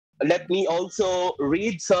let me also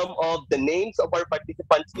read some of the names of our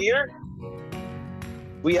participants here.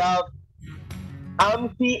 We have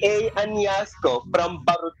Amfi A. Anyasco from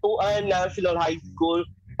Barutuan National High School,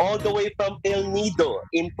 all the way from El Nido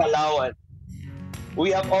in Palawan.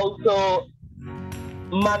 We have also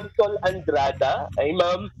Marisol Andrada, ay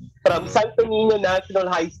ma'am, from Santo Niño National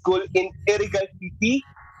High School in Iriga City.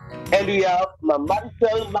 And we have Ma'am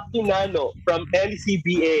Marcel Maquinano from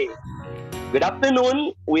NCBA. Good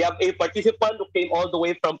afternoon. We have a participant who came all the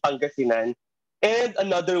way from Pangasinan and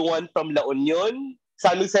another one from La Union,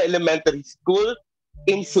 San Jose Elementary School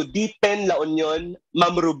in Sudipen, La Union,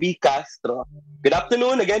 Ma'am Ruby Castro. Good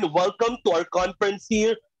afternoon. Again, welcome to our conference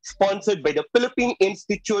here, sponsored by the Philippine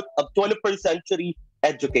Institute of 21st Century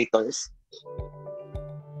Educators.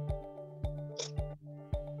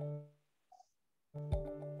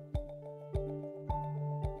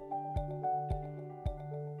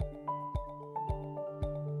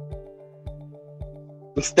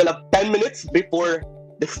 We still have 10 minutes before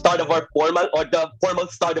the start of our formal or the formal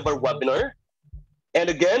start of our webinar. And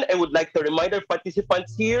again, I would like to remind our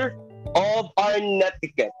participants here of our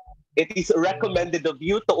netiquette. It is recommended of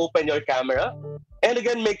you to open your camera. And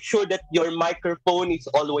again, make sure that your microphone is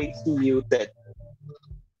always muted.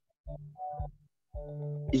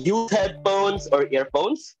 Use headphones or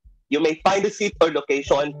earphones. You may find a seat or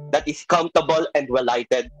location that is comfortable and well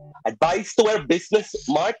lighted. Advised to wear business,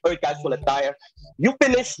 smart, or casual attire. You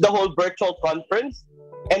finish the whole virtual conference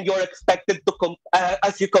and you're expected to,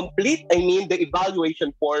 as you complete, the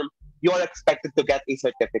evaluation form, you're expected to get a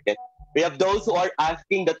certificate. We have those who are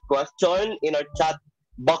asking that question in our chat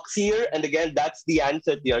box here. And again, that's the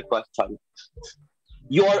answer to your question.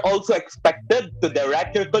 You are also expected to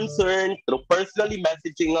direct your concern through personally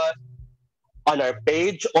messaging us on our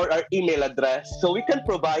page or our email address so we can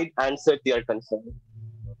provide answer to your concern.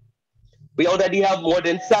 We already have more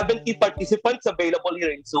than 70 participants available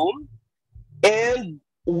here in Zoom, and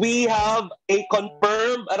we have a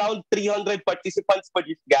confirmed around 300 participants for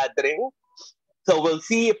this gathering. So we'll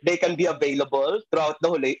see if they can be available throughout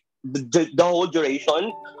the whole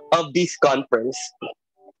duration of this conference.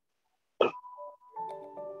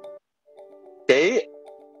 Okay.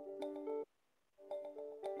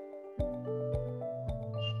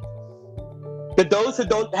 To those who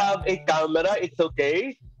don't have a camera, it's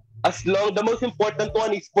okay. As long, the most important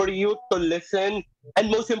one is for you to listen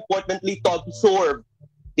and most importantly to absorb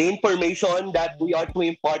the information that we are to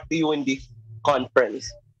impart to you in this conference.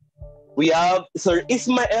 We have Sir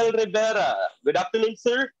Ismael Rivera. Good afternoon,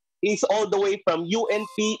 sir. He's all the way from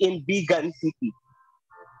UNP in Vigan City.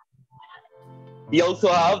 We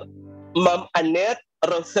also have Ma'am Annette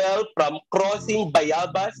Rosel from Crossing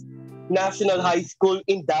Bayabas National High School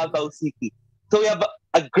in Davao City. So we have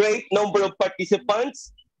a great number of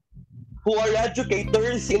participants who are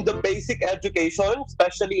educators in the basic education,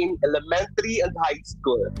 especially in elementary and high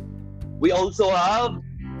school. We also have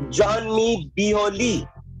John Me Biholi.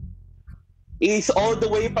 He is all the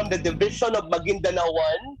way from the division of Maguindanao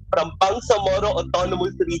 1 from Bangsamoro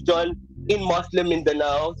Autonomous Region in Muslim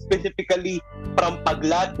Mindanao, specifically from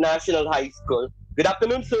Paglat National High School. Good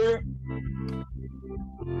afternoon, sir.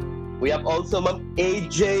 We have also Ma'am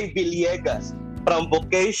AJ Villegas from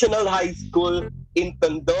Vocational High School in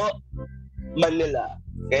Tondo, Manila.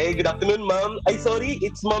 Okay, good afternoon, ma'am.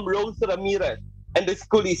 It's Ma'am Rose Ramirez. And the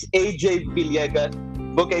school is AJ Villegas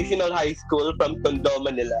Vocational High School from Tondo,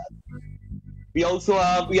 Manila. We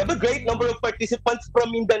have a great number of participants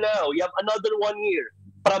from Mindanao. We have another one here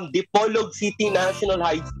from Dipolog City National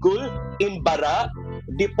High School in Bara,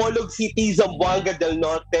 Dipolog City, Zamboanga del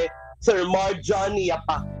Norte, Sir Marjon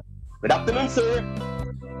Yapak. Good afternoon, sir.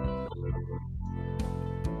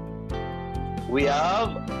 We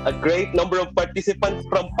have a great number of participants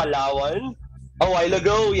from Palawan. A while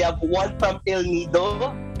ago, we have one from El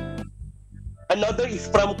Nido. Another is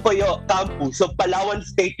from Coyo Campus of Palawan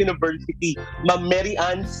State University, Ma'am Mary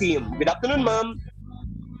Ann Sim. Good afternoon, ma'am.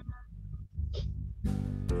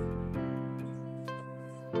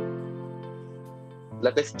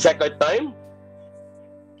 Let us check our time.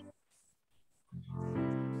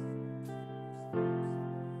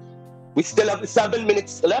 We still have 7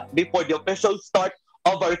 minutes left before the official start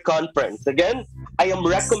of our conference. Again, I am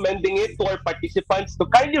recommending it to our participants to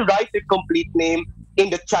kindly write their complete name in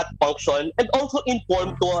the chat function and also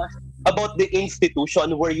inform to us about the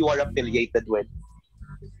institution where you are affiliated with.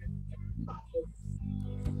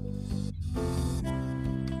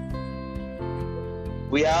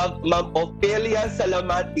 We have Ma'am Ophelia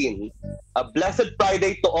Salamatin. A blessed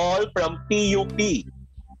Friday to all from PUP.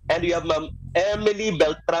 And we have Ma'am Emily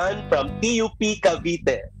Beltran from TUP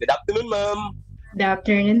Cavite. Good afternoon, ma'am. Good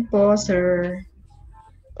afternoon po, sir.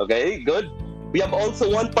 Okay, good. We have also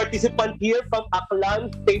one participant here from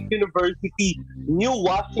Aklan State University, New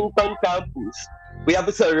Washington campus. We have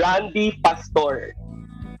Sir Randy Pastor.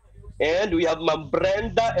 And we have Ma'am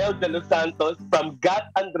Brenda L. De Los Santos from Gat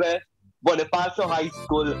Andres Bonifacio High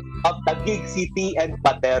School of Taguig City and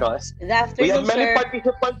Pateros. Good We have afternoon, many sir.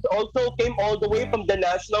 participants also came all the way from the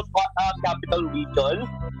National Capital Region.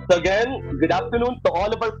 So again, good afternoon to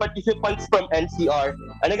all of our participants from NCR.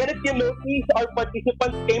 And again, if you notice, our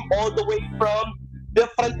participants came all the way from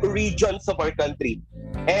different regions of our country.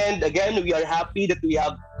 And again, we are happy that we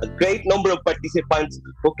have a great number of participants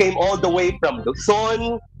who came all the way from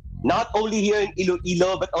Luzon, not only here in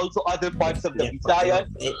Iloilo, but also other parts of the Yeah, Visayas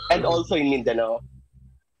and also in Mindanao.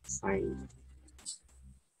 fine.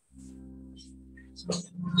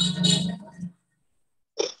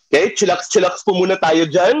 Okay, chillax-chillax po muna tayo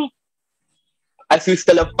dyan as we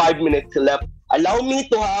still have 5 minutes left. Allow me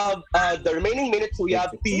to have the remaining minutes we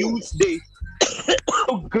have to use this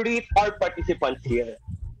to greet our participants here.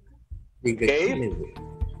 Okay?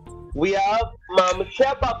 We have Ma'am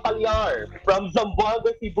Sheba Palyar from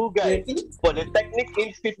Zamboanga, Sibugay, Polytechnic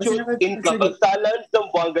Institute in Kabasalan,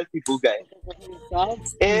 Zamboanga, Sibugay.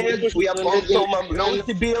 And we have also Ma'am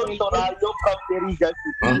Rosibel Toralo from Iriga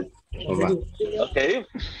City. Okay.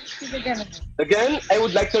 Again, I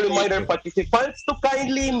would like to remind our participants to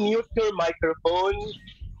kindly mute your microphone.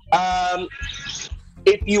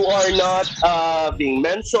 If you are not being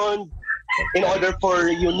mentioned, in order for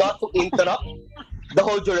you not to interrupt the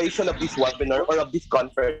whole duration of this webinar or of this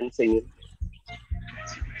conferencing.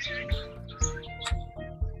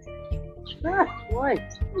 What?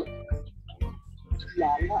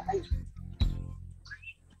 Lala, ay.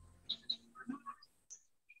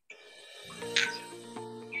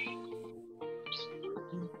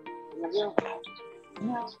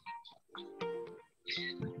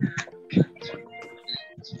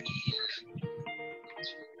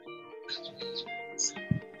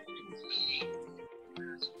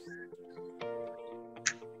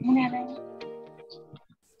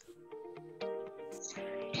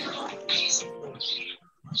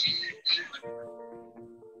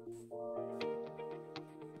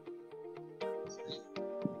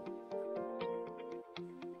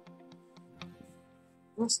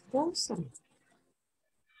 What's those?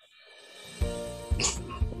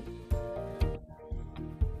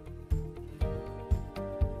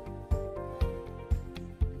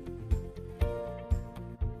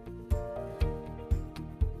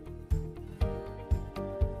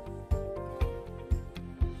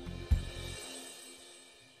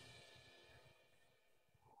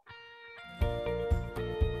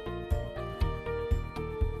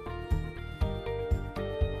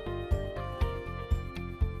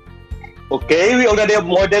 Okay, we already have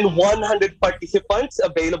more than 100 participants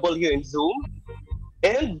available here in Zoom.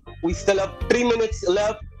 And we still have 3 minutes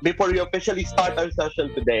left before we officially start our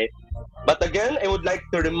session today. But again, I would like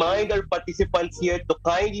to remind our participants here to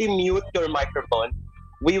kindly mute your microphone.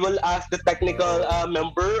 We will ask the technical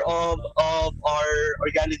member of our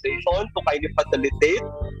organization to kindly facilitate.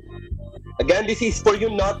 Again, this is for you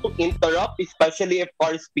not to interrupt, especially if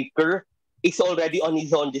our speaker is already on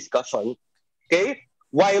his own discussion. Okay?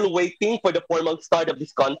 While waiting for the formal start of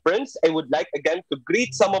this conference, I would like again to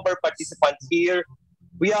greet some of our participants here.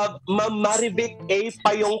 We have Ma'am Marivic A.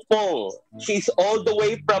 Payongpong. She's all the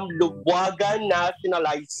way from Lubuagan National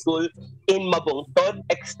High School in Mabungtod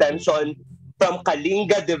Extension from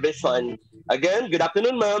Kalinga Division. Again, good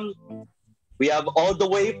afternoon, ma'am. We have all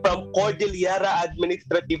the way from Cordillera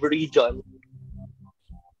Administrative Region.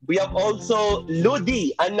 We have also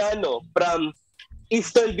Ludi Anano from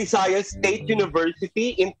Eastern Visayas State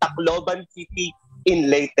University in Tacloban City in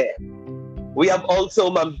Leyte. We have also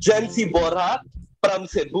Ma'am Jency Borja from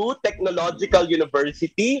Cebu Technological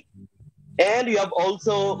University. And we have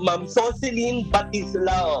also Ma'am Soceline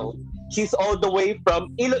Batislao. She's all the way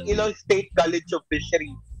from Iloilo State College of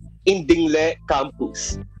Fisheries in Dingle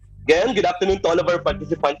campus. Again, good afternoon to all of our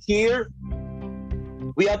participants here.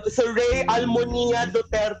 We have Sir Ray Almonia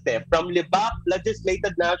Duterte from Libac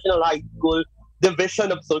Legislated National High School,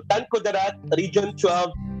 Division of Sultan Kudarat, Region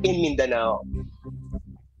 12 in Mindanao.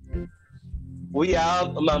 We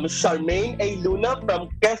have Ma'am Charmaine A. Luna from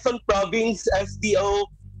Quezon Province, STO,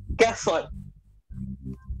 Quezon.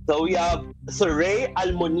 So we have Sir Ray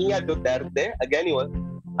Almonia Duterte. Again, he was,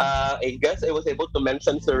 I guess I was able to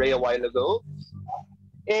mention Sir Ray a while ago.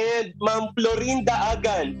 And Ma'am Florinda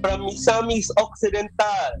Agan from Misamis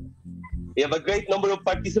Occidental. We have a great number of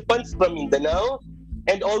participants from Mindanao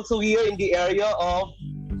and also here in the area of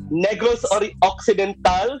Negros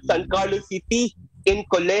Occidental, San Carlos City, in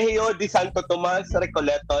Colegio de Santo Tomas,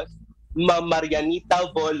 Recoletos, Ma'am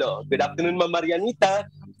Marianita Bolo. Good afternoon, Ma'am Marianita.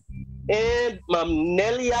 And Ma'am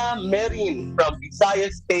Nelia Merin from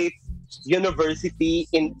Visayas State University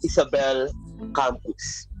in Isabel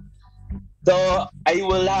campus. So I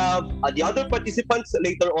will have the other participants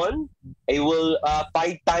later on. I will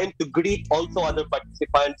find time to greet also other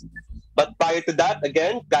participants. But prior to that,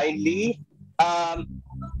 again, kindly um,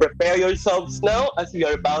 prepare yourselves now as we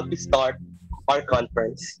are about to start our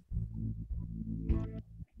conference.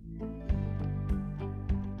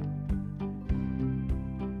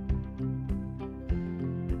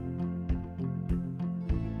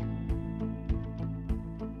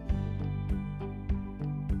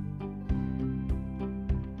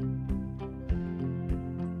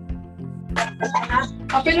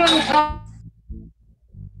 Apelon,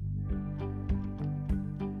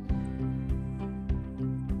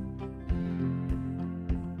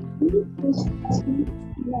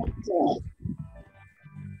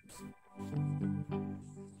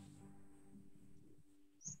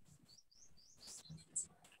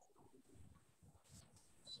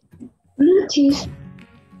 Bluetooth.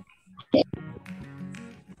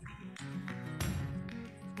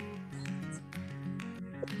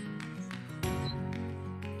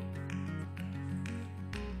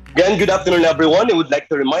 Again, good afternoon, everyone. I would like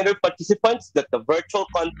to remind our participants that the virtual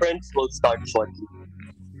conference will start shortly.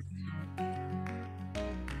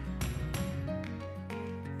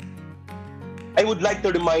 I would like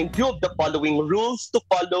to remind you of the following rules to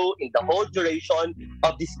follow in the whole duration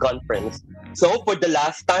of this conference. So, for the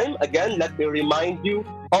last time, again, let me remind you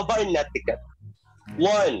of our netiquette.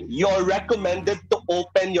 1. You're recommended to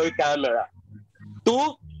open your camera.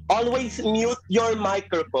 2. Always mute your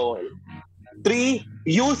microphone. 3.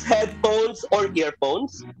 Use headphones or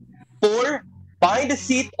earphones. 4. Find a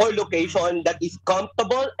seat or location that is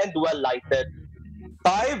comfortable and well lighted.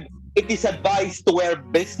 5. It is advised to wear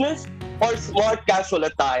business or smart casual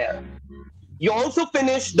attire. You also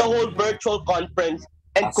finish the whole virtual conference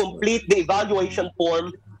and complete the evaluation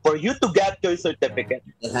form for you to get your certificate.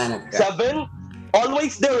 7.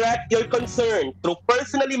 Always direct your concern through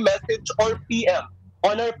personally message or PM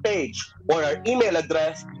on our page or our email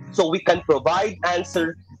address so we can provide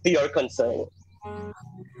answer to your concern.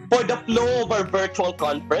 For the flow of our virtual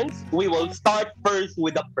conference, we will start first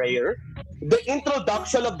with a prayer, the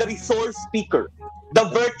introduction of the resource speaker, the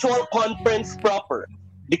virtual conference proper,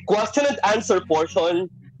 the question and answer portion,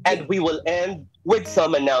 and we will end with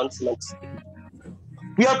some announcements.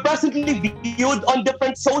 We are presently viewed on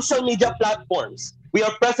different social media platforms. We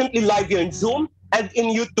are presently live here in Zoom and in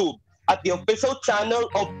YouTube at the official channel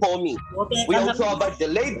of POMI. We also have a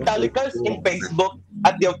delayed telecast in Facebook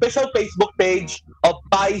at the official Facebook page of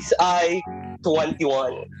PAISI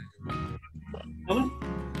 21.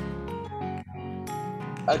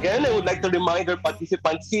 Again, I would like to remind our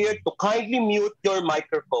participants here to kindly mute your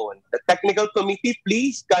microphone. The technical committee,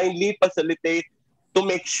 please kindly facilitate to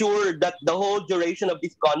make sure that the whole duration of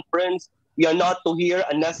this conference, we are not to hear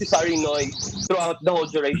unnecessary noise throughout the whole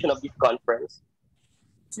duration of this conference.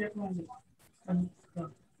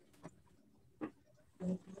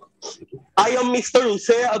 I am Mr.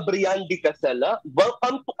 Jose Abrian Di Casella.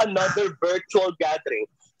 Welcome to another virtual gathering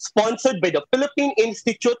sponsored by the Philippine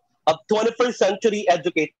Institute of 21st Century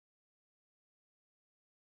Educators.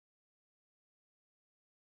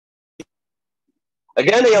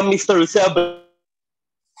 Again, I am Mr. Jose Abrian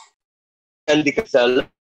Di Casella.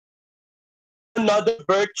 Another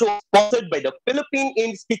virtual sponsored by the Philippine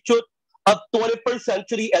Institute of 21st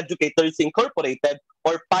Century Educators Incorporated,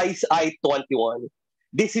 or PAISI 21.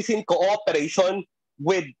 This is in cooperation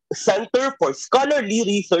with Center for Scholarly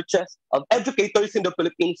Researches of Educators in the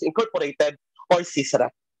Philippines Incorporated, or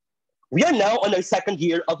CISRA. We are now on our second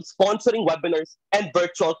year of sponsoring webinars and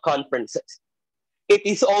virtual conferences. It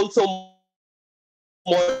is also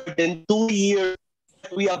more than 2 years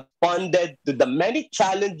that we have responded to the many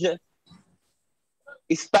challenges,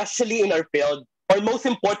 especially in our field, or most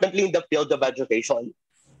importantly in the field of education.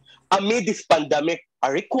 Amid this pandemic,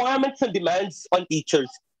 our requirements and demands on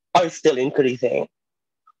teachers are still increasing.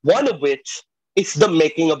 One of which is the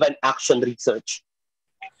making of an action research.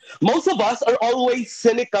 Most of us are always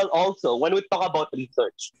cynical also when we talk about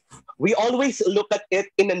research. We always look at it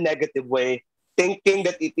in a negative way, thinking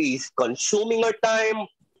that it is consuming our time,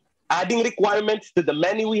 adding requirements to the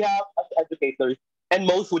many we have as educators, and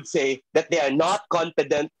most would say that they are not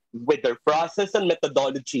confident with their process and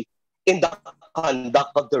methodology in the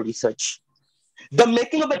conduct of the research. The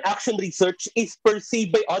making of an action research is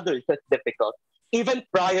perceived by others as difficult, even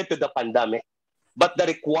prior to the pandemic. But the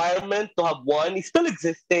requirement to have one is still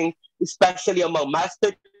existing, especially among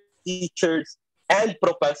master teachers and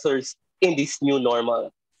professors in this new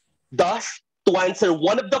normal. Thus, to answer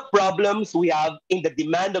one of the problems we have in the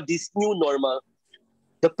demand of this new normal,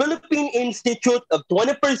 the Philippine Institute of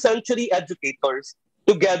 21st Century Educators,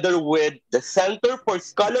 together with the Center for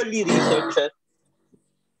Scholarly Research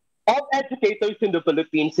of Educators in the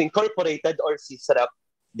Philippines Incorporated, or CSREP,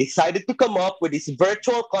 decided to come up with this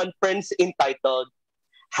virtual conference entitled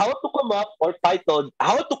How to Come Up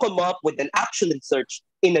with an Action Research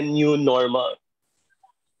in a New Normal.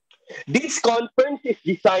 This conference is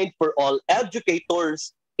designed for all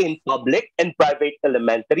educators in public and private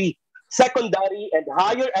elementary, secondary, and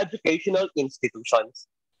higher educational institutions.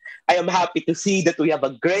 I am happy to see that we have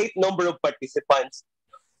a great number of participants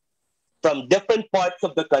from different parts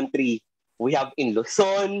of the country. We have in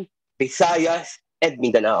Luzon, Visayas, and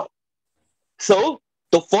Mindanao. So,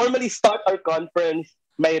 to formally start our conference,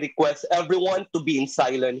 may I request everyone to be in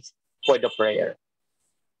silence for the prayer.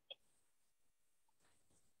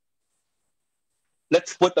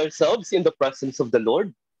 Let's put ourselves in the presence of the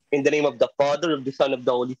Lord. In the name of the Father, of the Son, of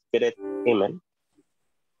the Holy Spirit. Amen.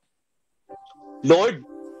 Lord,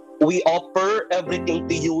 we offer everything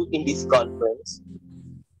to you in this conference.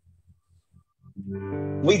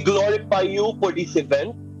 We glorify you for this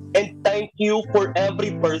event and thank you for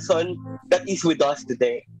every person that is with us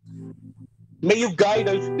today. May you guide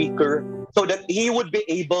our speaker so that he would be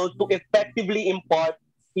able to effectively impart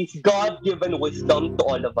his God given wisdom to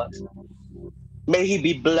all of us. May he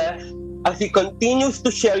be blessed as he continues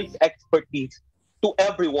to share his expertise to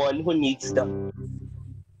everyone who needs them.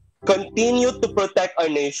 Continue to protect our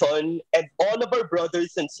nation and all of our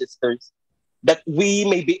brothers and sisters that we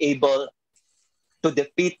may be able to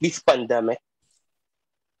defeat this pandemic.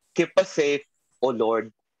 Keep us safe, O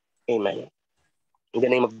Lord. Amen. In the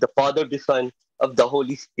name of the Father, the Son, of the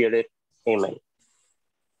Holy Spirit. Amen.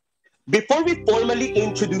 Before we formally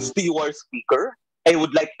introduce to you our speaker, I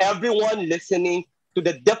would like everyone listening to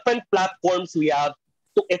the different platforms we have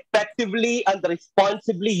to effectively and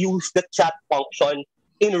responsibly use the chat function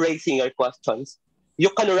in raising your questions.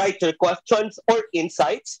 You can write your questions or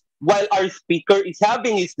insights while our speaker is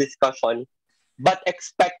having his discussion, but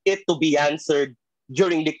expect it to be answered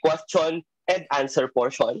during the question and answer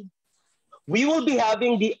portion. We will be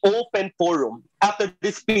having the open forum after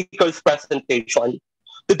the speaker's presentation.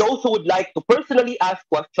 To those who would like to personally ask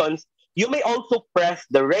questions, you may also press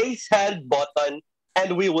the raise hand button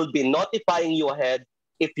and we will be notifying you ahead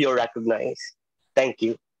if you're recognized. Thank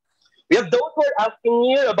you. We have those who are asking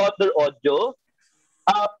here about their audio.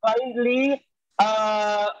 Kindly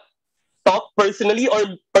talk personally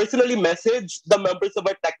or personally message the members of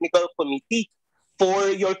our technical committee for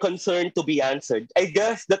your concern to be answered. I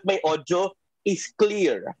guess that my audio is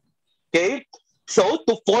clear. Okay? So,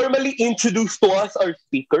 to formally introduce to us our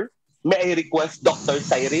speaker, may I request Dr.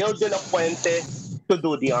 Cyril de la Fuente to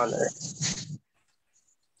do the honor.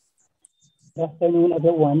 Good afternoon,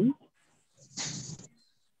 everyone.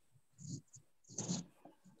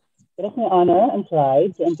 It is my honor and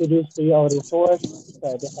pride to introduce to you our resource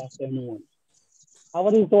speaker this afternoon.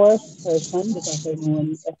 Our resource person this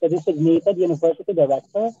afternoon is the designated University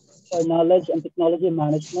Director for Knowledge and Technology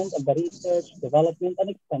Management of the Research, Development, and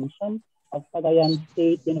Extension of Cagayan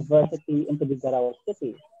State University in Tubig-Zarao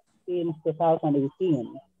City since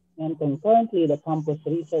 2018, and concurrently the Campus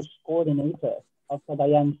Research Coordinator of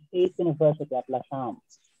Cagayan State University at LASAM.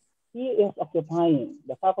 He is occupying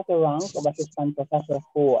the faculty rank of Assistant Professor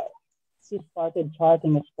 4. He started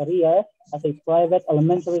charting his career as a private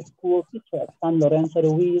elementary school teacher at San Lorenzo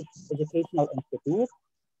Ruiz Educational Institute,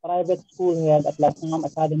 private school head at LASAM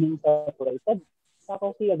Academy Incorporated,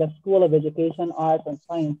 faculty of the School of Education, Arts, and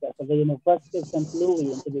Sciences of the University of St.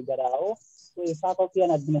 Louis in Tubig-Zarao, to a faculty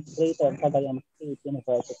and administrator of Cagayan State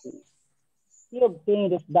University. He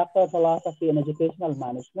obtained his Doctor of Philosophy in Educational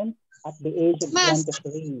Management at the age of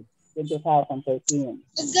 23 in 2013.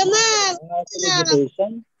 In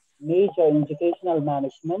education, major in Educational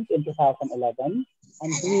Management in 2011,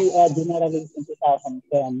 and B.Ed. Generalist in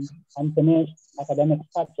 2010, and finished academic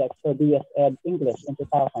subjects for B.S. Ed. English in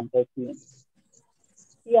 2013.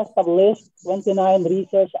 He has published 29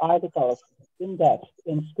 research articles indexed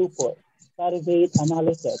in Scopus, Clarivate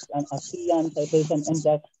Analytics, and ASEAN Citation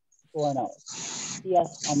Index journals. He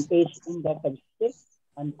has an page index of 6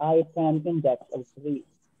 and I-10 index of 3.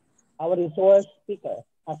 Our resource speaker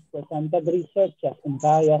has presented researches in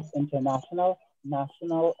various international,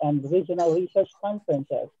 national, and regional research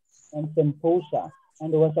conferences and symposia,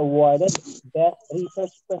 and was awarded Best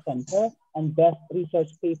Research Presenter and Best Research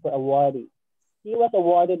Paper awardee. He was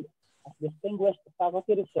awarded as Distinguished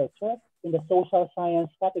Faculty Researcher in the Social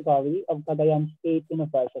Science category of Cagayan State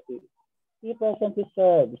University. He presently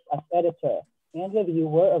serves as editor and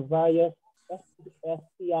reviewer of various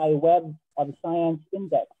SCI Web of Science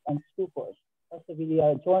Index and scores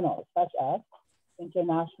Elsevier journals such as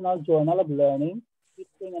International Journal of Learning,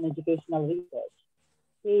 Teaching and Educational Research,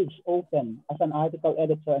 Page Open as an article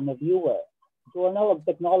editor and reviewer, Journal of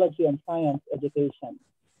Technology and Science Education,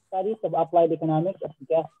 Studies of Applied Economics as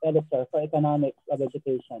guest editor for Economics of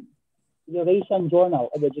Education, Eurasian Journal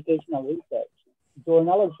of Educational Research,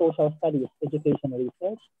 Journal of Social Studies Education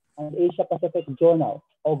Research, and Asia Pacific Journal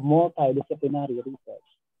of Multidisciplinary Research.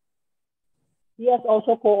 He has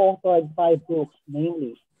also co-authored 5 books,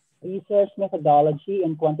 namely Research Methodology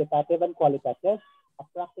in Quantitative and Qualitative, a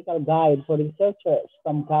practical guide for researchers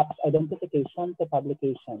from gaps identification to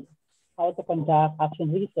publication, How to Conduct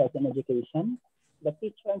Action Research in Education, The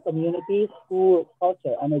Teacher and Community, School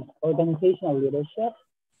Culture and Organizational Leadership,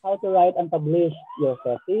 How to Write and Publish Your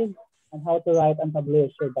Thesis, and How to Write and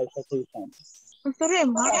Publish Your Dissertation.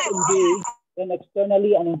 Engaged in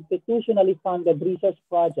externally and institutionally funded research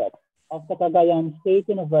projects of the Cagayan State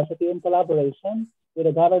University in collaboration with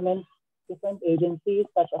the government, different agencies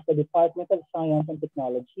such as the Department of Science and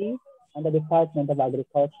Technology and the Department of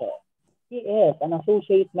Agriculture. He is an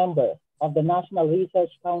associate member of the National Research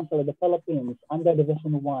Council of the Philippines under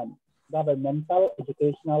Division 1, Governmental,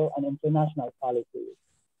 Educational, and International Policies,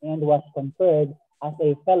 and was conferred as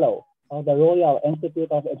a Fellow of the Royal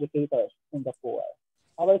Institute of Educators, Singapore.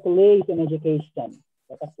 Our colleagues in education,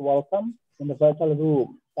 let us welcome in the virtual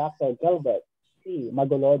room, Dr. Gilbert C.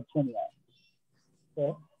 Magulod Jr.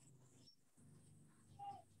 Sir?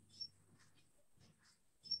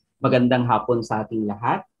 Magandang hapon sa ating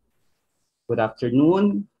lahat. Good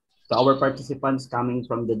afternoon to our participants coming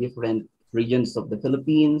from the different regions of the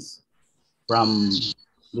Philippines, from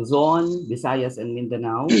Luzon, Visayas, and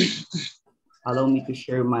Mindanao. Allow me to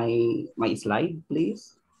share my slide,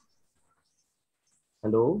 please.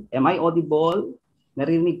 Hello? Am I audible?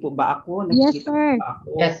 Narinig po ba ako? Yes, sir. Ba ako?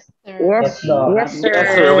 Yes. Yes, Yes, sir. Yes,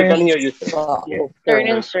 sir. We can hear you, sir.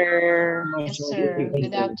 Afternoon, sir. Yes, sir.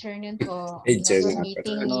 Good afternoon po. Good Nice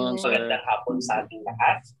meeting you. Magandang hapon sa ating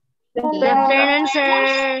lahat. Good afternoon, sir.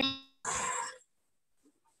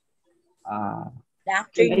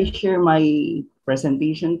 Can I share my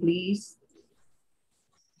presentation, please?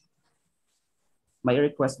 May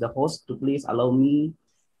I request the host to please allow me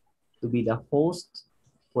to be the host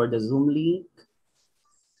for the Zoom link.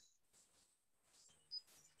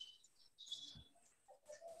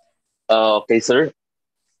 Okay, sir.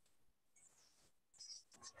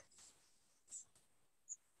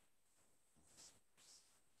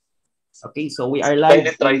 Okay, so we are live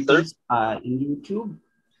Kindly try, sir. in YouTube.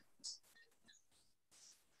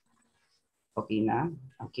 Okay na?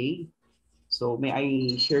 Okay. So may I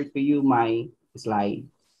share to you my slide?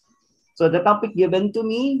 So the topic given to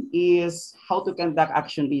me is how to conduct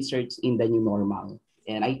action research in the new normal.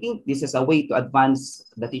 And I think this is a way to advance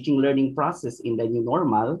the teaching learning process in the new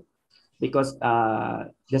normal because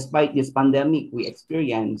despite this pandemic we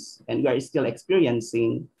experience and we are still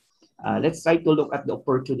experiencing, let's try to look at the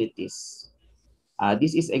opportunities.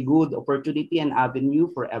 This is a good opportunity and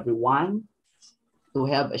avenue for everyone to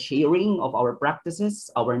have a sharing of our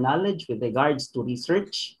practices, our knowledge with regards to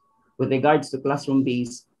research, with regards to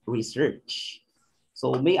classroom-based research.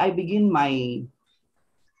 So may I begin my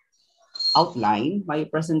outline, my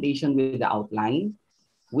presentation with the outline.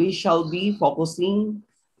 We shall be focusing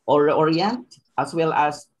or orient as well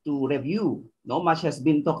as to review. No much has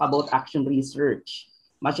been talked about action research.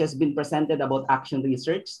 Much has been presented about action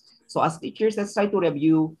research. So as teachers, let's try to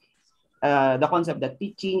review the concept that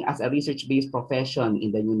teaching as a research-based profession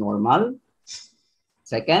in the new normal.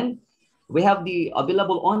 Second, we have the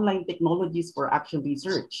available online technologies for action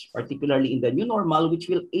research, particularly in the new normal, which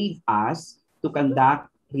will aid us to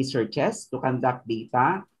conduct researches, to conduct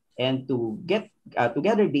data, and to get to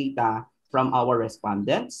gather data from our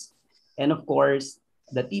respondents. And of course,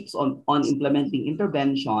 the tips on implementing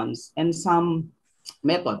interventions and some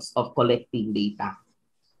methods of collecting data.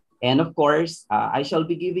 And of course, I shall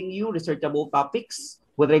be giving you researchable topics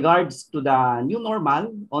with regards to the new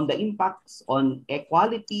normal on the impacts on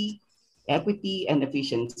equality, equity, and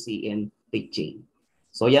efficiency in teaching.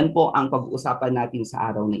 So yan po ang pag-uusapan natin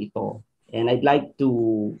sa araw na ito. And I'd like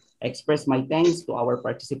to express my thanks to our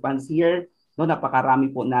participants here. No,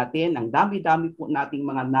 napakarami po natin, ang dami-dami po nating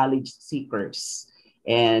mga knowledge seekers.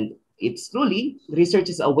 And it's truly,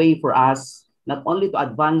 research is a way for us not only to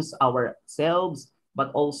advance ourselves, but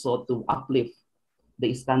also to uplift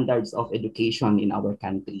the standards of education in our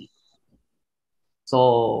country.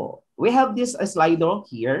 So we have this Slido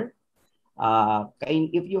here.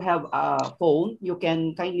 If you have a phone, you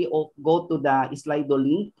can kindly go to the Slido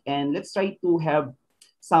link and let's try to have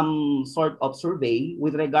some sort of survey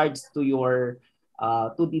with regards to your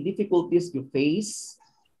to the difficulties you face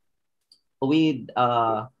with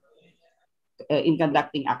in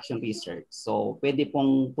conducting action research. So pwede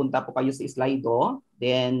pong punta po kayo sa Slido,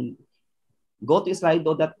 then go to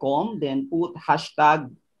slido.com, then put hashtag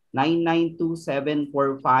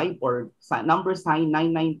 992745 or number sign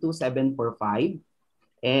 992745,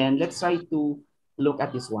 and let's try to look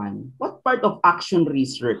at this one. What part of action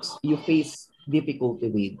research you face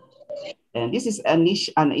difficulty with? And this is an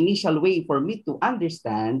initial way for me to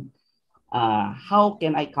understand how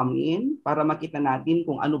can I come in para makita natin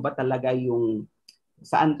kung ano ba talaga yung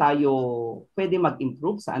saan tayo pwede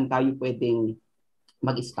mag-improve, saan tayo pwedeng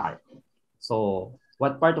mag-start. So,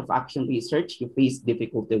 what part of action research you face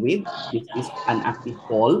difficulty with? This is an active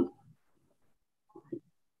poll.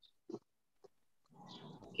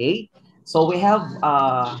 Okay, so we have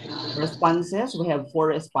responses. We have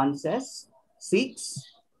 4 responses, 6.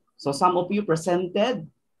 So some of you presented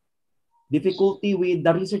difficulty with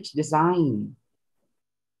the research design.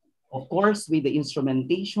 Of course, with the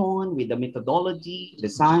instrumentation, with the methodology,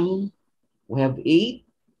 design. We have 8.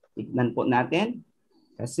 Tignan po natin.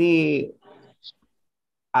 Kasi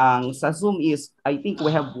ang sa Zoom is, I think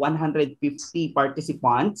we have 150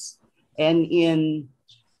 participants. And in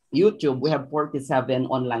YouTube, we have 47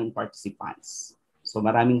 online participants. So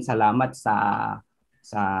maraming salamat sa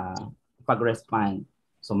pag-respond.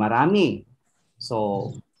 So marami.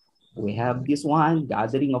 So we have this one,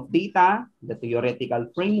 gathering of data, the theoretical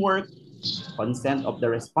framework, consent of the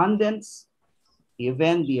respondents,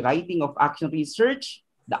 even the writing of action research,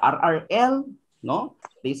 the RRL, no?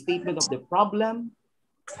 The statement of the problem.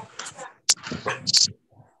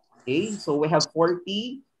 Okay, so we have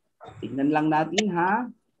 40. Tignan lang natin ha.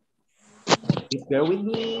 Please bear with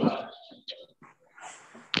me.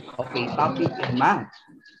 Okay, topic and math.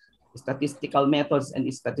 Statistical methods and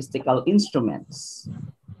statistical instruments.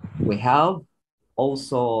 We have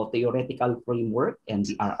also theoretical framework and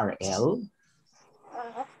the RRL.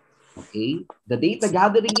 Okay, the data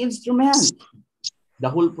gathering instrument, the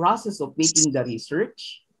whole process of making the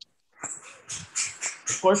research.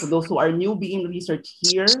 Of course, those who are newbie in research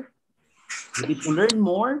here, you need to learn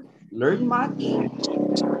more, learn much.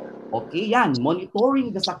 Okay, yan,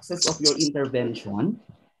 monitoring the success of your intervention,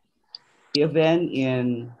 even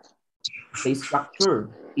in the structure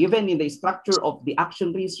of the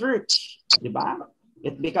action research, di ba?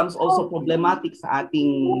 It becomes also problematic sa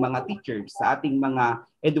ating mga teachers, sa ating mga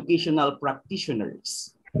educational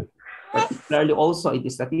practitioners, particularly also in the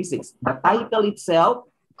statistics. The title itself,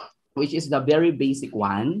 which is the very basic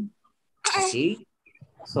one, okay?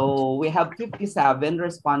 So we have 57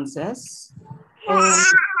 responses. And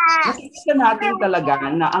nakikita natin talaga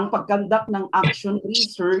na ang pag-conduct ng action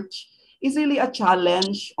research is really a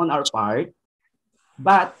challenge on our part.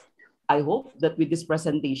 But I hope that with this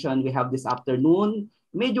presentation we have this afternoon,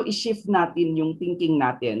 medyo i-shift natin yung thinking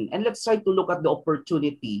natin. And let's try to look at the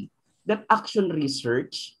opportunity that action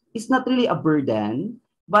research is not really a burden,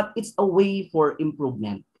 but it's a way for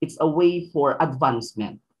improvement. It's a way for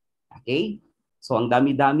advancement. Okay? So ang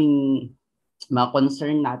dami-daming mga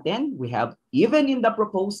concern natin. We have, even in the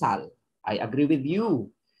proposal, I agree with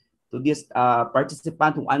you to this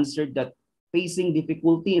participant who answered that facing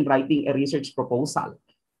difficulty in writing a research proposal.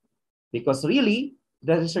 Because really,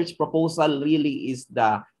 the research proposal really is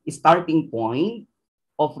the starting point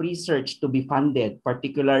of research to be funded,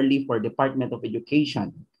 particularly for Department of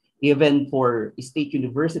Education, even for state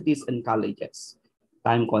universities and colleges.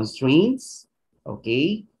 Time constraints,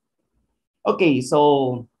 okay? Okay,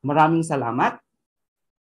 so maraming salamat.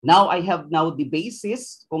 Now, I have now the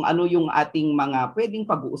basis kung ano yung ating mga pwedeng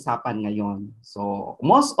pag-uusapan ngayon. So,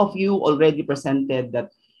 most of you already presented that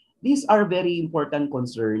these are very important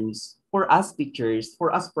concerns for us teachers, for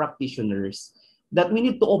us practitioners, that we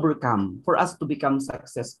need to overcome for us to become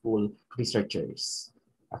successful researchers.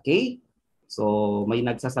 Okay? So, may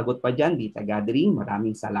nagsasagot pa dyan, data gathering.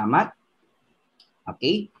 Maraming salamat.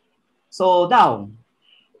 Okay? So, now,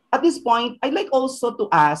 at this point, I'd like also to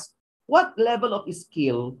ask, what level of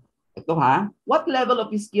skill, what level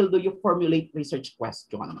of skill do you formulate research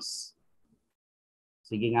questions?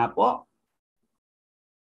 Sige nga po.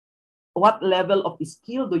 What level of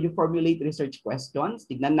skill do you formulate research questions?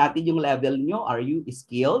 Tignan natin yung level nyo. Are you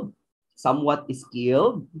skilled? Somewhat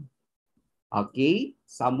skilled? Okay.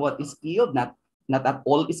 Somewhat skilled. Not at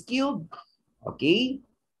all skilled. Okay.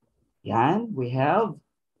 Yan. We have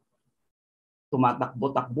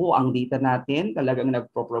tumatakbo-takbo ang data natin. Talagang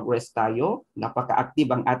nagpo-progress tayo. Napaka-active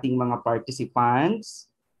ang ating mga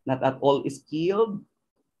participants. Not at all skilled.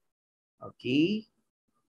 Okay.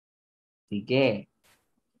 Sige.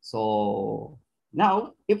 So,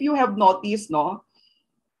 Now, if you have noticed, no,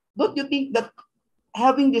 don't you think that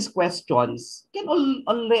having these questions can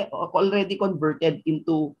already converted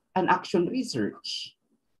into an action research?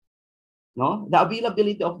 No? The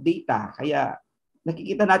availability of data. Kaya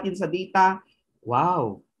nakikita natin sa data,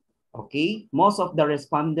 wow, okay, most of the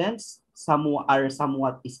respondents are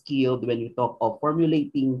somewhat skilled when you talk of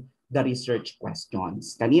formulating the research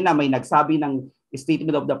questions. Kanina may nagsabi ng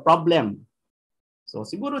statement of the problem. So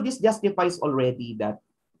siguro this justifies already that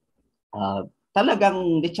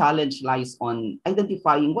talagang the challenge lies on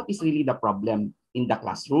identifying what is really the problem in the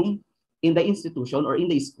classroom, in the institution, or in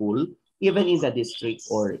the school, even in the district,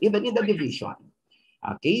 or even in the division.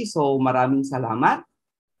 Okay, so maraming salamat.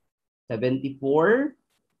 74.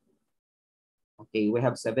 Okay, we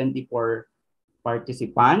have 74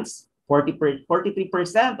 participants. 43%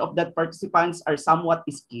 of that participants are somewhat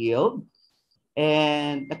skilled.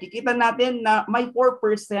 And nakikita natin na may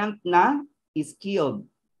 4% na skilled.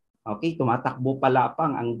 Okay, tumatakbo pala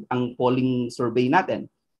pang ang polling survey natin.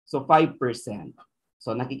 So 5%.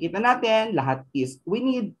 So nakikita natin lahat is we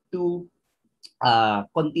need to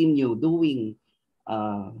continue doing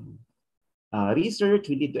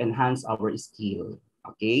research. We need to enhance our skill.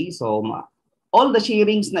 Okay, so all the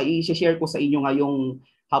sharings na i-share ko sa inyo ngayong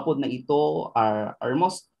hapon na ito are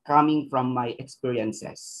most coming from my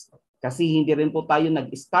experiences. Kasi hindi rin po tayo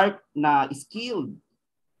nag-start na skilled.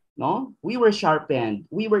 No? We were sharpened,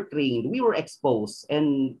 we were trained, we were exposed,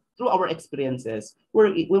 and through our experiences,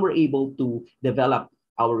 we were able to develop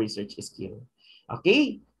our research skill.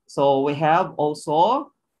 Okay, so we have also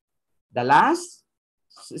the last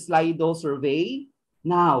Slido survey.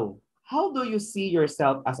 Now, how do you see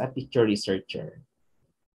yourself as a teacher researcher?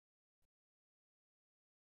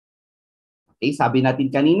 Okay, sabi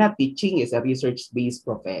natin kanina, teaching is a research-based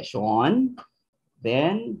profession.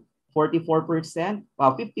 Then, 44%,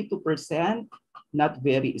 52%, not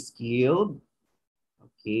very skilled.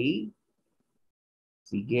 Okay.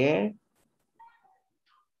 Sige.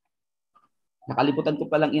 Nakalimutan ko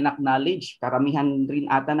palang in-acknowledge, karamihan rin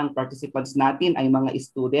ata ng participants natin ay mga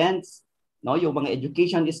students, no? Yung mga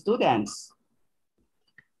education students.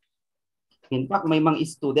 In fact, may mga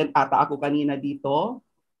student ata ako kanina dito.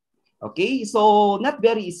 Okay, so not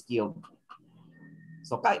very skilled.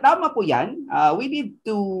 So tama po yan. We need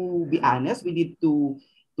to be honest. We need to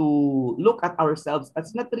look at ourselves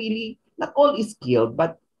as not all skilled,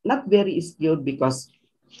 but not very skilled because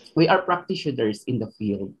we are practitioners in the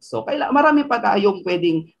field. So marami pa tayong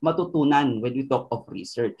pwedeng matutunan when we talk of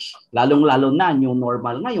research. Lalong-lalo na new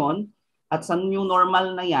normal ngayon. At sa new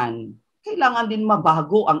normal na yan, kailangan din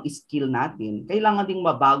mabago ang skill natin. Kailangan din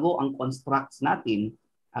mabago ang constructs natin,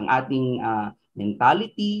 ang ating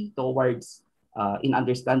mentality towards in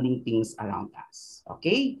understanding things around us.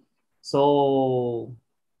 Okay? So,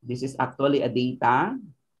 this is actually a data,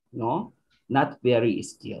 no? Not very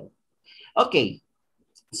skilled. Okay.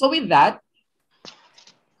 So with that,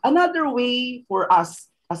 another way for us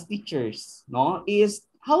as teachers, no, is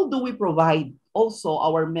how do we provide also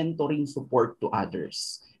our mentoring support to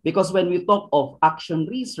others? Because when we talk of action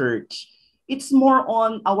research, it's more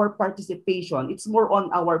on our participation. It's more on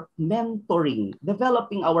our mentoring,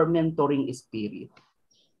 developing our mentoring spirit.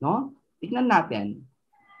 No? Tignan natin.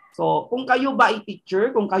 So, kung kayo ba ay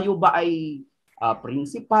teacher, kung kayo ba ay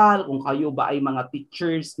principal, kung kayo ba ay mga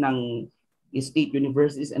teachers ng state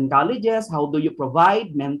universities and colleges, how do you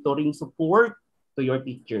provide mentoring support to your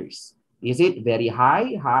teachers? Is it very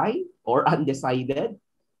high, or undecided?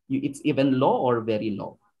 It's even low or very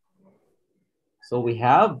low? So we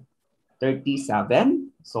have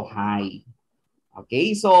 37, so high.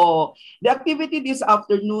 Okay, so the activity this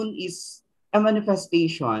afternoon is a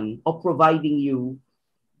manifestation of providing you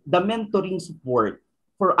the mentoring support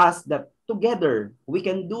for us that together we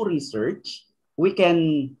can do research, we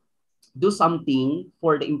can do something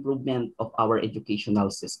for the improvement of our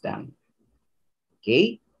educational system.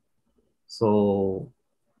 Okay, so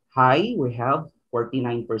high, we have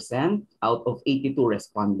 49% out of 82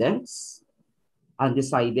 respondents.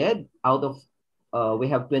 Undecided, out of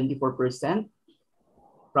we have 24%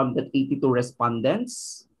 from the 82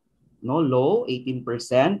 respondents. No, low,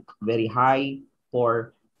 18%. Very high,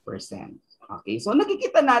 4%. Okay, so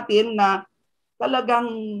nakikita natin na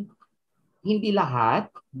talagang hindi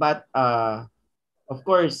lahat, but of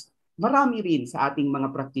course, marami rin sa ating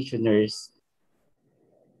mga practitioners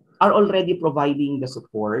are already providing the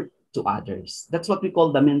support to others. That's what we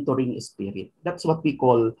call the mentoring spirit. That's what we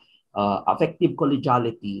call effective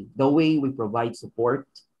collegiality, the way we provide support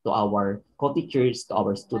to our co-teachers, to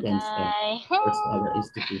our students, and to our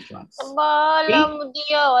institutions. Bala mo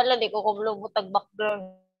diya. Wala, di ko kumulong butag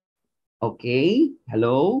background. Okay,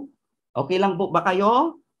 hello? Okay lang po ba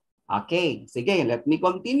kayo? Okay, sige, let me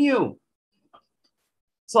continue.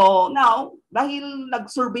 So now, dahil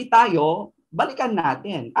nag-survey tayo, balikan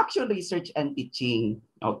natin. Action research and teaching.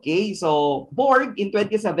 Okay, so Borg in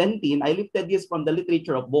 2017, I lifted this from the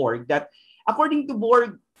literature of Borg that according to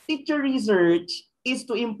Borg, teacher research is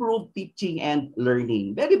to improve teaching and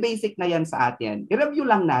learning. Very basic na yan sa atin. I-review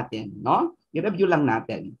lang natin, no? I-review lang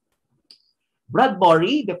natin.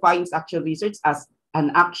 Bradbury defines action research as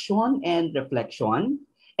an action and reflection,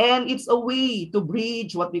 and it's a way to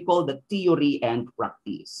bridge what we call the theory and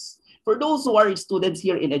practice. For those who are students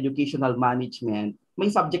here in educational management, may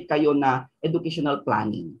subject kayo na educational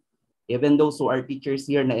planning. Even those who are teachers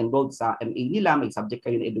here na enrolled sa MA nila, may subject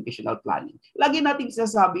kayo na educational planning. Lagi natin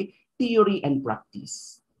sinasabi, theory and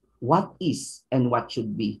practice. What is and what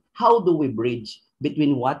should be? How do we bridge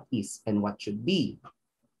between what is and what should be?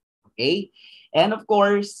 Okay? And of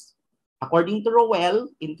course, according to Rowell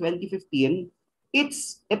in 2015,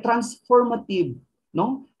 it's a transformative,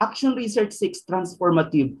 no? Action research seeks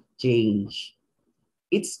transformative change.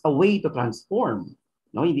 It's a way to transform.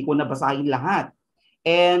 No, hindi ko nabasahin lahat.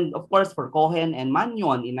 And of course, for Cohen and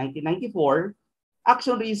Mannion in 1994,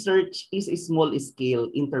 action research is a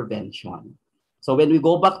small-scale intervention. So when we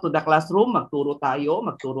go back to the classroom, magturo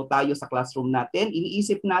tayo sa classroom natin,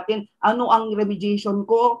 iniisip natin, ano ang remediation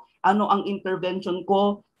ko, ano ang intervention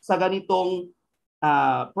ko sa ganitong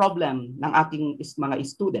problem ng ating mga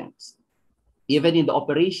students. Even in the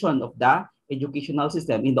operation of the educational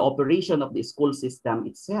system, in the operation of the school system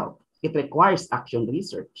itself, it requires action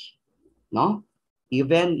research. No?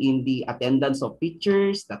 Even in the attendance of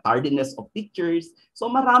teachers, the tardiness of teachers. So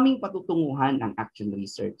maraming patutunguhan ang action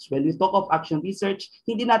research. When we talk of action research,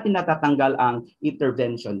 hindi natin natatanggal ang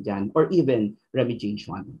intervention dyan or even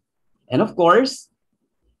remediation. And of course,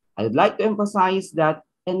 I would like to emphasize that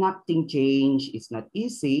enacting change is not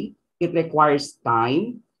easy. It requires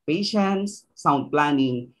time, patience, sound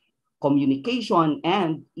planning, communication,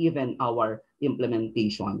 and even our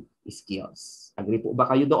implementation skills. Agree po ba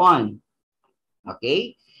kayo doon?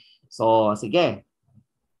 Okay? So, sige.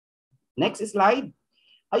 Next slide.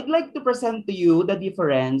 I'd like to present to you the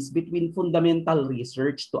difference between fundamental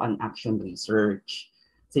research to an action research.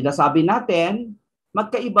 Sinasabi natin,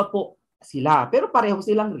 magkaiba po sila, pero pareho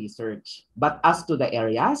silang research. But as to the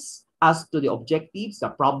areas, as to the objectives, the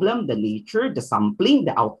problem, the nature, the sampling,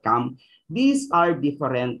 the outcome, these are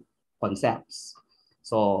different concepts.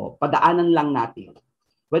 So, padaanan lang natin.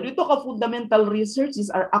 When we talk of fundamental research, these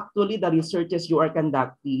are actually the researches you are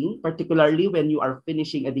conducting, particularly when you are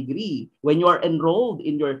finishing a degree, when you are enrolled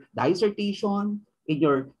in your dissertation, in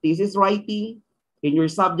your thesis writing, in your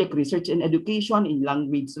subject research and education, in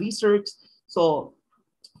language research. So,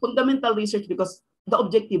 fundamental research because the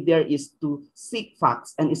objective there is to seek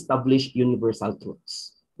facts and establish universal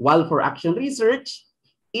truths. While for action research,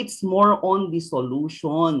 it's more on the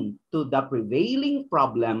solution to the prevailing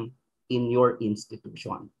problem in your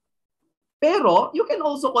institution. Pero you can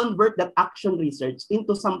also convert that action research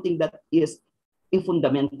into something that is a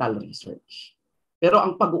fundamental research. Pero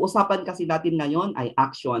ang pag-uusapan kasi natin ngayon ay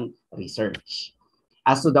action research.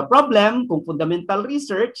 As to the problem, kung fundamental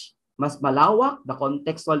research, mas malawak, the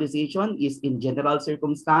contextualization is in general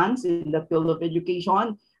circumstance in the field of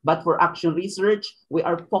education. But for action research, we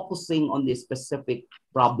are focusing on the specific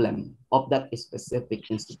problem of that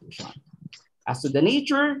specific institution. As to the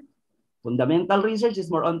nature, fundamental research is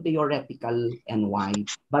more on theoretical and wide.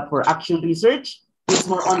 But for action research, it's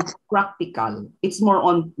more on practical. It's more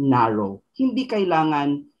on narrow. Hindi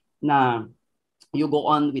kailangan na you go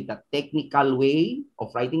on with the technical way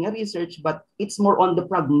of writing a research, but it's more on the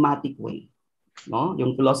pragmatic way. No?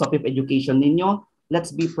 Yung philosophy of education ninyo,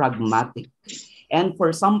 let's be pragmatic. And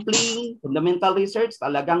for sampling, fundamental research,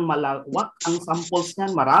 talagang malawak ang samples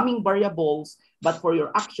niyan, maraming variables. But for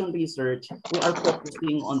your action research, we are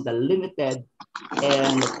focusing on the limited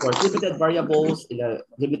and of course limited variables in a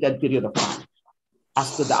limited period of time.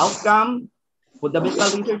 As to the outcome,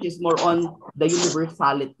 fundamental research is more on the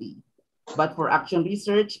universality. But for action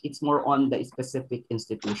research, it's more on the specific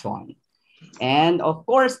institution. And of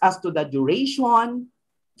course, as to the duration,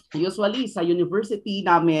 usually sa university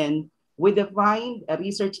namin, we define a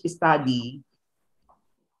research study,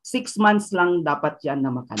 6 months lang dapat yan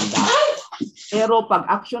na makanda. Pero pag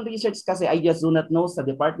action research kasi, I just do not know sa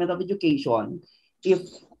Department of Education if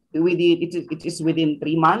it is within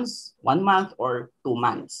 3 months, 1 month, or 2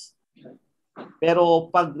 months.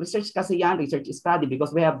 Pero pag research kasi yan, research study,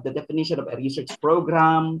 because we have the definition of a research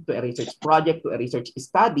program, to a research project, to a research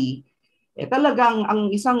study, talagang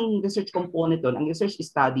ang isang research component doon, ang research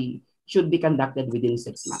study should be conducted within 6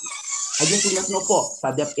 months. Just let us know po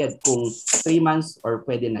sa DepEd kung 3 months or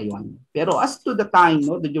pwede na yon. Pero as to the time,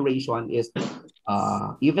 no, the duration is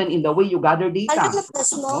even in the way you gather data,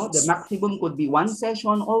 no, the maximum could be 1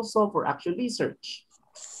 session also for action research.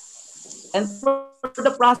 And for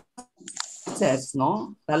the process,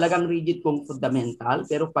 no, talagang rigid kung fundamental,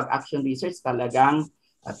 pero pag action research talagang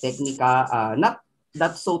technical,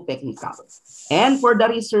 not so technical. And for the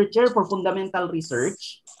researcher, for fundamental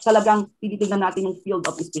research, talagang tinitingnan natin yung field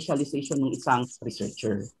of specialization ng isang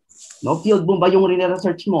researcher. No, field mo ba yung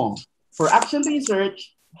research mo? For action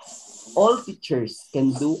research, all teachers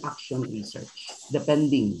can do action research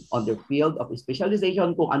depending on their field of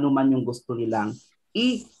specialization kung ano man yung gusto nilang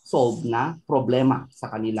i-solve na problema sa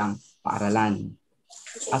kanilang paaralan.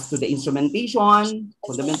 As to the instrumentation,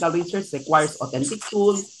 fundamental research requires authentic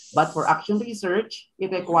tools, but for action research,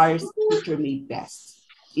 it requires teacher-made tests.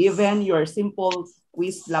 Even your simple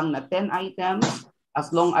quiz lang na 10 items, as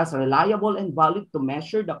long as reliable and valid to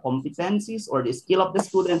measure the competencies or the skill of the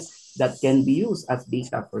students, that can be used as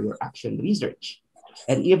data for your action research.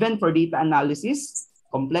 And even for data analysis,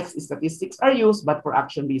 complex statistics are used, but for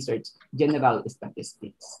action research, general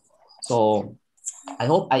statistics. So I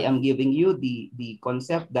hope I am giving you the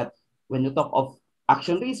concept that when you talk of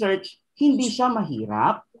action research, hindi siya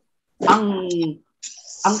mahirap.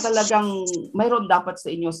 Ang talagang mayroon dapat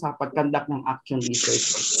sa inyo sa pag-conduct ng action research,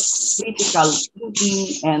 critical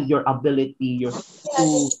thinking and your ability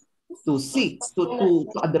to seek, to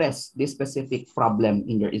address this specific problem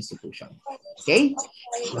in your institution. Okay?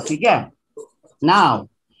 So, sige. Now,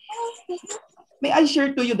 may I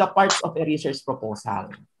share to you the parts of a research proposal?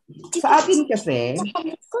 Sa atin kasi,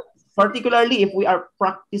 particularly if we are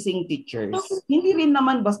practicing teachers, hindi rin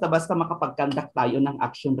naman basta-basta makapag-conduct tayo ng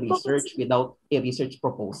action research without a research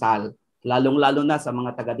proposal. Lalong-lalo na sa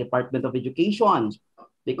mga taga-Department of Education.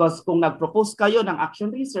 Because kung nag-propose kayo ng action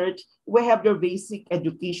research, we have your basic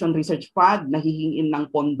education research fund na hihingin ng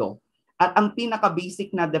pondo. At ang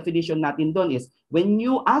pinaka-basic na definition natin doon is, when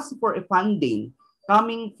you ask for a funding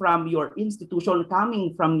coming from your institution,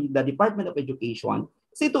 coming from the Department of Education,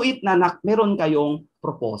 see to it na meron kayong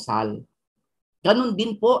proposal. Ganun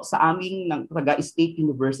din po sa aming taga-state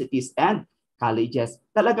universities and colleges.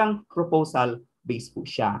 Talagang proposal-based po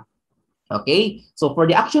siya. Okay? So for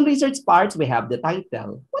the action research parts, we have the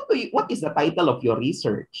title. What is the title of your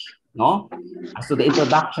research? No? As to the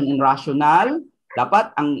introduction and rationale,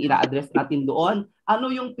 dapat ang ina-address natin doon,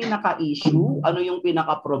 ano yung pinaka-issue, ano yung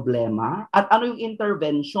pinaka-problema, at ano yung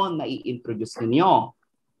intervention na i-introduce ninyo.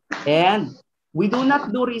 And we do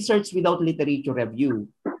not do research without literature review.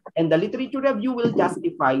 And the literature review will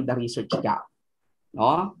justify the research gap.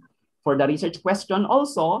 No? For the research question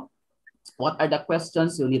also, what are the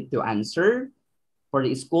questions you need to answer? For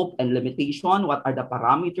the scope and limitation, what are the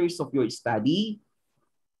parameters of your study?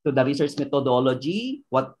 To the research methodology,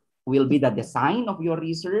 what will be the design of your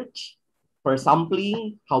research? For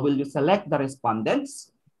sampling, how will you select the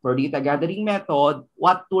respondents? For data gathering method,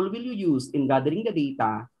 what tool will you use in gathering the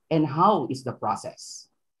data? And how is the process?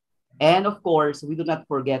 And of course, we do not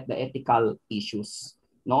forget the ethical issues.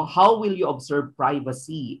 No? How will you observe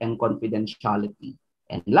privacy and confidentiality?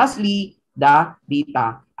 And lastly, the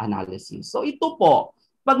data analysis. So ito po,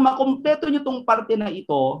 pag makumpleto nyo itong parte na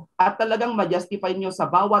ito at talagang ma-justify nyo sa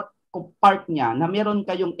bawat part niya na meron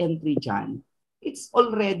kayong entry dyan, it's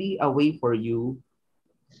already a way for you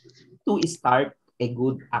to start a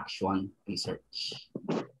good action research.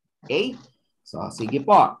 Okay? So, sige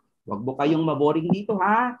po. Huwag mo kayong maboring dito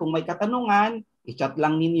ha. Kung may katanungan, i-chat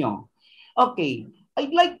lang ninyo. Okay.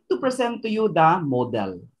 I'd like to present to you the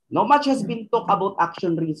model. No much has been talked about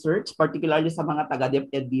action research, particularly sa mga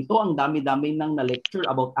taga-DepEd dito. Ang dami-dami nang na-lecture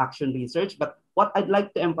about action research. But what I'd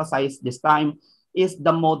like to emphasize this time is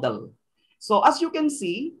the model. So as you can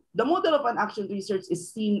see, the model of an action research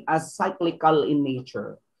is seen as cyclical in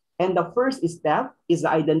nature. And the first step is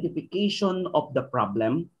the identification of the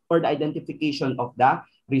problem or the identification of the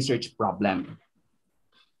research problem.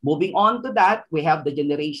 Moving on to that, we have the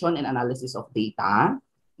generation and analysis of data.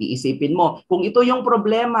 Iisipin mo, kung ito yung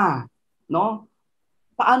problema, no?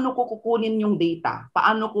 Paano ko kukunin yung data?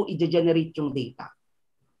 Paano ko i-generate yung data?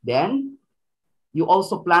 Then, you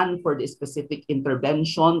also plan for the specific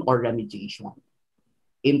intervention or remediation.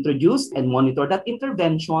 Introduce and monitor that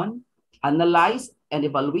intervention, analyze and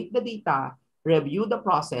evaluate the data, review the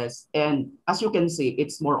process, and as you can see,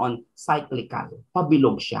 it's more on cyclical.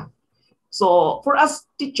 Pabilog siya. So for us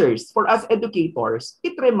teachers, for us educators,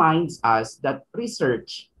 it reminds us that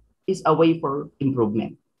research is a way for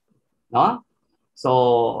improvement. No?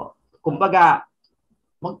 So, kumbaga,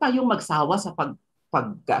 huwag tayong magsawa sa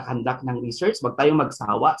pag-conduct ng research, huwag tayong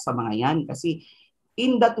magsawa sa mga yan kasi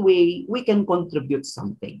in that way, we can contribute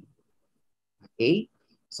something. Okay?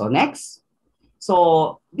 So next.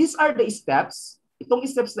 So these are the steps. Itong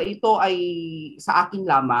steps na ito ay sa akin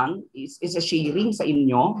lamang, is a sharing sa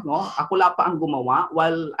inyo. No? Ako lang pa ang gumawa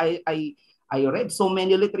while I read so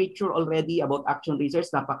many literature already about action research.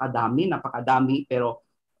 Napakadami. Pero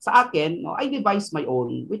sa akin, no, I devised my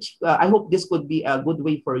own, which I hope this could be a good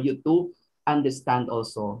way for you to understand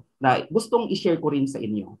also. Na gustong i-share ko rin sa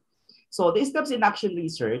inyo. So the steps in action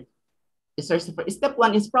research, step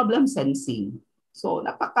 1 is problem sensing. So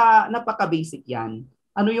napaka-basic yan.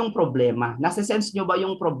 Ano yung problema? Nasa-sense nyo ba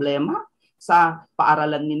yung problema sa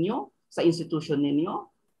paaralan ninyo, sa institution ninyo?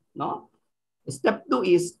 No? Step 2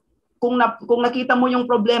 is, kung nakita mo yung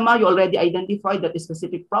problema, you already identified that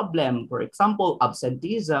specific problem. For example,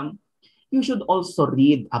 absenteeism. You should also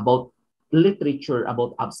read about literature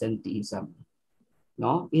about absenteeism.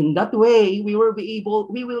 No? In that way, we will be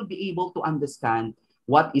able to understand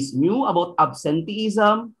what is new about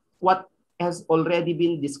absenteeism, what has already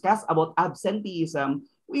been discussed about absenteeism.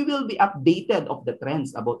 We will be updated of the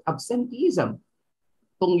trends about absenteeism.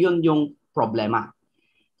 Kung yun yung problema.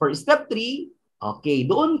 For step 3, okay,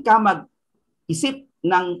 doon ka mag-isip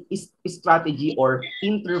ng strategy or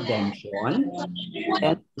intervention.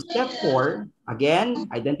 And step 4, again,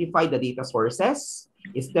 identify the data sources.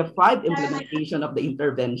 Step 5, implementation of the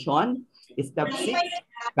intervention. Step 6,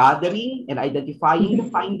 gathering and identifying the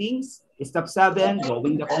findings. Step 7,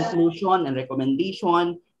 drawing the conclusion and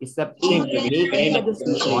recommendation. Step 8, making the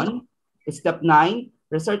decision. Step 9,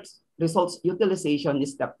 results utilization.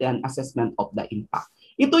 Step 10, assessment of the impact.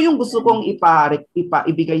 Ito yung gusto kong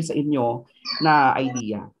ibigay sa inyo na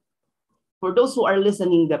idea. For those who are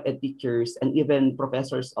listening, the teachers and even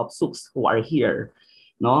professors of SUCS who are here,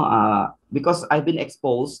 no, because I've been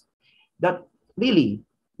exposed that really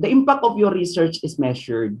the impact of your research is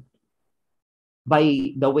measured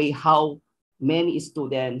by the way how many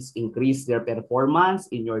students increase their performance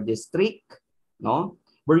in your district. No?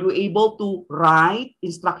 Were you able to write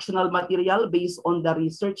instructional material based on the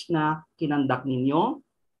research na kinandak ninyo?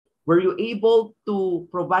 Were you able to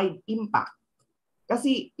provide impact?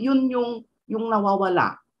 Kasi yun yung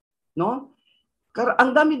nawawala. No?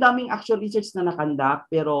 Ang dami-daming action research na nakandak,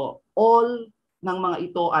 pero all ng mga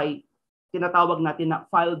ito ay tinatawag natin na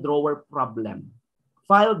file drawer problem.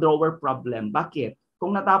 File drawer problem. Bakit?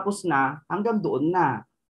 Kung natapos na, hanggang doon na.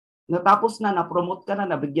 Natapos na, na-promote ka na,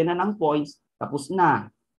 nabigyan na ng points, tapos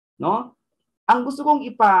na. No? Ang gusto kong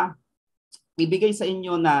ibigay sa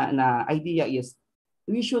inyo na idea is,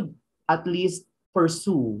 we should at least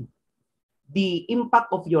pursue the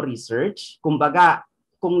impact of your research. Kumbaga,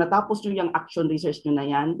 kung natapos nyo yung action research nyo na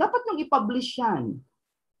yan, dapat nyo i-publish yan.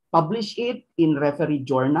 Publish it in referee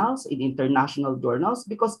journals, in international journals,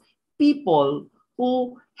 because people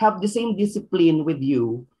who have the same discipline with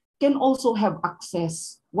you can also have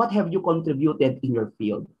access. What have you contributed in your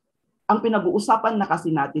field? Ang pinag-uusapan na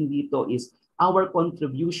kasi natin dito is our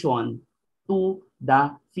contribution to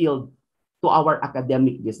the field, to our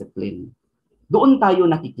academic discipline. Doon tayo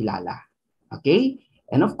nakikilala. Okay?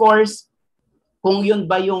 And of course, kung yun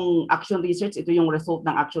ba yung action research, ito yung result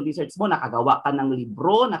ng action research mo, nakagawa ka ng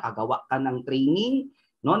libro, nakagawa ka ng training,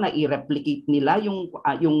 no, na i-replicate nila yung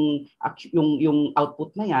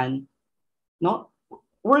output na yan, no?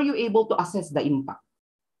 Were you able to assess the impact?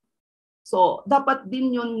 So, dapat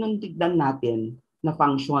din yun yung tignan natin na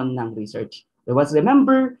function ng research. We must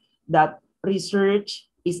remember that research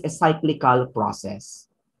is a cyclical process.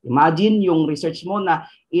 Imagine yung research mo na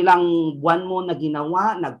ilang buwan mo na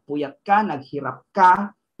ginawa, nagpuyat ka, naghirap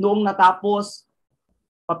ka, noong natapos,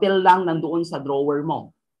 papel lang nandoon sa drawer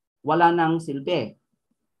mo. Wala nang silbi.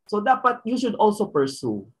 So dapat you should also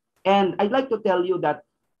pursue. And I'd like to tell you that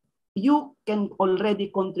you can already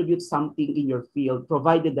contribute something in your field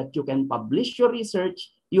provided that you can publish your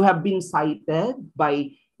research. You have been cited by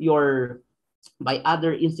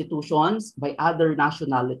other institutions, by other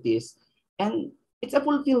nationalities, and it's a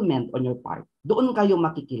fulfillment on your part. Doon kayo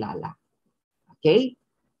makikilala. Okay?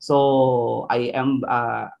 So, I am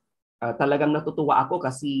talagang natutuwa ako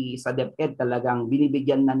kasi sa DepEd talagang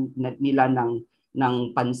binibigyan nila ng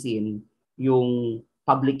pansin yung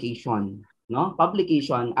publication, no?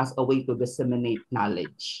 Publication as a way to disseminate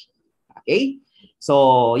knowledge. Okay?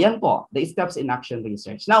 So, yan po, the steps in action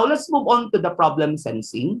research. Now, let's move on to the problem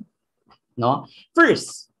sensing, no?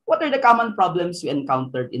 First, what are the common problems you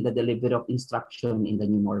encountered in the delivery of instruction in the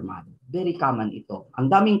new normal? Very common ito.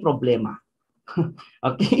 Ang daming problema.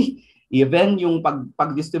 Okay? Even yung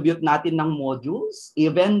pag-distribute natin ng modules,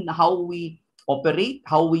 even how we operate,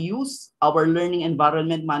 how we use our learning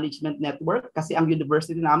environment management network. Kasi ang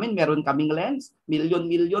university namin, meron kaming lens,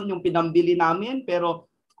 milyon-milyon yung pinambili namin, pero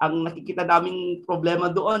ang nakikita naming problema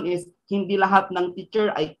doon is hindi lahat ng teacher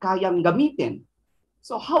ay kayang gamitin.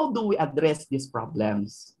 So how do we address these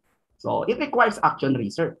problems? So it requires action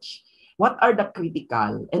research. What are the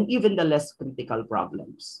critical and even the less critical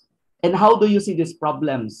problems? And how do you see these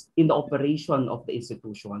problems in the operation of the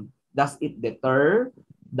institution? Does it deter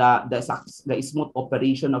the smooth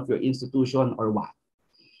operation of your institution or what?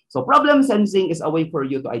 So problem sensing is a way for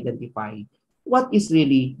you to identify what is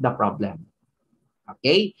really the problem.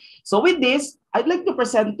 Okay, so with this, I'd like to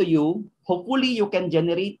present to you, hopefully you can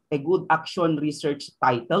generate a good action research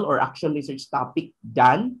title or action research topic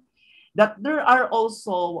done, that there are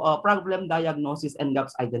also problem diagnosis and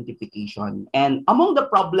gaps identification. And among the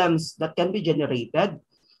problems that can be generated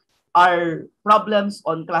are problems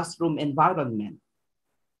on classroom environment,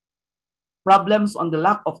 problems on the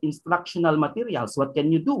lack of instructional materials. What can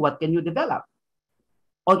you do? What can you develop?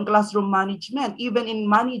 On classroom management, even in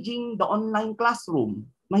managing the online classroom,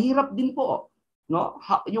 mahirap din po, no?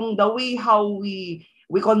 Yung the way how we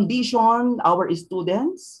condition our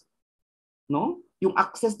students, no? Yung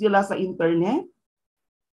access nila sa internet,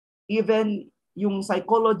 even yung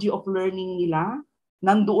psychology of learning nila,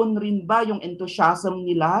 nandoon rin ba yung enthusiasm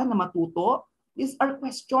nila na matuto? These are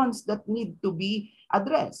questions that need to be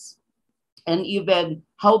addressed. And even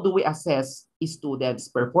how do we assess students'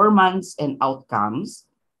 performance and outcomes,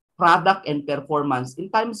 product and performance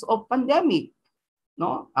in times of pandemic?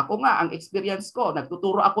 No? Ako nga, ang experience ko,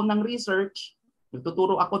 nagtuturo ako ng research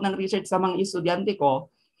sa mga estudyante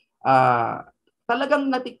ko, talagang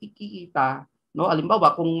natikikita, no?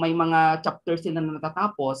 Halimbawa, kung may mga chapters sila na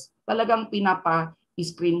natatapos, talagang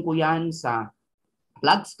pinapa-screen ko yan sa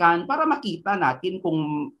flood scan para makita natin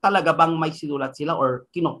kung talaga bang may sinulat sila or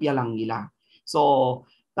kinopya lang nila. So,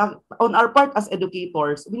 on our part as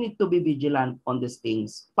educators, we need to be vigilant on these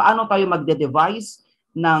things. Paano tayo magde-devise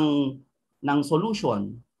ng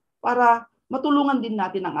solution para matulungan din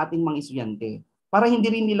natin ang ating mga estudyante, para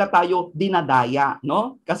hindi rin nila tayo dinadaya,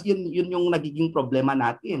 no? Kasi yun yung nagiging problema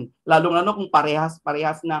natin. Lalo na kung parehas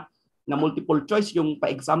na multiple choice yung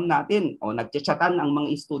pa-exam natin o nagchat-chatan ang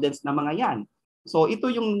mga students na mga yan. So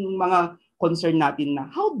ito yung mga concern natin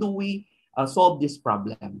na how do we solve these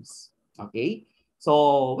problems. Okay?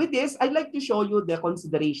 So with this, I'd like to show you the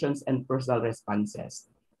considerations and personal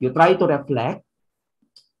responses. You try to reflect,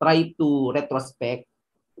 try to retrospect,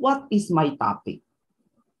 what is my topic?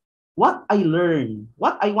 What I learn,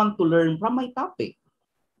 what I want to learn from my topic.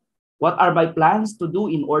 What are my plans to do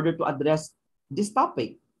in order to address this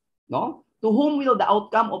topic? No? To whom will the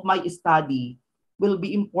outcome of my study will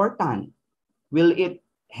be important? Will it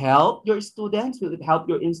help your students? Will it help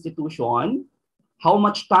your institution? How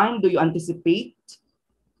much time do you anticipate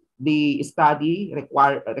the study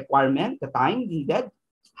requirement, the time needed?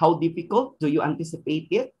 How difficult do you anticipate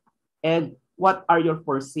it? And what are your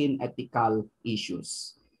foreseen ethical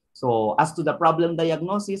issues? So as to the problem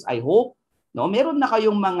diagnosis, I hope meron na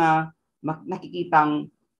kayong mga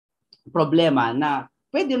nakikitang problema na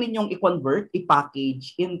pwede ninyong i-convert,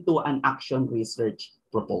 i-package into an action research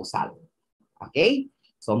proposal. Okay?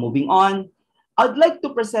 So moving on, I'd like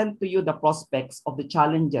to present to you the prospects of the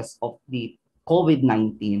challenges of the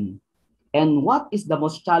COVID-19 and what is the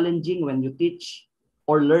most challenging when you teach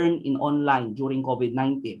or learn in online during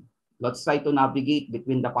COVID-19. Let's try to navigate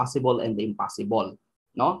between the possible and the impossible.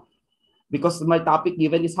 No? Because my topic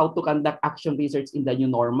given is how to conduct action research in the new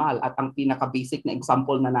normal. At ang pinaka-basic na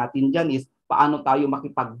example na natin dyan is paano tayo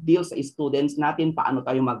makipag-deal sa students natin, paano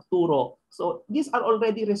tayo magturo. So these are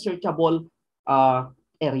already researchable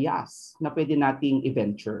areas na pwede nating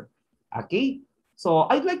i-venture. Okay? So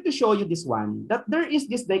I'd like to show you this one, that there is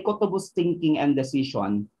this dichotomous thinking and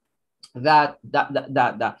decision that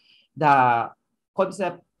the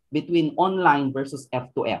concept between online versus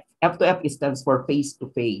F2F. F2F stands for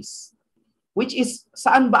face-to-face. Which is,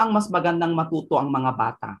 saan ba ang mas magandang matuto ang mga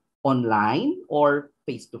bata? Online or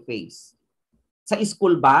face-to-face? Sa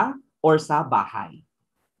school ba or sa bahay?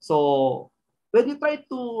 So, when you try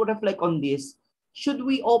to reflect on this, should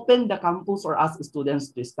we open the campus or ask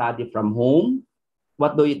students to study from home?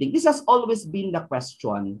 What do you think? This has always been the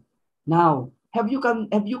question. Now, have you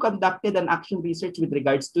conducted an action research with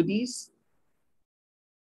regards to this?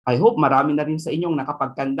 I hope marami na rin sa inyong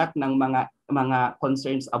nakapag-conduct ng mga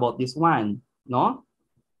concerns about this one, no?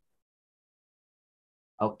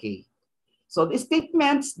 Okay. So the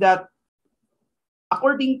statements that,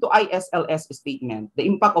 according to ISLS statement, the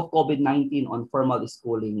impact of COVID-19 on formal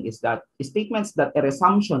schooling is that statements that a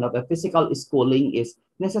resumption of a physical schooling is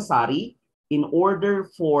necessary in order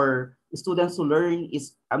for students to learn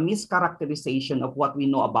is a mischaracterization of what we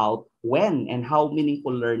know about when and how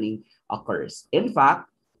meaningful learning occurs. In fact,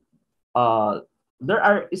 there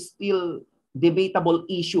are still debatable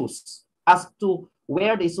issues as to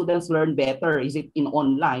where the students learn better. Is it in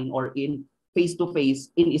online or in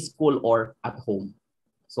face-to-face in school or at home?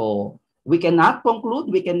 So we cannot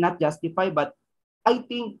conclude, we cannot justify, but I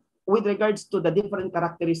think with regards to the different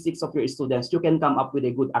characteristics of your students, you can come up with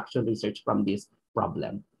a good action research from this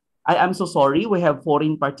problem. I am so sorry, we have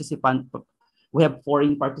foreign participant.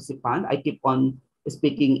 I keep on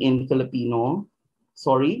speaking in Filipino.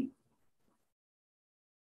 Sorry.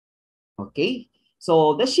 Okay,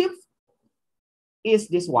 so the shift is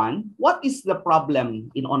this one. What is the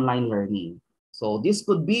problem in online learning? So this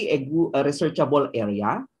could be a researchable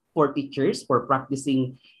area for teachers, for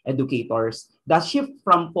practicing educators. The shift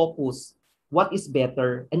from focus, what is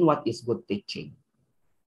better and what is good teaching.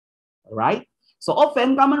 All right? So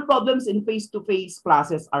often, common problems in face-to-face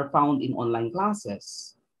classes are found in online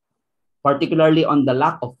classes, particularly on the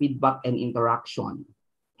lack of feedback and interaction.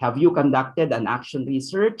 Have you conducted an action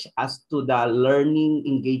research as to the learning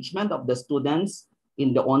engagement of the students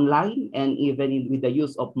in the online and even with the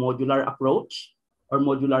use of modular approach or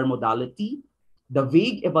modular modality, the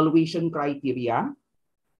vague evaluation criteria,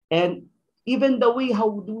 and even the way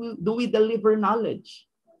how do we deliver knowledge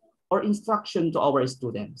or instruction to our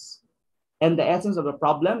students? And the essence of the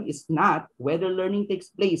problem is not whether learning takes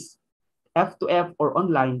place F2F or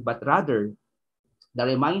online, but rather the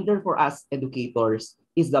reminder for us educators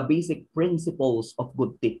is the basic principles of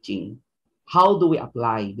good teaching. How do we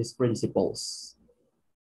apply these principles?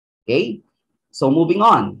 Okay, so moving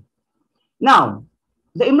on. Now,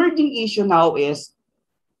 the emerging issue now is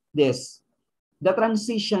this, the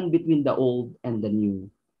transition between the old and the new.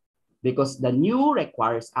 Because the new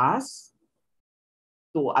requires us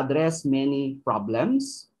to address many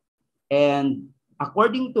problems. And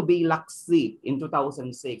according to Bilaxi in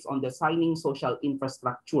 2006 on designing social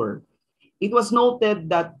infrastructure, it was noted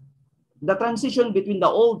that the transition between the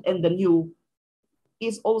old and the new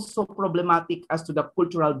is also problematic as to the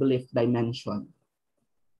cultural belief dimension,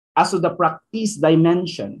 as to the practice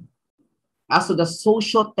dimension, as to the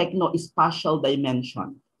socio-techno-spatial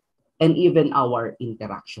dimension, and even our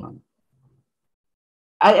interaction.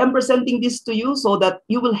 I am presenting this to you so that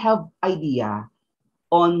you will have idea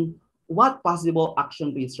on what possible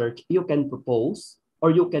action research you can propose or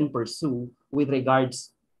you can pursue with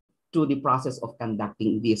regards to the process of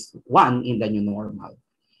conducting this one in the new normal.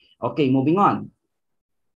 Okay, moving on.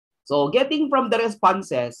 So getting from the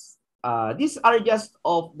responses, these are just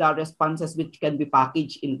of the responses which can be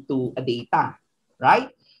packaged into a data,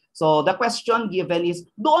 right? So the question given is,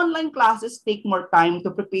 do online classes take more time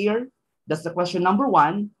to prepare? That's the question number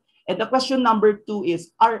one. And the question number two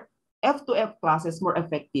is, are F2F classes more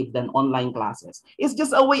effective than online classes? It's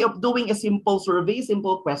just a way of doing a simple survey,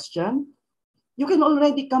 simple question. You can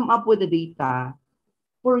already come up with the data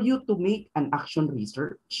for you to make an action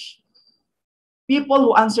research. People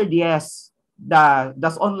who answered yes,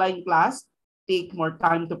 does online class take more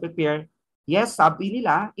time to prepare? Yes, sabi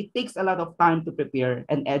nila, it takes a lot of time to prepare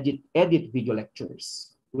and edit video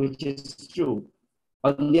lectures, which is true.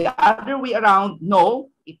 On the other way around, no,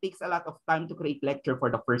 it takes a lot of time to create lecture for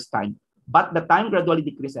the first time. But the time gradually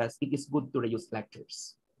decreases, it is good to reuse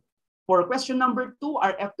lectures. For question number two,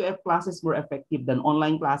 are F2F classes more effective than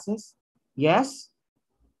online classes? Yes.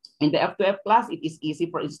 In the F2F class, it is easy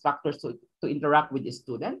for instructors to interact with the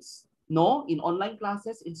students. No, in online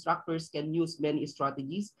classes, instructors can use many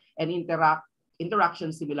strategies and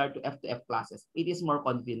interactions similar to F2F classes. It is more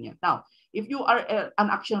convenient. Now, if you are an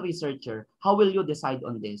action researcher, how will you decide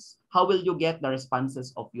on this? How will you get the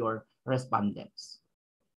responses of your respondents?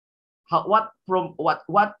 What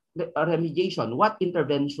remediation, what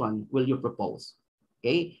intervention will you propose?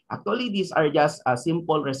 Okay, actually, these are just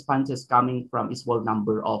simple responses coming from a small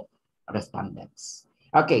number of respondents.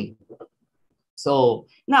 Okay, so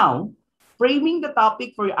now, framing the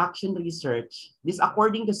topic for your action research, this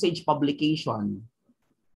according to Sage Publication.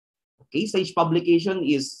 Okay, Sage Publication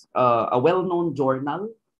is a well-known journal,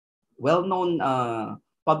 well-known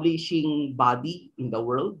publishing body in the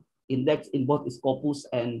world, indexed in both Scopus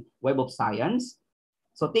and Web of Science.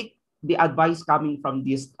 So take the advice coming from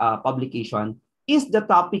this publication. Is the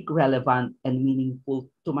topic relevant and meaningful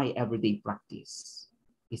to my everyday practice?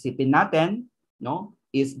 Isipin natin, no?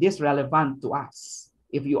 Is this relevant to us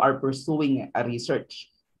if you are pursuing a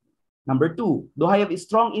research? Number two, do I have a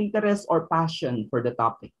strong interest or passion for the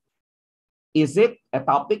topic? Is it a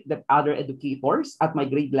topic that other educators at my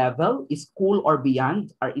grade level, school or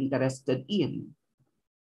beyond, are interested in?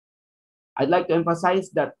 I'd like to emphasize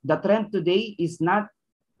that the trend today is not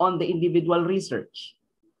on the individual research.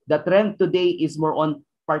 The trend today is more on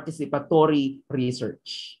participatory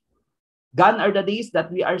research. Gone are the days that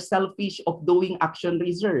we are selfish of doing action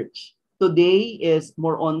research. Today is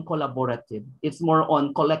more on collaborative. It's more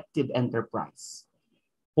on collective enterprise.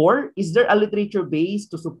 4, is there a literature base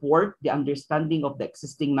to support the understanding of the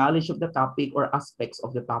existing knowledge of the topic or aspects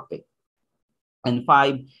of the topic? And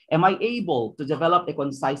 5, am I able to develop a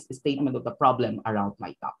concise statement of the problem around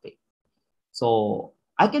my topic? So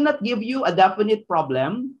I cannot give you a definite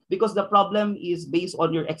problem because the problem is based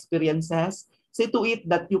on your experiences. See to it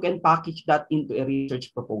that you can package that into a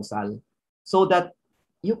research proposal so that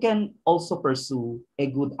you can also pursue a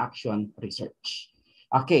good action research.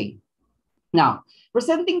 Okay. Now,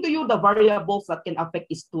 presenting to you the variables that can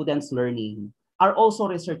affect students' learning are also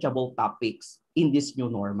researchable topics in this new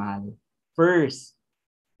normal. First,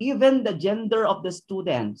 even the gender of the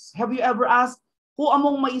students. Have you ever asked who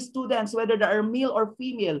among my students, whether they are male or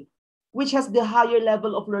female, which has the higher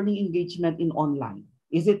level of learning engagement in online?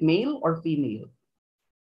 Is it male or female?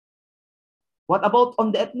 What about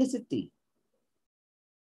on the ethnicity?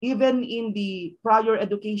 Even in the prior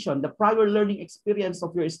education, the prior learning experience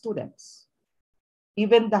of your students,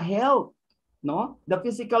 even the health, no, the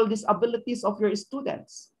physical disabilities of your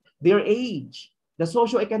students, their age, the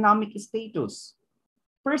socioeconomic status,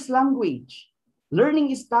 first language,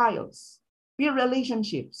 learning styles, peer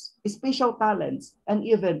relationships, spatial talents, and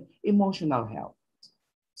even emotional health.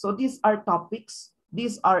 So these are topics,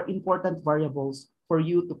 these are important variables for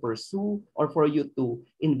you to pursue or for you to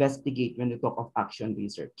investigate when you talk of action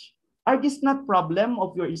research. Are these not problem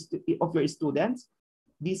of your students?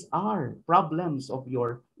 These are problems of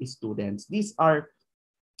your students. These are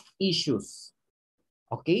issues.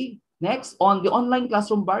 Okay? Next, on the online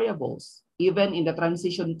classroom variables, even in the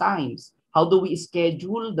transition times, how do we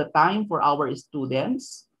schedule the time for our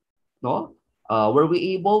students? No? Were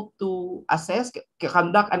we able to assess,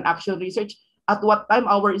 conduct an action research? At what time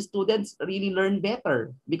our students really learn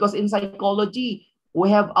better? Because in psychology,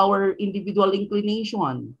 we have our individual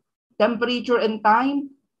inclination. Temperature and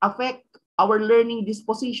time affect our learning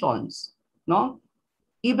dispositions, no?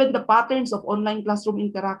 Even the patterns of online classroom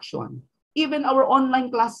interaction, even our online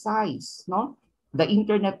class size, no? The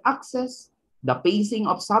internet access, the pacing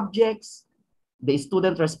of subjects, the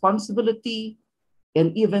student responsibility,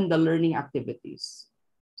 and even the learning activities.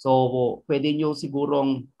 So, pwede nyo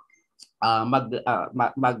sigurong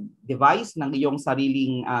mag-devise ng iyong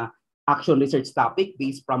sariling action research topic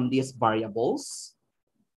based from these variables.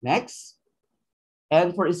 Next.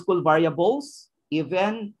 And for school variables,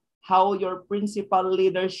 even how your principal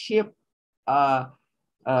leadership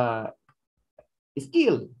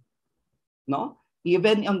skill, no?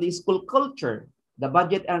 Even on the school culture, the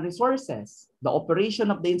budget and resources, the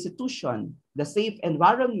operation of the institution, the safe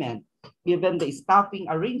environment, even the staffing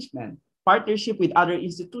arrangement, partnership with other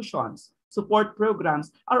institutions, support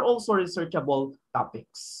programs are also researchable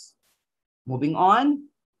topics. Moving on,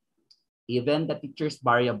 even the teacher's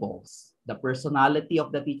variables. The personality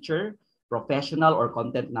of the teacher, professional or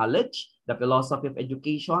content knowledge, the philosophy of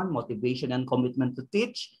education, motivation and commitment to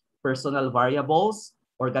teach, personal variables,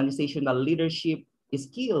 organizational leadership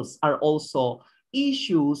skills are also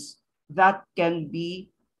issues that can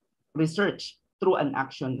be researched through an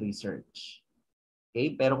action research.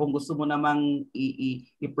 Okay, pero kung gusto mo namang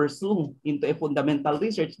i-pursue into a fundamental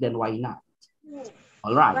research, then why not?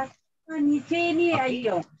 All right. Okay.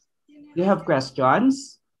 Do you have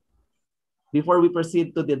questions? Before we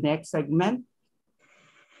proceed to the next segment?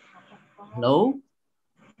 Hello?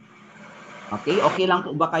 Okay, okay lang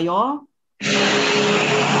po ba kayo?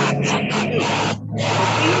 Okay. So,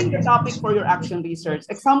 framing the topic for your action research.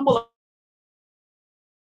 Example.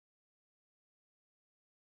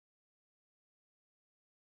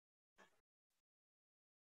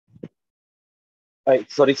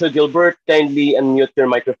 Sorry, Sir Gilbert, kindly unmute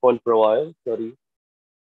your microphone for a while. Sorry.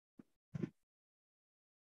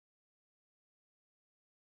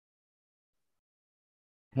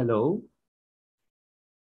 Hello?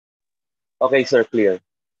 Okay, sir, clear.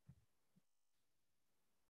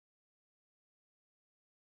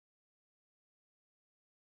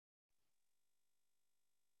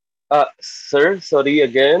 Sir, sorry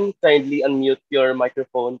again. Kindly unmute your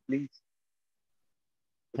microphone, please.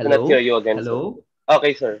 We cannot Hello? hear you again, Hello? sir.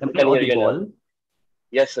 Okay, sir. Am We I can hear you now. audible?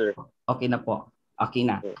 Yes, sir. Okay na po. Okay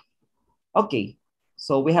na. Okay.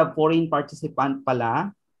 So we have foreign participant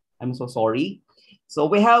pala. I'm so sorry. So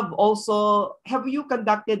we have also, have you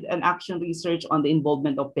conducted an action research on the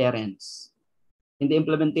involvement of parents in the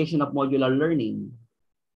implementation of modular learning?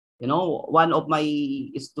 You know, one of my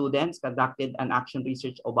students conducted an action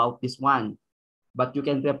research about this one. but you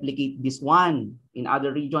can replicate this one in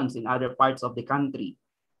other regions, in other parts of the country.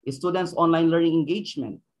 Students' online learning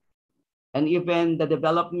engagement, and even the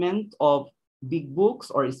development of big books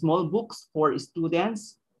or small books for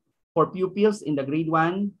students, for pupils in the grade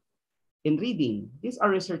 1 in reading. These are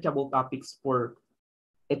researchable topics for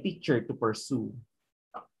a teacher to pursue.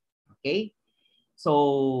 Okay?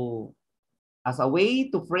 So, as a way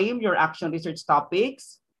to frame your action research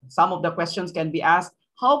topics, some of the questions can be asked: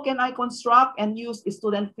 how can I construct and use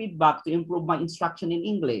student feedback to improve my instruction in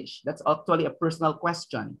English? That's actually a personal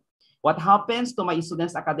question. What happens to my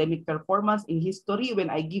students' academic performance in history when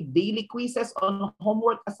I give daily quizzes on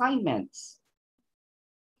homework assignments?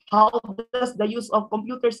 How does the use of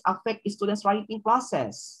computers affect students' writing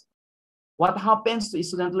process? What happens to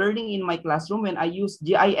student learning in my classroom when I use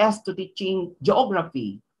GIS to teaching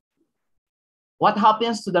geography? What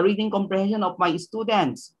happens to the reading comprehension of my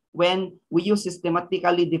students when we use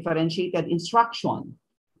systematically differentiated instruction?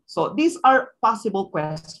 So these are possible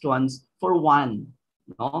questions for one.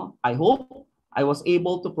 No? I hope I was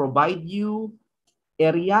able to provide you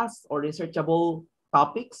areas or researchable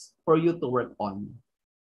topics for you to work on.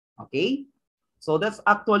 Okay? So that's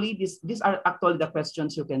actually, these are actually the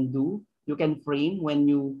questions you can do, you can frame when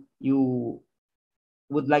you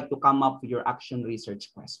would like to come up with your action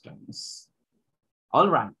research questions. All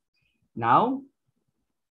right. Now,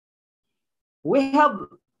 we are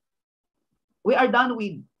done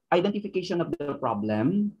with identification of the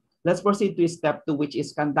problem. Let's proceed to step 2, which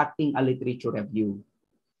is conducting a literature review.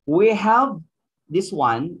 We have this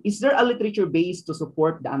one. Is there a literature base to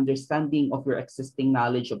support the understanding of your existing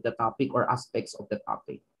knowledge of the topic or aspects of the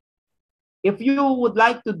topic? If you would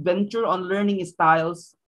like to venture on learning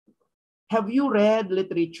styles, have you read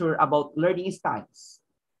literature about learning styles?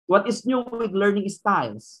 What is new with learning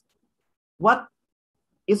styles? What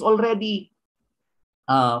is already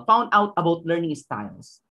found out about learning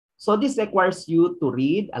styles? So this requires you to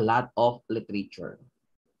read a lot of literature.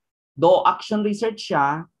 Though action research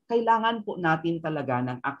siya, kailangan po natin talaga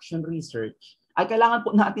ng action research, ay kailangan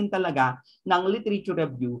po natin talaga ng literature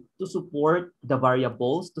review to support the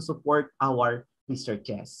variables, to support our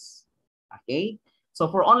researches. Okay?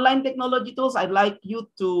 So for online technology tools, I'd like you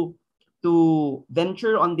to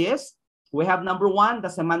venture on this. We have number 1,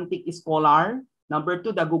 the Semantic Scholar. Number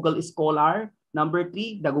 2, the Google Scholar. Number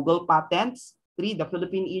 3, the Google Patents. 3, the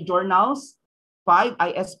Philippine e-journals. 5,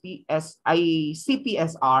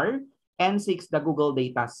 CPSR. And 6, the Google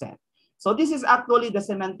Dataset. So this is actually the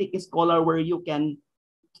Semantic Scholar, where you can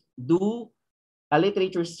do a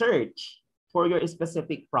literature search for your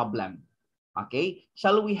specific problem. Okay?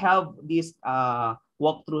 Shall we have this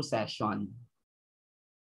walkthrough session?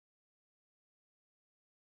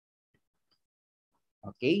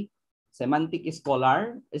 Okay? Semantic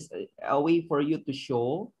Scholar is a way for you to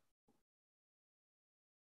show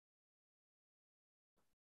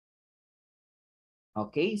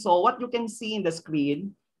okay, so what you can see in the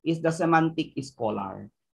screen is the Semantic Scholar.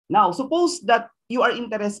 Now, suppose that you are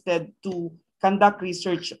interested to conduct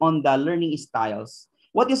research on the learning styles.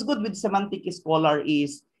 What is good with Semantic Scholar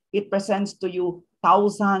is it presents to you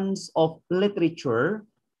thousands of literature,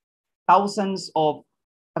 thousands of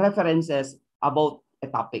references about a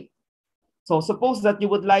topic. So suppose that you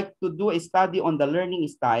would like to do a study on the learning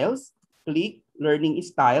styles, click learning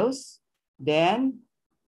styles, then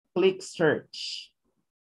click search.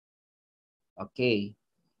 Okay.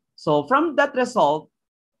 So from that result,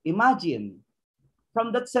 imagine,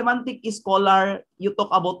 from that Semantic Scholar, you talk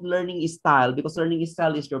about learning style, because learning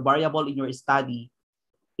style is your variable in your study.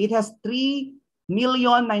 It has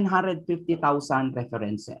 3,950,000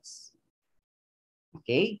 references.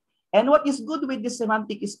 Okay. And what is good with this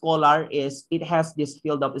Semantic Scholar is it has this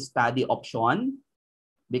field of study option,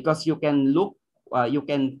 because you can look, you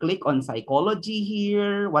can click on psychology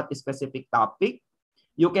here, what is specific topic.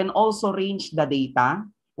 You can also range the data.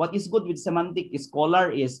 What is good with Semantic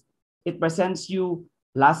Scholar is it presents you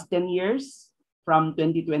last 10 years from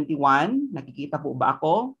 2021. Nakikita po ba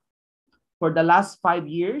ako? For the last 5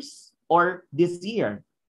 years or this year.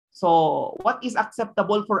 So what is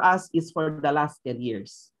acceptable for us is for the last 10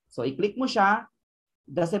 years. So i-click mo siya,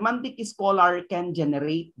 the Semantic Scholar can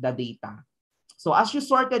generate the data. So as you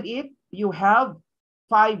sorted it, you have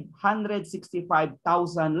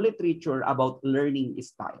 565,000 literature about learning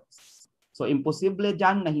styles. So imposible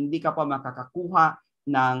dyan na hindi ka pa makakakuha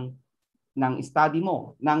ng study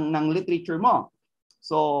mo, ng literature mo.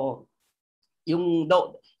 So yung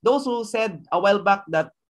those who said a while back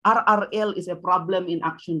that RRL is a problem in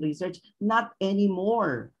action research, not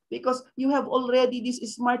anymore, because you have already these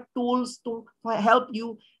smart tools to help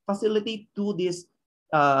you facilitate to this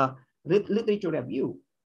literature review.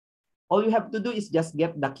 All you have to do is just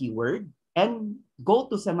get the keyword and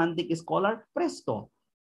go to Semantic Scholar, presto.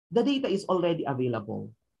 The data is already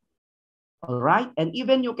available. All right, and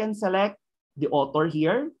even you can select the author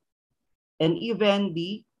here, and even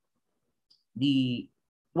the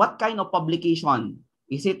what kind of publication.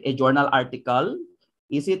 Is it a journal article?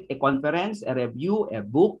 Is it a conference, a review, a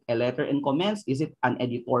book, a letter and comments? Is it an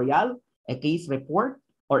editorial, a case report,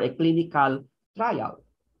 or a clinical trial?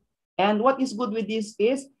 And what is good with this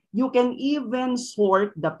is you can even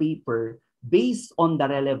sort the paper based on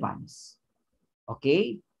the relevance.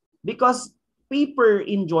 Okay? Because paper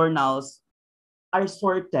in journals are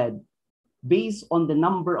sorted based on the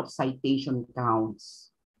number of citation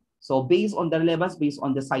counts. So based on the relevance, based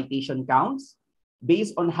on the citation counts,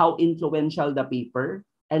 based on how influential the paper,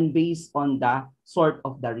 and based on the sort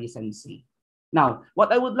of the recency. Now,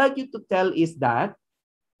 what I would like you to tell is that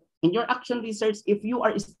in your action research, if you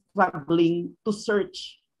are struggling to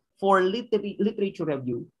search for literature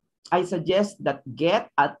review, I suggest that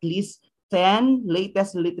get at least 10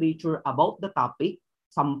 latest literature about the topic,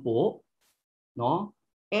 10, no?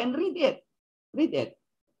 And read it.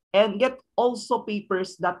 And get also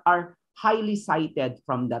papers that are highly cited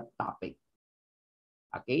from that topic.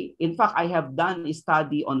 Okay, in fact, I have done a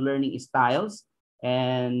study on learning styles,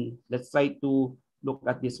 and let's try to look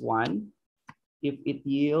at this one, if it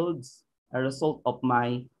yields a result of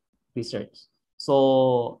my research.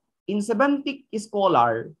 So in Semantic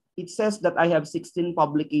Scholar, it says that I have 16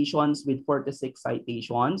 publications with 46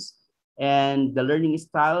 citations, and the learning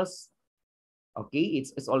styles, okay,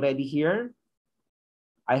 it's already here.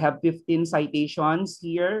 I have 15 citations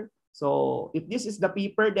here. So if this is the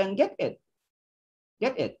paper, then get it.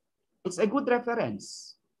 Get it. It's a good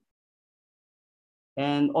reference.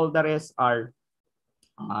 And all the rest are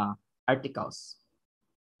articles.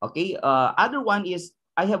 Okay. Other one is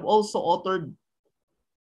I have also authored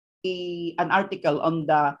an article on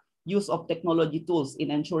the use of technology tools in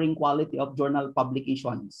ensuring quality of journal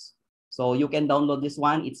publications. So you can download this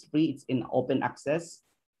one. It's free. It's in open access.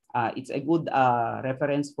 It's a good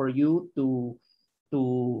reference for you to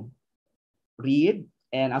read,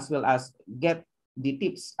 and as well as get the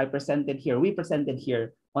tips we presented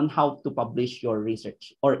here on how to publish your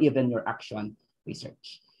research or even your action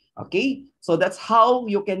research. Okay, so that's how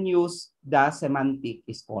you can use the Semantic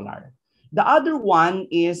Scholar. The other one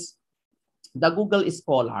is the Google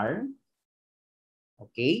Scholar.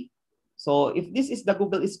 Okay, so if this is the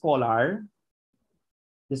Google Scholar,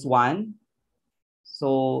 this one,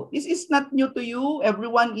 so this is not new to you.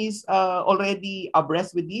 Everyone is already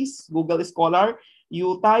abreast with this Google Scholar.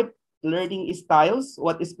 You type learning styles,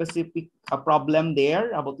 what is specific problem there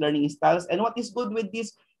about learning styles. And what is good with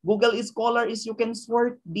this Google Scholar is you can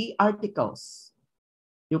sort the articles.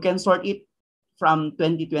 You can sort it from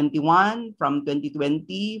 2021, from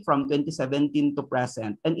 2020, from 2017 to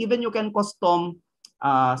present. And even you can custom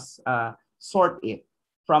sort it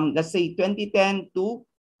from, let's say, 2010 to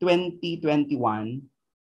 2021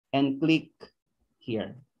 and click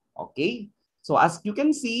here. Okay. So as you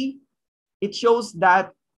can see, it shows that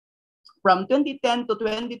from 2010 to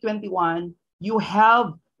 2021, you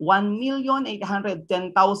have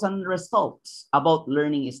 1,810,000 results about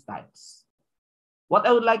learning styles. What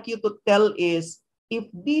I would like you to tell is, if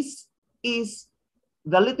this is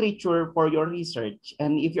the literature for your research,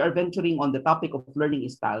 and if you are venturing on the topic of learning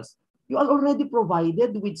styles, you are already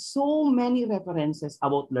provided with so many references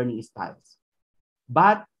about learning styles.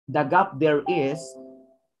 But the gap there is,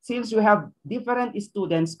 since you have different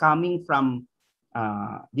students coming from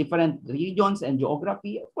different regions and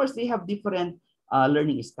geography, of course, they have different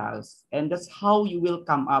learning styles. And that's how you will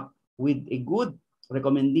come up with a good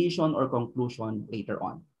recommendation or conclusion later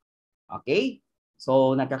on. Okay?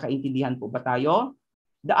 So, nakakaintindihan po ba tayo?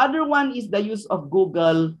 The other one is the use of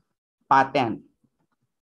Google Patent.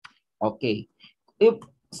 Okay. If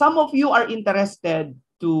some of you are interested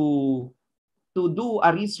to do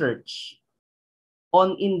a research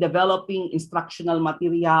in developing instructional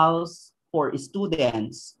materials for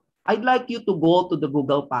students, I'd like you to go to the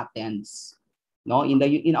Google Patents. No, in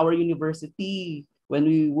our university, when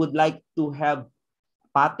we would like to have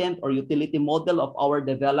patent or utility model of our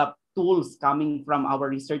developed tools coming from our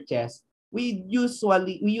researches, we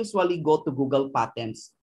usually go to Google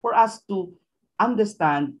Patents for us to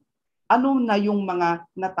understand ano na yung mga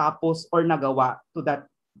natapos or nagawa to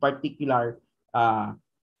that particular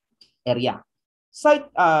area.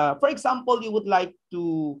 For example, you would like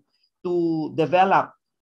to develop,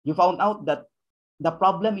 you found out that the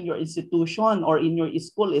problem in your institution or in your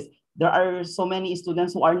school is there are so many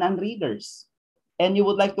students who are non-readers, and you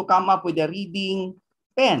would like to come up with a reading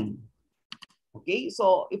pen. Okay,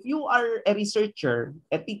 so if you are a researcher,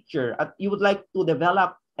 a teacher, at you would like to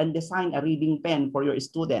develop and design a reading pen for your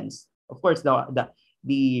students, of course, the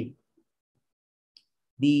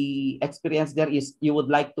the experience there is you would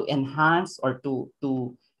like to enhance or to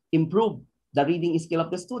improve the reading skill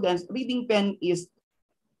of the students. Reading pen is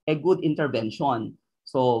a good intervention.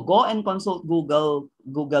 So go and consult Google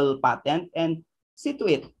patent and see to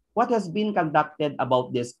it what has been conducted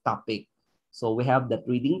about this topic. So we have that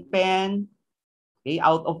reading pen. Okay,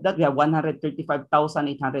 out of that we have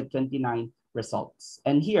 135,829 results.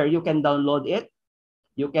 And here you can download it.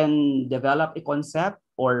 You can develop a concept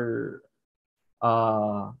or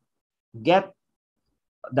get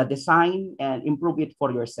the design and improve it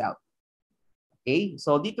for yourself. Okay,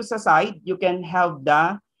 so dito sa side, you can have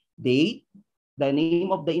the date, the name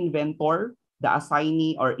of the inventor, the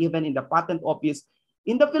assignee, or even in the patent office.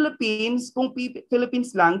 In the Philippines, kung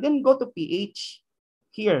Philippines lang, then go to PH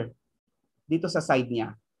here, dito sa side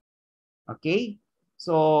niya. Okay,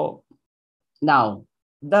 so now,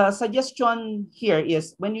 the suggestion here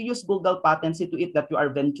is when you use Google Patents, see to it that you are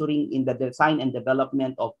venturing in the design and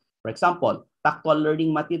development of, for example, tactual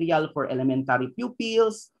learning material for elementary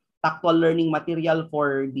pupils, tactual learning material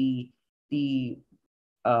for the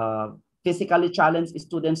physically challenged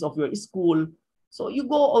students of your school. So you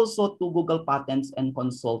go also to Google Patents and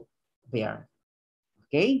consult there.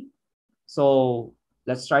 Okay? So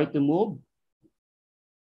let's try to move.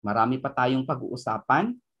 Marami pa tayong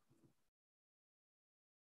pag-uusapan.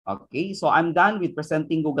 Okay, so I'm done with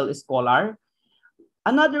presenting Google Scholar.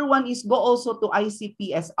 Another one is go also to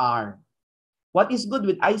ICPSR. What is good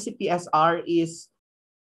with ICPSR is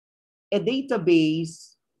a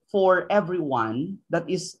database for everyone that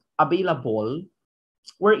is available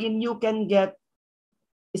wherein you can get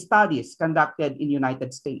studies conducted in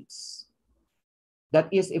United States. That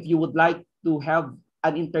is if you would like to have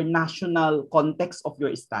an international context of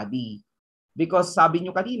your study. Because sabi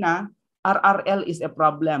nyo kanina, RRL is a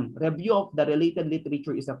problem. Review of the related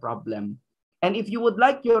literature is a problem. And if you would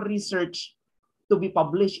like your research to be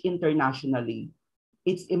published internationally,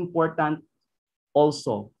 it's important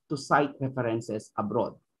also to cite references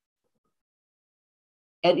abroad.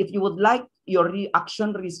 And if you would like your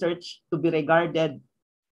action research to be regarded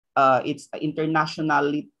its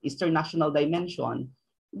international dimension,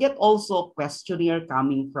 get also questionnaire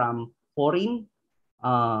coming from foreign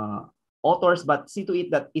authors, but see to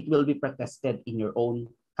it that it will be protested in your own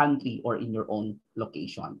country or in your own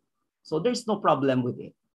location. So there's no problem with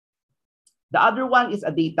it. The other one is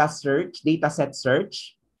a data set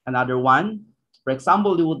search. Another one, for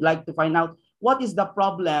example, you would like to find out what is the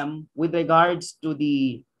problem with regards to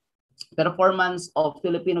the performance of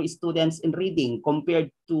Filipino students in reading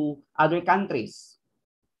compared to other countries.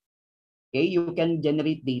 Okay, you can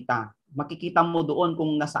generate data. Makikita mo doon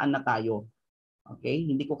kung nasaan na tayo. Okay,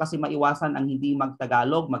 hindi ko kasi maiwasan ang hindi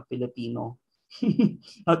mag-Tagalog, mag-Filipino.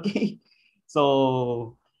 Okay,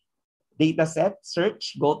 so data set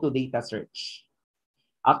search, go to data search.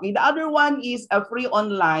 Okay, the other one is a free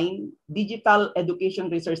online digital education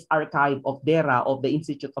research archive of DERA of the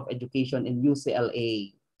Institute of Education in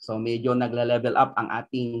UCLA. So medyo nagle-level up ang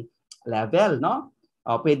ating level, no?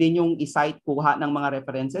 Pwede nyong i-cite, kuha ng mga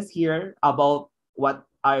references here about what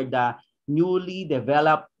are the newly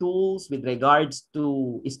developed tools with regards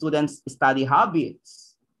to students' study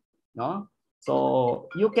habits, no? So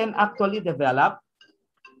you can actually develop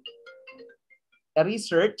a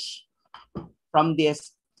research from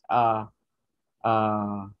this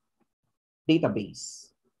database.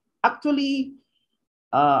 Actually,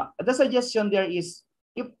 the suggestion there is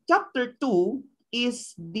if chapter 2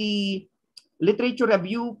 is the literature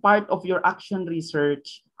review part of your action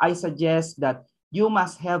research, I suggest that you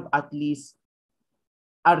must have at least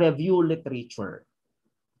a review literature.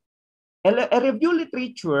 A review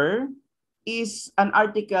literature is an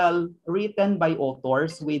article written by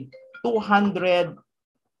authors with 200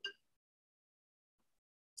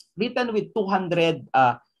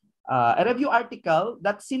 a review article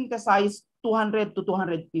that synthesized 200 to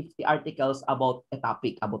 250 articles about a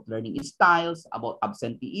topic, about learning styles, about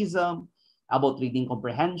absenteeism, about reading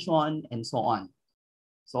comprehension, and so on.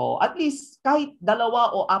 So at least kahit 2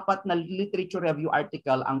 o 4 na literature review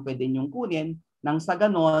article ang pwede nyong kunin, nang sa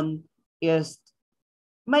ganon is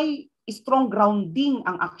may strong grounding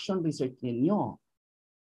ang action research ninyo.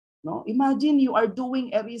 No? Imagine you are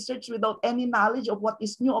doing a research without any knowledge of what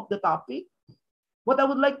is new of the topic. What I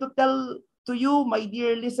would like to tell to you, my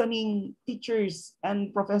dear listening teachers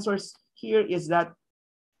and professors here, is that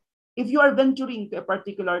if you are venturing to a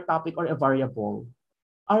particular topic or a variable,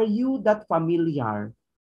 are you that familiar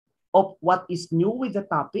of what is new with the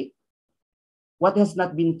topic? what has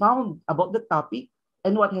not been found about the topic,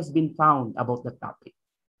 and what has been found about the topic.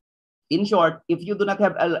 In short, if you do not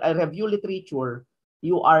have a review literature,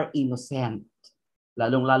 you are innocent.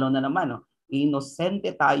 Lalong-lalo na naman, no? Inosente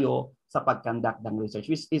tayo sa pag-conduct ng research,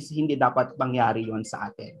 which is hindi dapat mangyari yon sa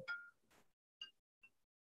atin.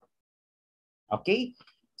 Okay?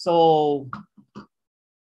 So,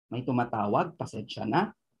 may tumatawag, pasensya na.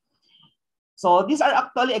 So these are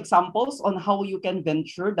actually examples on how you can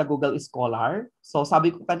venture the Google Scholar. So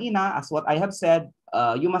sabi ko kanina, as what I have said,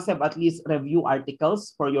 you must have at least review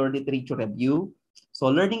articles for your literature review.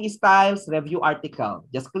 So learning styles, review article.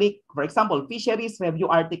 Just click, for example, fisheries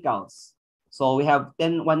review articles. So we have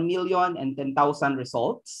 1 million and 10,000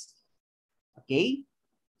 results. Okay?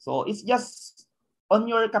 So it's just on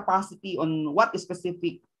your capacity on what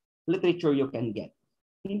specific literature you can get.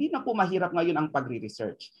 Hindi na po mahirap ngayon ang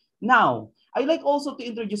pagre-research. Now, I'd like also to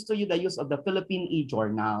introduce to you the use of the Philippine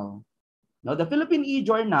eJournal. Now, the Philippine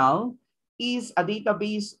eJournal is a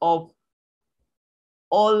database of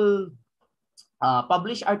all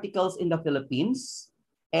published articles in the Philippines,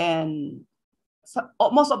 and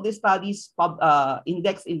most of the studies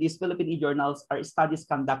indexed in these Philippine eJournals are studies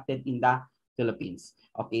conducted in the Philippines.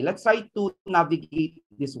 Okay, let's try to navigate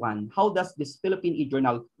this one. How does this Philippine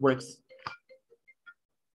eJournal works?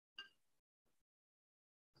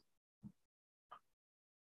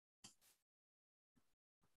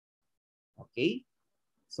 Okay?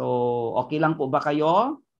 So, okay lang po ba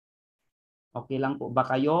kayo? Okay lang po ba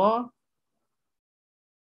kayo?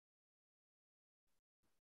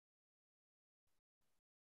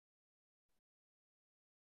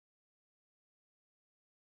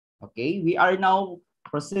 Okay, we are now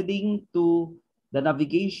proceeding to the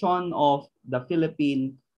navigation of the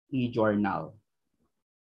Philippine eJournal.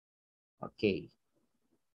 Okay.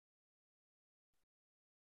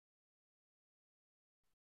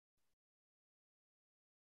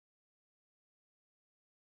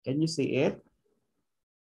 Can you see it?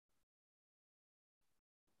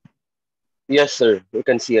 Yes, sir. You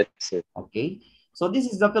can see it, sir. Okay. So this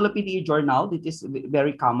is the Philippine eJournal. It is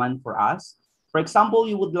very common for us. For example,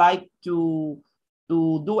 you would like to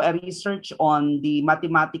do a research on the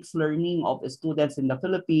mathematics learning of students in the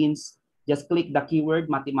Philippines. Just click the keyword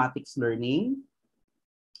mathematics learning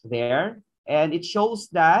there. And it shows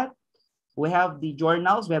that we have the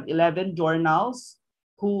journals. We have 11 journals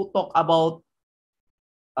who talk about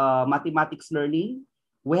mathematics learning.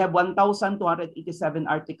 We have 1,287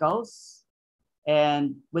 articles.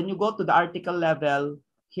 And when you go to the article level,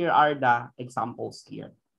 here are the examples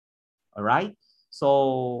here. All right.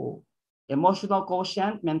 So emotional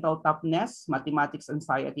quotient, mental toughness, mathematics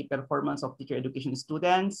anxiety, performance of teacher education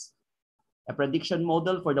students, a prediction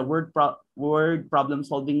model for the word problem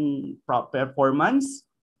solving performance,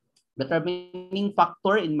 determining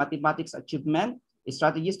factor in mathematics achievement,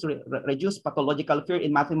 strategies to reduce pathological fear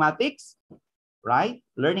in mathematics, right?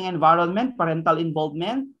 Learning environment, parental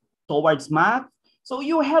involvement towards math. So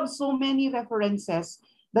you have so many references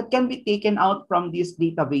that can be taken out from this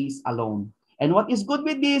database alone. And what is good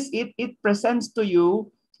with this, it presents to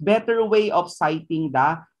you better way of citing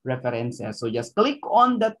the references. So just click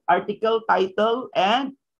on that article title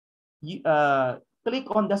and click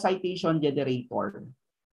on the citation generator.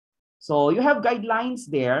 So you have guidelines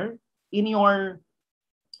there in your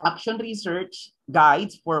action research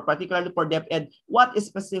guides, for particularly for DepEd, what is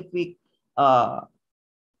specific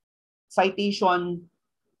citation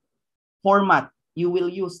format you will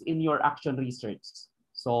use in your action research.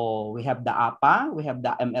 So we have the APA, we have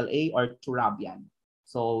the MLA or Turabian.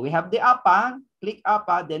 So we have the APA, click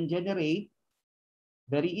APA, then generate.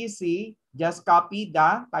 Very easy. Just copy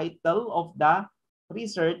the title of the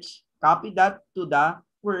research, copy that to the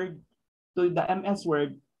Word, to the MS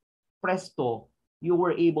Word, presto, you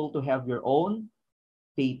were able to have your own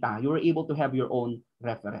data. You were able to have your own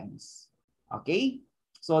reference. Okay?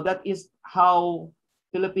 So that is how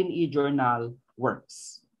Philippine eJournal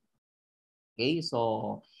works. Okay?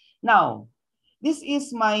 So now, this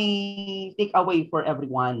is my takeaway for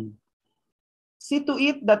everyone. See to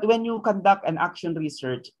it that when you conduct an action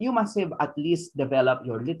research, you must have at least developed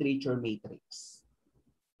your literature matrix.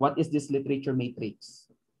 What is this literature matrix?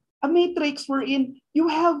 A matrix wherein you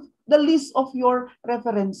have the list of your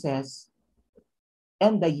references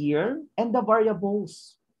and the year and the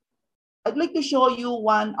variables. I'd like to show you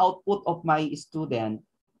one output of my student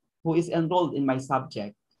who is enrolled in my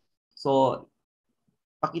subject. So,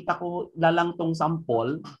 pakita ko na lang tong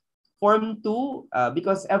sample. Form 2,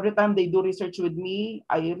 because every time they do research with me,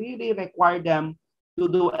 I really require them to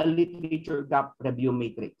do a literature gap review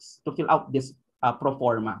matrix to fill out this pro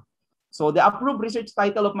forma. So the approved research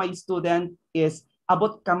title of my student is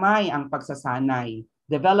abot kamay ang pagsasanay,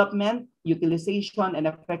 development, utilization, and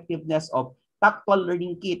effectiveness of tactile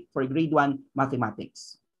learning kit for grade 1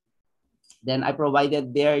 mathematics. Then I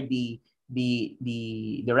provided there the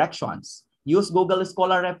directions. Use Google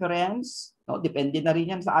Scholar reference. No, depende na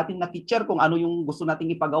rin yan sa ating na teacher kung ano yung gusto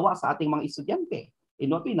nating ipagawa sa ating mga estudyante.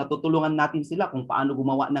 Natutulungan natin sila kung paano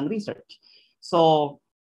gumawa ng research. So,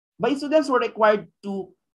 my students were required to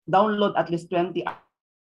download at least 20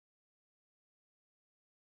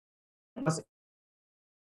 was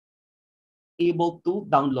able to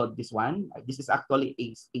download this one. This is actually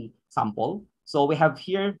a sample. So we have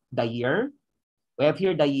here the year. We have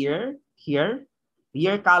here the year, here.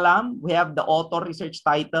 Year column, we have the author, research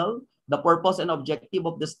title, the purpose and objective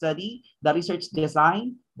of the study, the research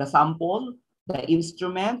design, the sample, the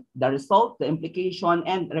instrument, the result, the implication,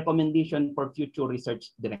 and recommendation for future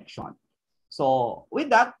research direction. So with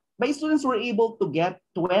that, my students were able to get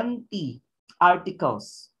 20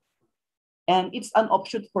 articles. And it's an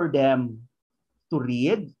option for them to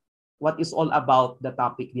read what is all about the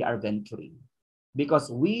topic they are venturing.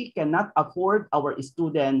 Because we cannot afford our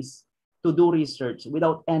students to do research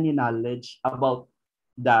without any knowledge about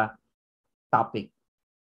the topic.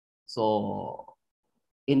 So,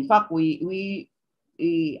 in fact,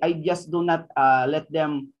 I just do not let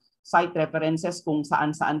them cite references kung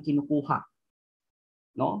saan-saan kinukuha.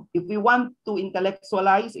 No? If we want to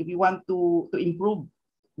intellectualize, if we want to improve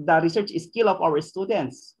the research skill of our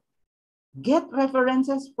students, get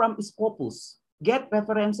references from Scopus, get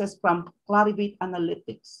references from Clarivate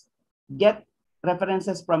Analytics, get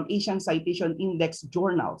references from Asian Citation Index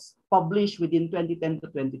journals published within 2010 to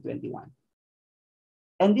 2021.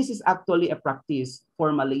 And this is actually a practice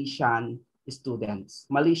for Malaysian students,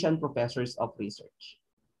 Malaysian professors of research,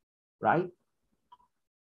 right?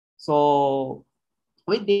 So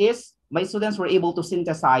with this, my students were able to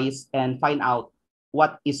synthesize and find out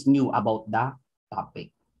what is new about the topic.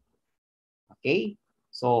 Okay,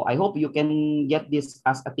 so I hope you can get this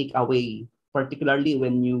as a takeaway, particularly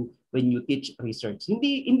when you teach research.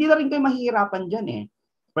 Hindi na rin kayo mahihirapan dyan eh.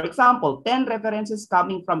 For example, 10 references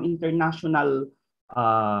coming from international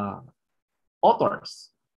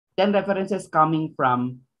authors, 10 references coming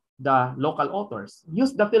from the local authors.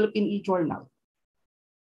 Use the Philippine e-journal.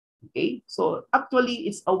 Okay, so actually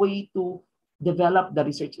it's a way to develop the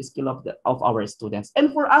research skill of our students.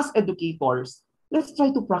 And for us educators, let's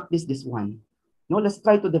try to practice this one. No, let's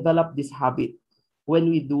try to develop this habit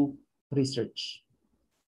when we do research.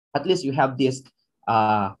 At least you have this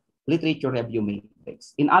literature review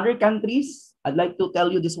matrix. In other countries, I'd like to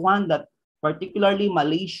tell you this one, that particularly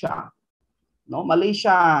Malaysia. No,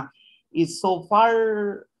 Malaysia is so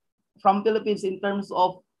far from Philippines in terms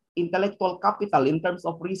of intellectual capital, in terms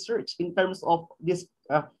of research, in terms of this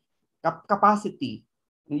capacity,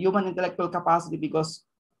 human intellectual capacity, because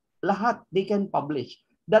lahat they can publish.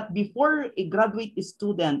 That before a graduate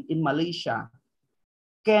student in Malaysia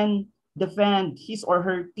can defend his or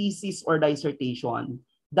her thesis or dissertation,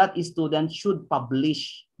 that student should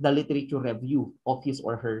publish the literature review of his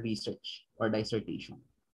or her research or dissertation.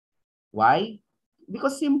 Why?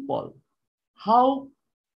 Because simple. How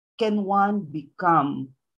can one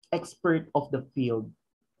become expert of the field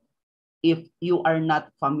if you are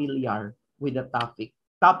not familiar with the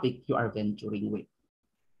topic you are venturing with?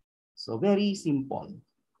 So very simple.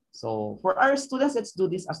 So for our students, let's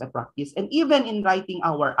do this as a practice. And even in writing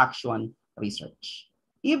our action research,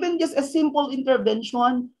 even just a simple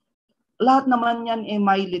intervention, lahat naman yan ay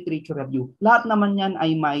may literature review. Lahat naman yan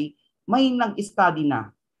ay may nag-study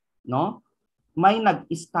na, no? May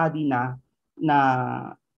nag-study na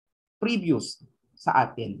previous sa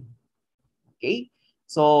atin. Okay?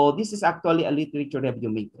 So this is actually a literature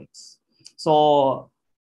review matrix. So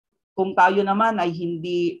kung tayo naman ay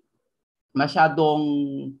hindi masyadong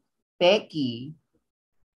techy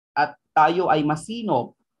at tayo ay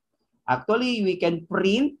masinop, actually we can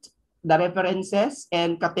print the references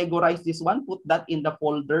and categorize this one, put that in the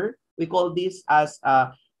folder. We call this as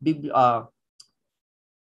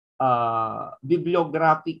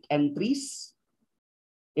bibliographic entries.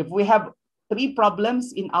 If we have 3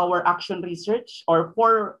 problems in our action research or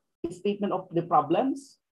 4 statement of the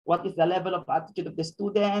problems, what is the level of attitude of the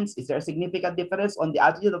students? Is there a significant difference on the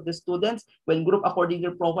attitude of the students when grouped according to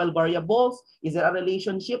their profile variables? Is there a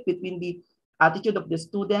relationship between the attitude of the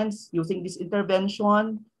students using this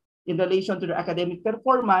intervention in relation to their academic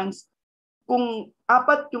performance? Kung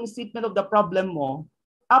 4 yung statement of the problem mo,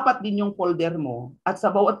 4 din yung folder mo, at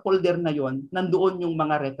sa bawat folder na yon, nandoon yung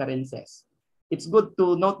mga references. It's good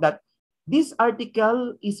to note that this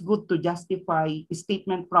article is good to justify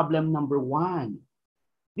statement problem number 1.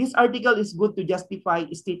 This article is good to justify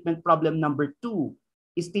statement problem number 2,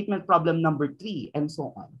 statement problem number 3, and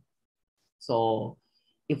so on. So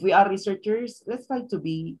if we are researchers, let's try to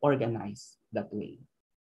be organized that way.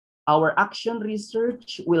 Our action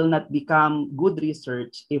research will not become good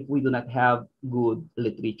research if we do not have good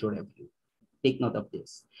literature review. Take note of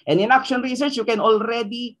this. And in action research, you can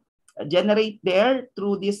already generate there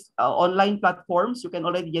through these online platforms. You can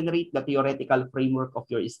already generate the theoretical framework of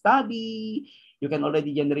your study. You can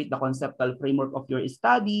already generate the conceptual framework of your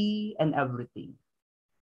study and everything.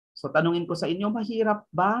 So tanungin ko sa inyo, mahirap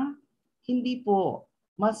ba? Hindi po.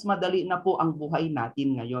 Mas madali na po ang buhay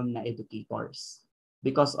natin ngayon na educators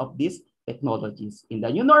because of these technologies. In the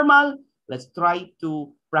new normal, let's try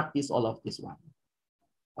to practice all of this one.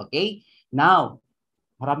 Okay? Now,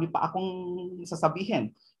 marami pa akong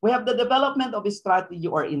sasabihin. We have the development of a strategy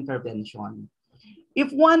or intervention. If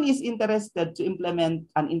one is interested to implement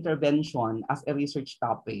an intervention as a research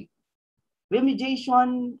topic,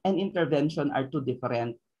 remediation and intervention are two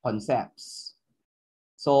different concepts.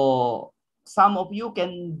 So, some of you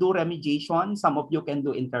can do remediation, some of you can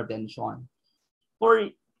do intervention.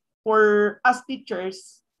 For us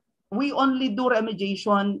teachers, we only do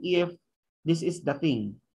remediation if this is the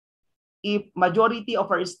thing. If majority of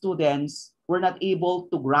our students were not able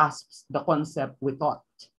to grasp the concept we taught.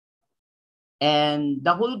 And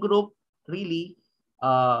the whole group really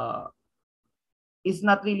is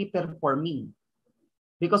not really performing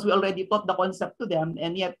because we already taught the concept to them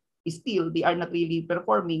and yet still they are not really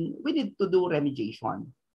performing. We need to do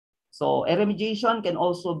remediation. So a remediation can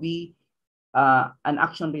also be an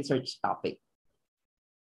action research topic.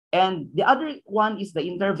 And the other one is the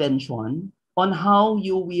intervention on how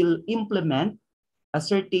you will implement a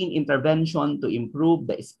certain intervention to improve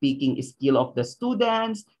the speaking skill of the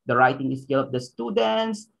students, the writing skill of the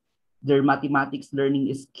students, their mathematics learning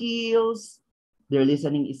skills, their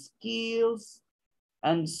listening skills,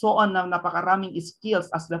 and so on na napakaraming skills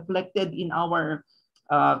as reflected in our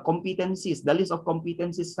competencies, the list of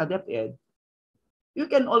competencies sa DepEd. You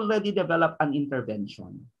can already develop an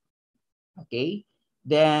intervention. Okay?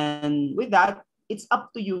 Then with that, it's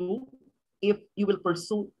up to you if you will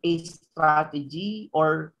pursue a strategy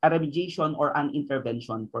or a remediation or an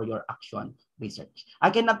intervention for your action research. I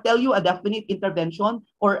cannot tell you a definite intervention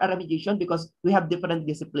or a remediation because we have different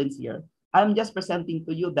disciplines here. I'm just presenting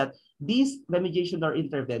to you that these remediation or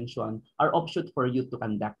intervention are offshoot for you to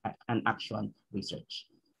conduct an action research.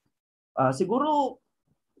 Siguro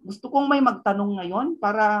gusto kong may magtanong ngayon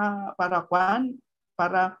para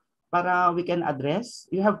we can address.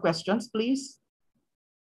 You have questions, please?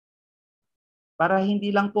 Para hindi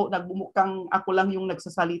lang po nagbumukhang ako lang yung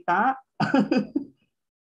nagsasalita.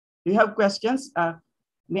 You have questions?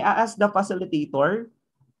 May I ask the facilitator,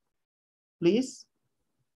 please,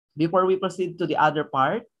 before we proceed to the other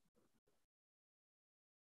part?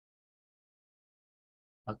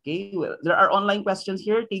 Okay, well, there are online questions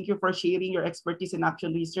here. Thank you for sharing your expertise in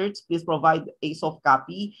action research. Please provide a soft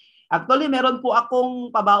copy. Actually, meron po akong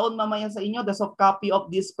pabaon mamaya sa inyo, the soft copy of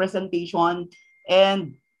this presentation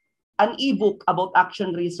and an e-book about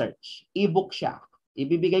action research. E-book siya.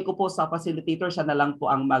 Ibibigay ko po sa facilitator, siya na lang po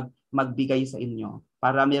ang magbigay sa inyo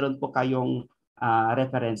para meron po kayong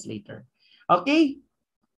reference later. Okay?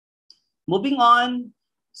 Moving on.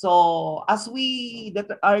 So, as we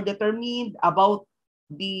are determined about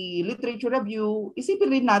the literature review,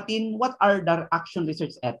 isipin rin natin what are the action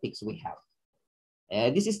research ethics we have.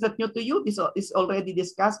 This is not new to you. This is already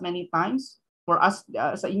discussed many times. For us,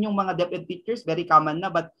 sa inyong mga DepEd teachers, very common na.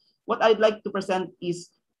 But what I'd like to present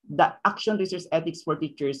is the action research ethics for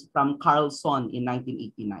teachers from Carlson in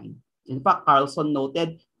 1989. In fact, Carlson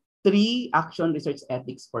noted 3 action research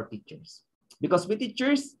ethics for teachers. Because with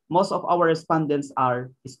teachers, most of our respondents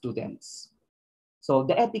are students. So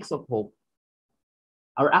the ethics of hope.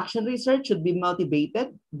 Our action research should be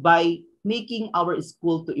motivated by making our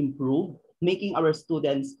school to improve, making our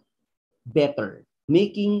students better,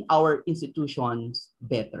 making our institutions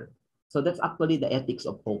better. So that's actually the ethics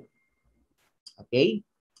of hope. Okay?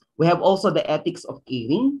 We have also the ethics of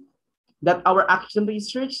caring, that our action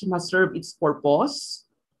research must serve its purpose,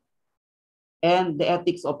 and the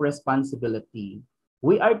ethics of responsibility.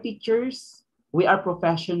 We are teachers, we are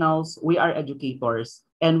professionals, we are educators,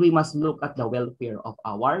 and we must look at the welfare of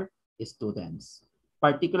our students.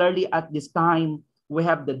 Particularly at this time, we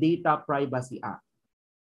have the Data Privacy Act.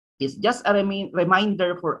 It's just a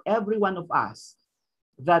reminder for every one of us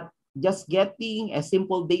that just getting a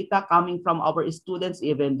simple data coming from our students,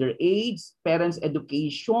 even their age, parents'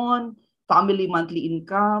 education, family monthly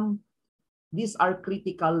income, these are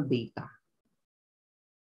critical data.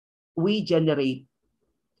 We generate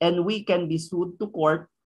and we can be sued to court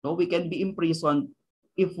No, we can be imprisoned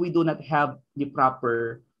if we do not have the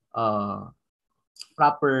proper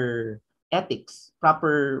ethics,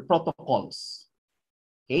 proper protocols.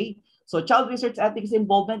 Okay? So child research ethics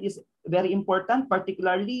involvement is very important,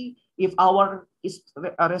 particularly if our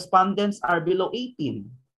respondents are below 18.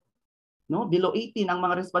 No, below 18 ang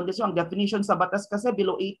mga respondents. Ang definition sa batas kasi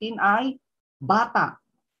below 18 ay bata,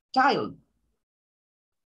 child.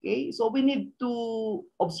 Okay? So we need to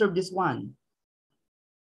observe this one.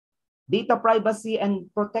 Data privacy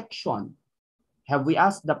and protection. Have we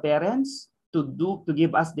asked the parents to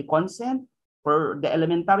give us the consent for the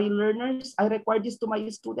elementary learners? I require this to my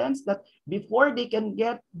students that before they can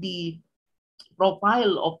get the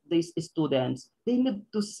profile of these students, they need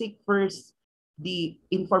to seek first the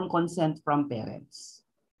informed consent from parents.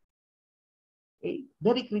 Okay?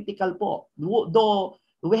 Very critical po. Though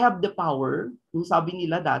we have the power, yung sabi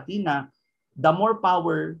nila dati na the more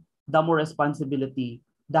power, the more responsibility,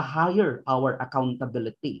 the higher our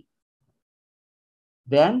accountability.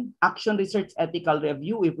 Then, action research ethical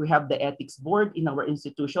review. If we have the ethics board in our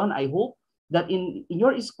institution, I hope that in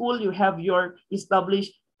your school, you have your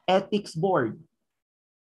established ethics board.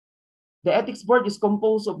 The ethics board is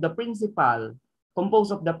composed of the principal,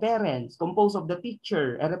 composed of the parents, composed of the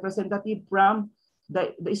teacher, a representative from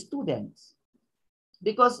the students.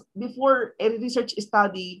 Because before a research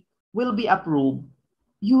study will be approved,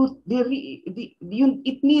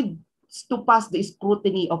 it needs to pass the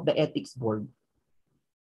scrutiny of the ethics board.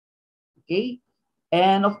 Okay?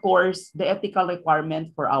 And of course, the ethical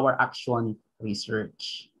requirement for our action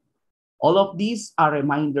research. All of these are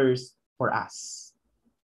reminders for us.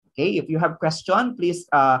 Okay, if you have question, please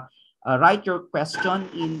write your question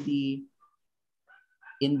in the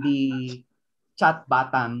chat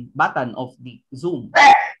button of the Zoom.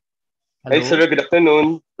 Hello? Hey, sir, good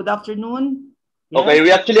afternoon. Good afternoon. Yes. Okay,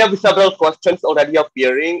 we actually have several questions already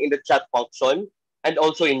appearing in the chat function and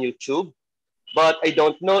also in YouTube. But I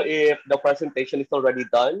don't know if the presentation is already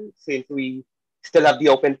done since we still have the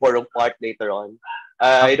open forum part later on.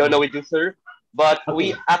 I don't know with you, sir, but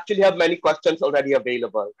we actually have many questions already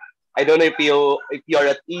available. I don't know if you are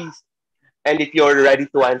at ease and if you're ready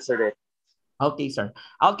to answer it. Okay, sir.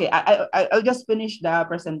 Okay, I'll just finish the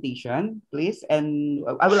presentation, please, and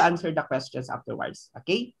I will answer the questions afterwards.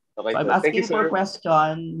 Okay? Okay, so I'm sir. asking for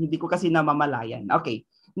question. Hindi ko kasi namamalayan. Okay.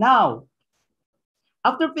 Now,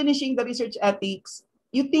 after finishing the research ethics,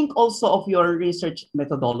 you think also of your research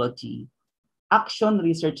methodology, action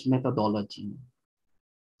research methodology.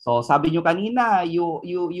 So sabi nyo kanina, you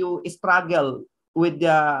struggle with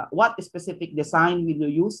what specific design will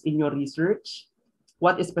you use in your research?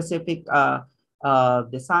 What specific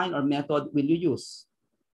design or method will you use?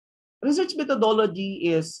 Research methodology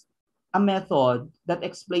is a method that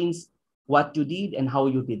explains what you did and how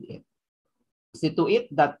you did it. See to it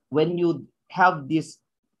that when you have this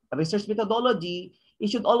research methodology, it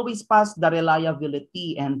should always pass the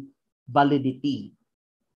reliability and validity.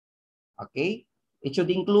 Okay? It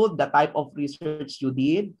should include the type of research you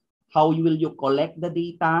did, how will you collect the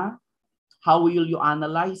data, how will you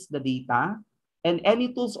analyze the data, and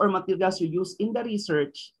any tools or materials you use in the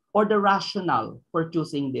research or the rationale for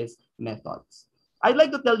choosing these methods. I'd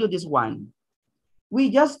like to tell you this one.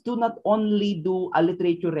 We just do not only do a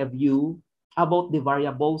literature review about the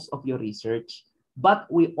variables of your research, but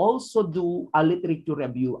we also do a literature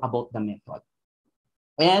review about the method.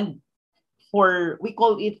 And we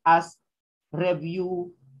call it as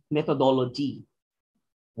review methodology.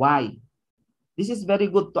 Why? This is very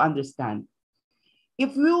good to understand.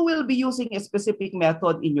 If you will be using a specific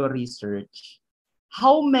method in your research,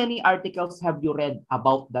 how many articles have you read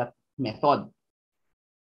about that method?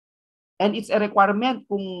 And it's a requirement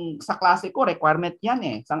kung sa klase ko, requirement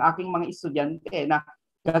yan sa aking mga estudyante na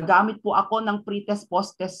gagamit po ako ng pre-test,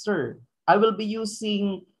 post-test, sir. I will be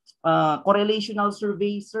using correlational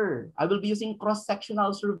survey, sir. I will be using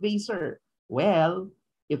cross-sectional survey, sir. Well,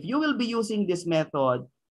 if you will be using this method,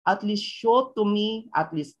 at least show to me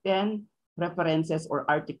at least 10 references or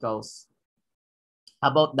articles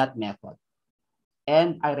about that method.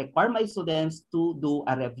 And I require my students to do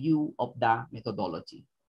a review of the methodology.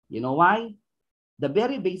 You know why? The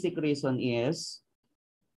very basic reason is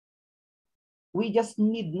we just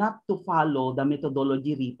need not to follow the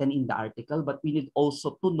methodology written in the article, but we need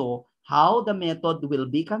also to know how the method will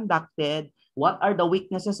be conducted, what are the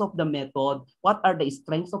weaknesses of the method, what are the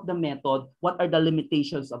strengths of the method, what are the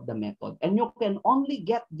limitations of the method. And you can only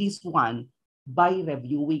get this one by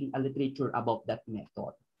reviewing a literature about that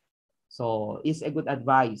method. So, is a good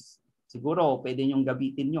advice. Siguro, pwede nyong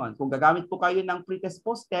gabitin yon. Kung gagamit po kayo ng pre-test,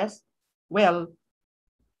 post-test, well,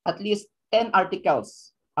 at least 10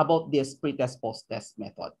 articles about this pre-test, post-test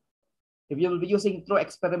method. If you will be using through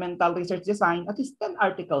experimental research design, at least 10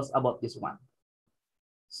 articles about this one.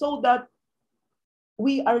 So that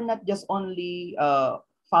we are not just only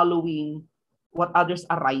following what others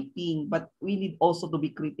are writing, but we need also to be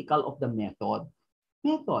critical of the method.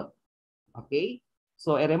 Okay?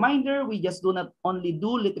 So a reminder, we just do not only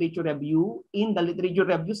do literature review in the literature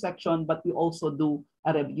review section, but we also do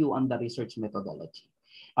a review on the research methodology.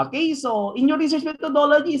 Okay, so in your research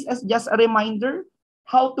methodology is as just a reminder,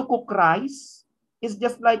 how to cook rice is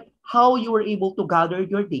just like how you were able to gather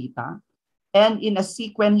your data, and in a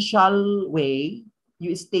sequential way,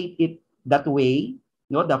 you state it that way.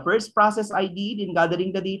 You know, the first process I did in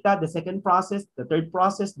gathering the data, the second process, the third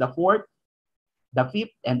process, the fourth, the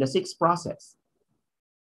fifth, and the sixth process.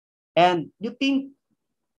 And you think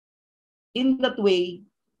in that way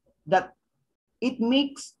that it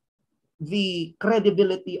makes the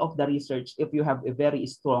credibility of the research if you have a very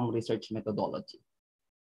strong research methodology.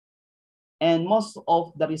 And most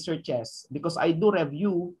of the researches, because I do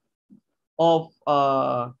review of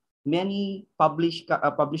many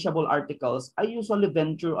publishable articles, I usually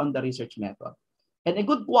venture on the research method. And a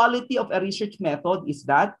good quality of a research method is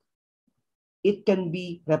that it can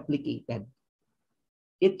be replicated.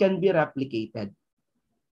 It can be replicated.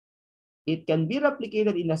 It can be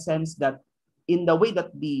replicated in the sense that in the way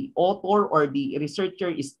that the author or the researcher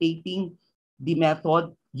is stating the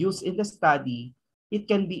method used in the study, it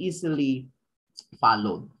can be easily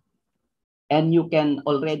followed. And you can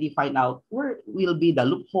already find out where will be the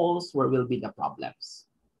loopholes, where will be the problems.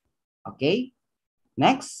 Okay,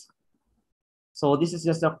 next. So this is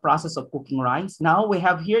just the process of cooking rice. Now we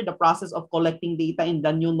have here the process of collecting data in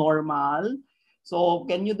the new normal. So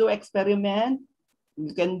can you do experiment?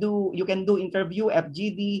 You can do interview,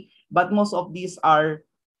 FGD, but most of these are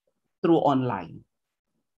through online.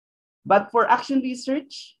 But for action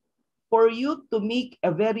research, for you to make a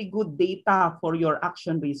very good data for your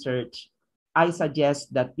action research, I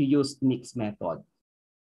suggest that you use mixed method.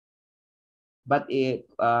 But if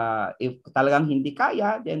talagang hindi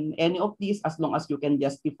kaya, then any of these, as long as you can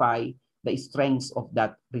justify the strengths of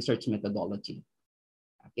that research methodology.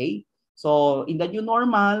 Okay? So in the new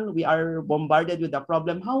normal, we are bombarded with the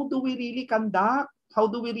problem, how do we really conduct? How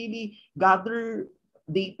do we really gather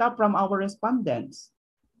data from our respondents?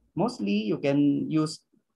 Mostly, you can use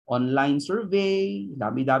online survey,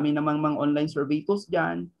 dami-dami namang mga online survey tools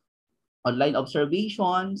dyan, online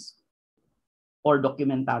observations, or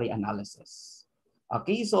documentary analysis.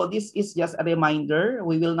 Okay, so this is just a reminder.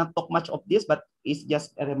 We will not talk much of this, but it's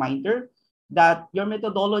just a reminder that your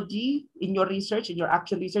methodology in your research, in your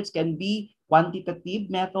action research, can be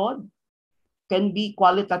quantitative method, can be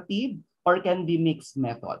qualitative, or can be mixed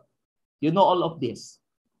method. You know all of this.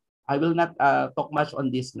 I will not talk much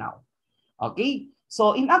on this now. Okay,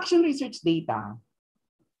 so in action research data,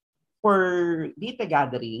 for data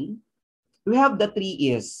gathering, we have the 3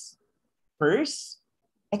 E's. First,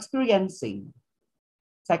 experiencing.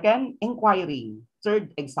 Second, inquiring.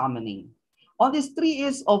 Third, examining. On these 3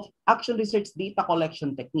 E's of action research data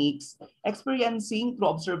collection techniques, experiencing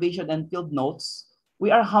through observation and field notes,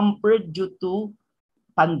 we are hampered due to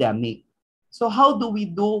pandemic. So how do we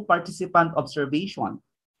do participant observation?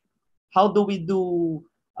 How do we do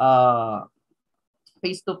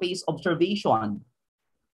face-to-face observation?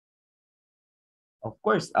 Of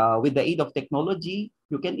course, with the aid of technology,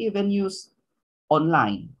 you can even use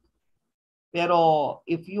online. Pero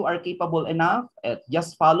if you are capable enough,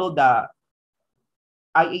 just follow the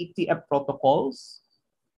IATF protocols,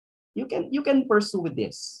 you can pursue with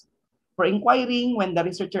this. For inquiring, when the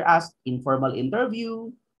researcher asks informal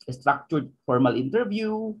interview, structured formal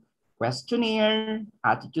interview, questionnaire,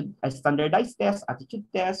 attitude, a standardized test, attitude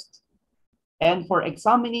test. And for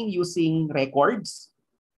examining using records,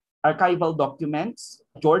 archival documents,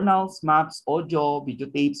 journals, maps, audio,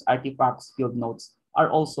 videotapes, artifacts, field notes are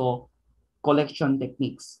also collection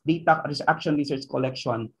techniques, data action research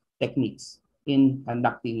collection techniques in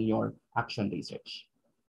conducting your action research.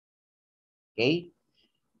 Okay,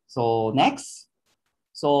 so next.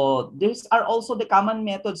 So these are also the common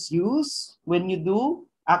methods used when you do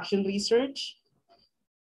action research.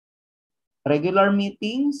 Regular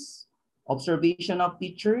meetings, observation of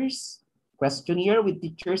teachers, questionnaire with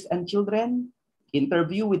teachers and children,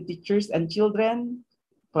 interview with teachers and children,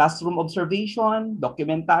 classroom observation,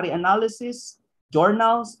 documentary analysis,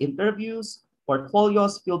 journals, interviews,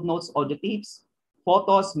 portfolios, field notes, audio tapes,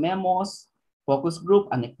 photos, memos, focus group,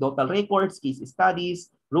 anecdotal records, case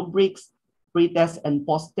studies, rubrics, pre-test and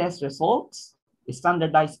post-test results,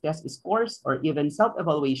 standardized test scores, or even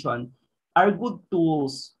self-evaluation are good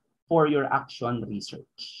tools for your action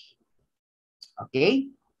research. Okay,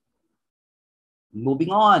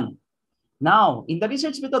 Moving on. Now, in the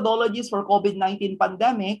research methodologies for COVID-19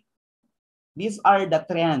 pandemic, these are the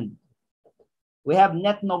trend. We have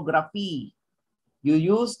nethnography. You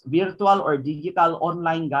use virtual or digital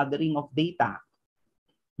online gathering of data.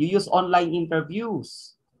 You use online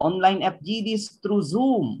interviews, online FGDs through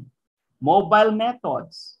Zoom, mobile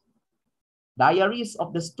methods, diaries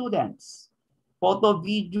of the students, photo,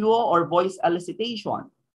 video, or voice elicitation,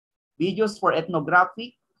 videos for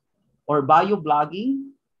ethnographic or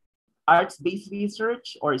bio-blogging, arts-based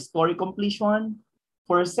research or story completion.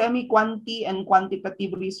 For semi-quanti and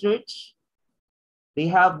quantitative research, they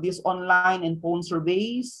have this online and phone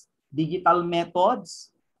surveys, digital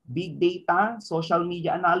methods, big data, social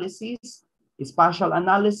media analysis, spatial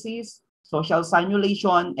analysis, social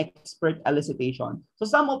simulation, expert elicitation. So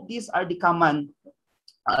some of these are the common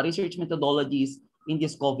research methodologies in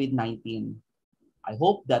this COVID-19. I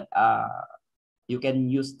hope that you can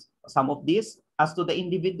use some of these. As to the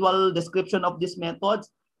individual description of these methods,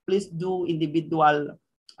 please do individual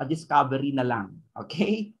discovery na lang,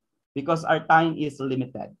 okay? Because our time is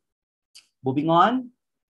limited. Moving on.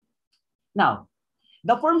 Now,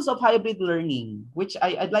 the forms of hybrid learning, which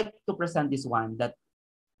I'd like to present this one, that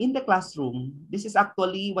in the classroom, this is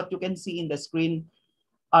actually what you can see in the screen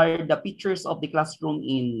are the pictures of the classroom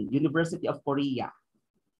in University of Korea.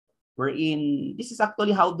 Wherein, this is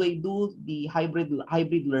actually how they do the hybrid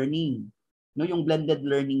learning. No, yung blended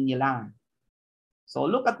learning nila. So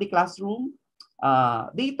look at the classroom.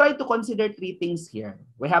 They try to consider three things here.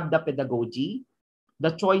 We have the pedagogy,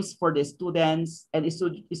 the choice for the students, and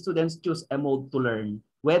students choose a mode to learn.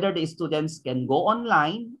 Whether the students can go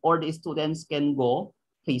online or the students can go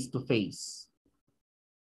face-to-face.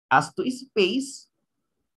 As to space,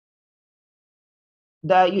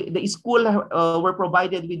 the school were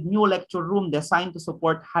provided with new lecture room designed to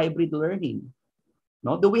support hybrid learning.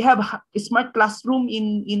 No, do we have a smart classroom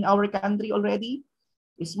in our country already?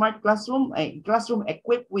 A smart classroom, a classroom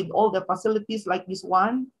equipped with all the facilities like this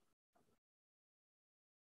one.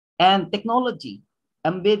 And technology,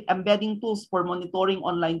 embedding tools for monitoring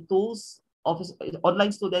online tools,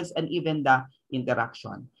 online students, and even the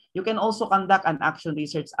interaction. You can also conduct an action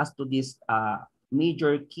research as to these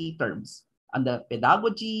major key terms on the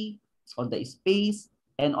pedagogy, on the space,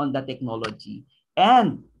 and on the technology.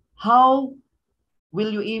 And how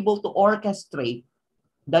will you able to orchestrate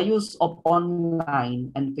the use of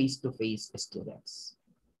online and face-to-face students?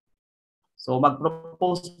 So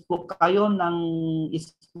mag-propose po kayo ng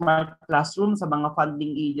smart classroom sa mga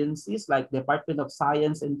funding agencies like Department of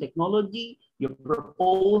Science and Technology. You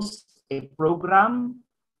propose a program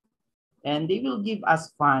and they will give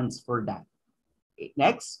us funds for that. Okay,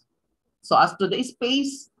 next. So as to the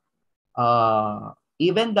space,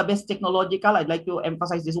 even the best technological, I'd like to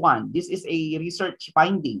emphasize this one. This is a research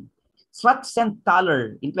finding.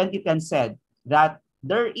 Schwartz-Thaler in 2010 said that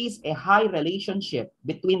there is a high relationship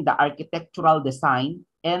between the architectural design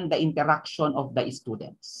and the interaction of the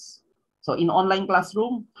students. So in online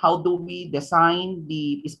classroom, how do we design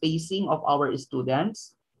the spacing of our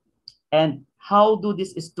students? And how do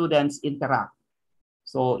these students interact?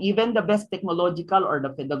 So even the best technological or the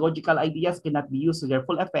pedagogical ideas cannot be used to their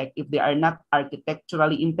full effect if they are not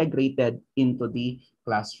architecturally integrated into the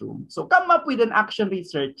classroom. So come up with an action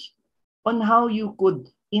research on how you could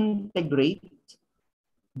integrate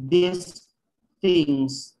these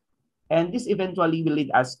things, and this eventually will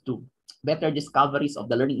lead us to better discoveries of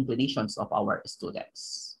the learning inclinations of our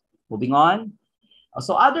students. Moving on.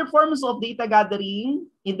 So other forms of data gathering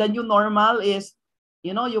in the new normal is,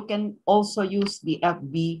 you know, you can also use the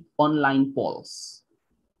FB online polls.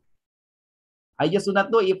 I just do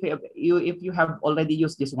not know if you have already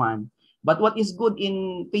used this one. But what is good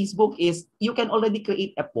in Facebook is you can already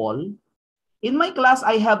create a poll. In my class,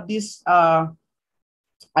 I have this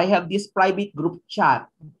private group chat,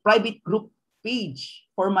 private group page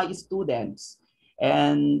for my students.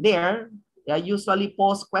 And there, I usually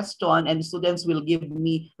post question and students will give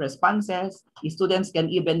me responses. Students can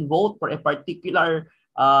even vote for a particular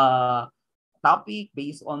topic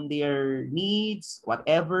based on their needs,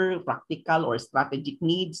 whatever practical or strategic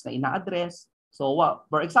needs na ina-address. So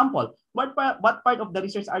for example, what part of the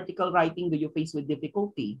research article writing do you face with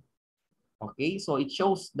difficulty? Okay, so it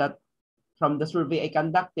shows that from the survey I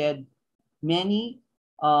conducted, many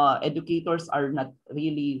educators are not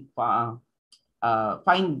really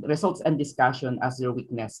find results and discussion as their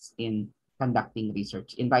weakness in conducting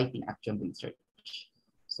research, in writing action research.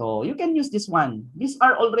 So you can use this one. These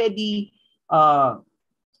are already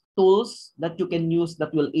tools that you can use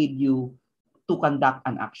that will aid you to conduct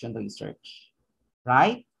an action research,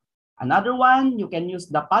 right? Another one, you can use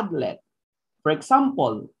the Padlet. For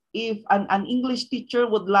example, if an English teacher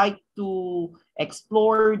would like to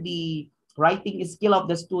explore the writing skill of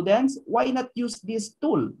the students, why not use this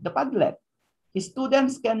tool, the Padlet? The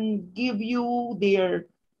students can give you their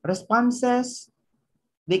responses,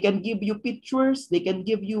 they can give you pictures, they can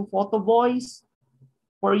give you photo voice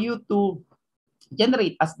for you to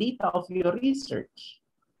generate as data of your research.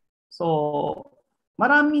 So,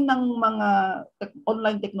 marami ng mga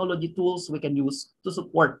online technology tools we can use to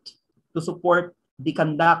support the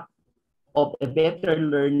conduct of a better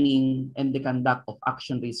learning and the conduct of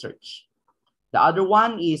action research. The other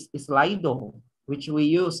one is Slido, which we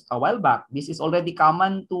used a while back. This is already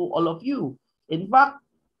common to all of you. In fact,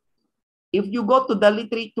 if you go to the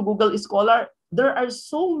literate to Google Scholar, there are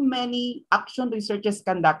so many action researches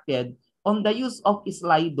conducted on the use of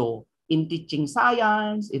Slido in teaching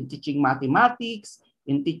science, in teaching mathematics,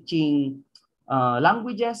 in teaching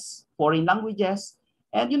languages, foreign languages.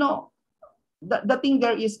 And you know, the thing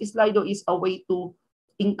there is Slido is a way to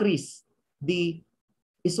increase the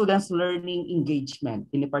students' learning engagement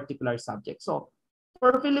in a particular subject. So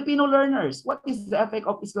for Filipino learners, what is the effect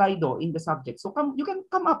of Slido in the subject? So you can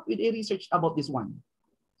come up with a research about this one.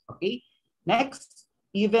 Okay. Next,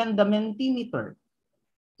 even the Mentimeter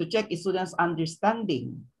to check students'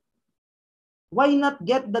 understanding. Why not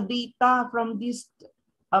get the data from this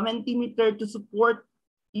Mentimeter to support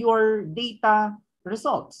your data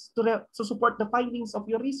results, to support the findings of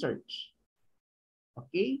your research?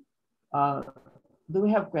 Okay. Do we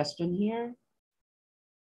have question here?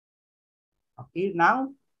 Okay,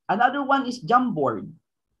 now another one is Jamboard.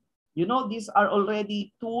 You know, these are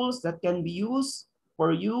already tools that can be used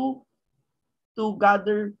for you to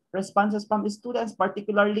gather responses from the students,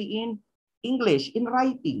 particularly in English, in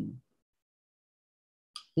writing.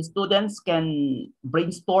 The students can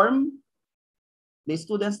brainstorm. The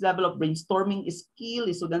students' level of brainstorming is skill.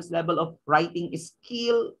 The students' level of writing is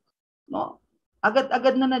skill. No?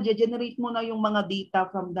 Agad-agad na na-generate mo na yung mga data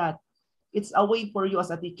from that. It's a way for you as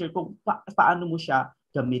a teacher kung paano mo siya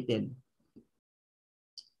gamitin.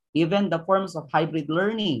 Even the forms of hybrid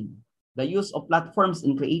learning, the use of platforms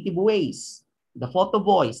in creative ways, the photo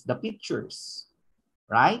voice, the pictures,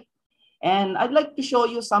 right? And I'd like to show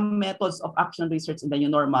you some methods of action research in the new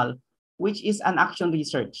normal, which is an action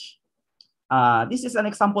research. This is an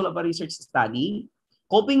example of a research study.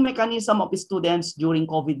 Coping mechanism of students during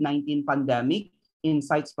COVID-19 pandemic,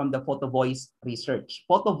 insights from the photo voice research,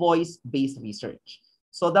 photo voice based research.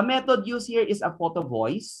 So the method used here is a photo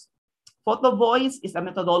voice. Photo voice is a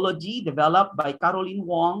methodology developed by Caroline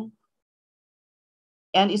Wong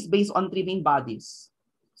and is based on three main bodies.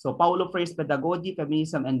 So Paulo Freire's pedagogy,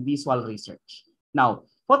 feminism, and visual research. Now,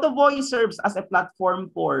 photo voice serves as a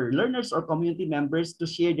platform for learners or community members to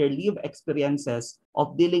share their lived experiences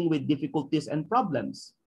of dealing with difficulties and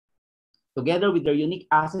problems, together with their unique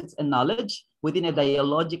assets and knowledge within a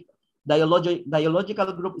dialogical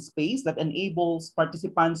group space that enables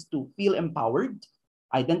participants to feel empowered,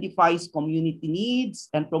 identifies community needs,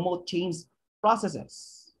 and promote change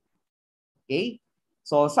processes. Okay,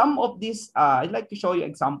 so some of these, I'd like to show you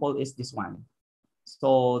example is this one.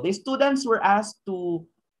 So the students were asked to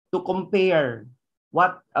compare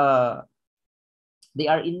what they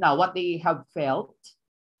are in now, what they have felt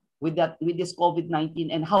with this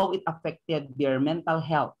COVID-19 and how it affected their mental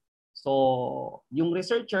health. So yung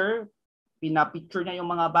researcher, pinapicture na yung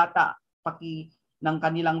mga bata ng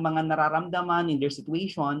kanilang mga nararamdaman in their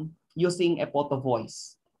situation using a photo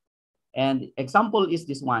voice. And example is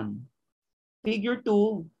this one. Figure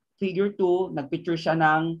 2, nagpicture siya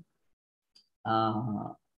ng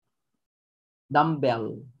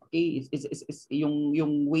dumbbell. Okay, it's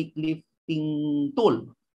yung weightlifting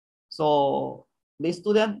tool. So the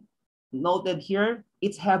student noted here,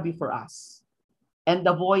 it's heavy for us. And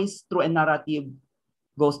the voice through a narrative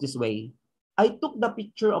goes this way. I took the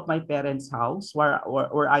picture of my parents' house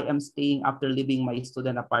where I am staying after leaving my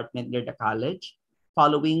student apartment near the college,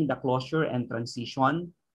 following the closure and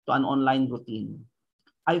transition to an online routine.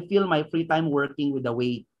 I feel my free time working with the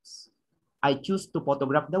weights. I choose to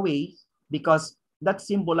photograph the weights because that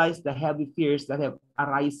symbolizes the heavy fears that have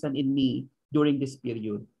arisen in me during this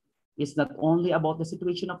period. It's not only about the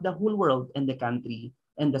situation of the whole world and the country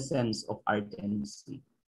and the sense of urgency.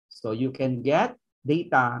 So you can get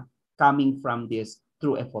data coming from this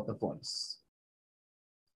through a photo voice.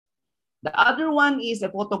 The other one is a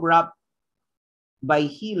photograph by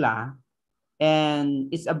Hila,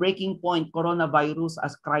 and it's a breaking point, coronavirus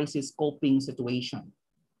as crisis coping situation.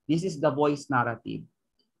 This is the voice narrative.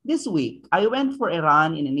 This week, I went for a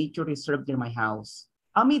run in a nature reserve near my house.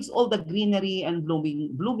 Amidst all the greenery and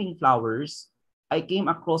blooming flowers, I came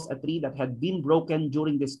across a tree that had been broken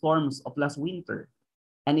during the storms of last winter.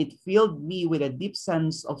 and it filled me with a deep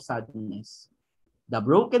sense of sadness. The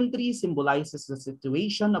broken tree symbolizes the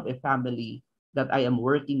situation of a family that I am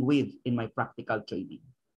working with in my practical training.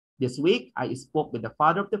 This week, I spoke with the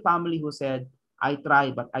father of the family who said, I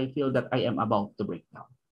try, but I feel that I am about to break down.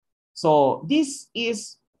 So this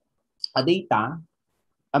is a data,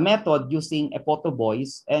 a method using a photo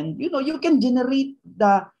voice, and you can generate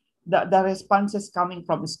the responses coming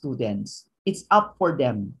from students. It's up for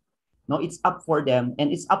them. No, it's up for them,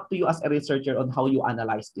 and it's up to you as a researcher on how you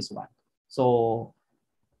analyze this one. So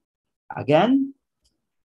again,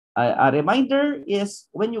 a reminder is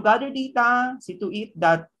when you gather data, see to it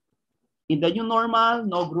that in the new normal,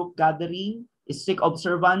 no group gathering, strict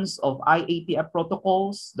observance of IATF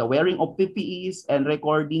protocols, the wearing of PPEs, and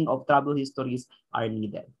recording of travel histories are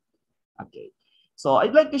needed. Okay, so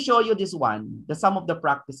I'd like to show you this one, some of the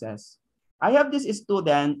practices. I have this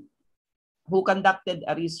student who conducted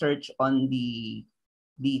a research on the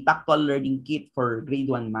tactile learning kit for grade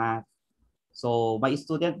 1 math. So my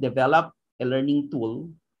student developed a learning tool,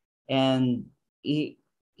 and he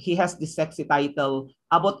has this sexy title,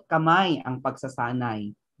 Abot Kamay ang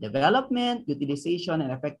Pagsasanay, Development, Utilization,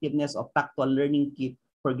 and Effectiveness of Tactile Learning Kit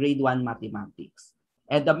for Grade 1 Mathematics.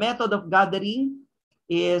 And the method of gathering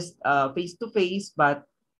is face-to-face, but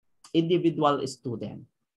individual student.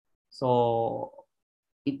 So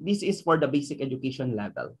this is for the basic education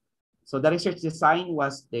level. So the research design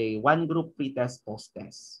was the one group pre-test,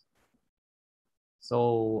 post-test.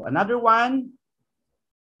 So another one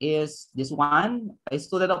is this one. A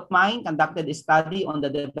student of mine conducted a study on the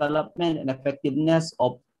development and effectiveness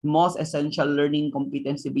of most essential learning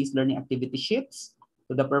competency-based learning activity sheets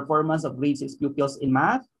to the performance of grade 6 pupils in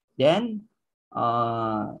math. Then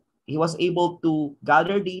he was able to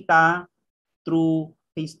gather data through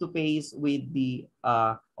face-to-face with the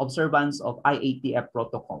observance of IATF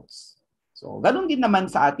protocols. So ganun din naman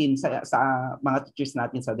sa atin, sa mga teachers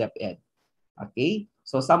natin sa DepEd. Okay,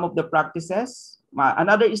 so some of the practices,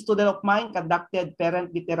 another student of mine conducted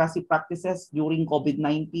parent literacy practices during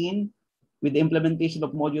COVID-19 with the implementation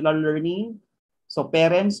of modular learning. So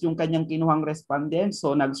parents, yung kanyang kinuhang respondents,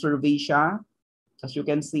 so nag-survey siya, as you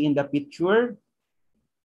can see in the picture.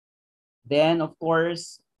 Then, of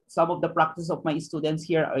course, some of the practice of my students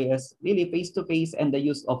here is really face-to-face and the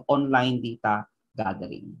use of online data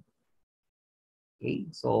gathering. Okay,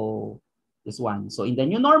 so this one. So in the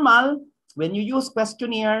new normal, when you use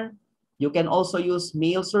questionnaire, you can also use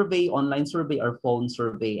mail survey, online survey, or phone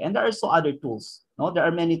survey. And there are also other tools. No? There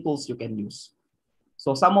are many tools you can use.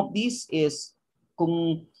 So some of these is,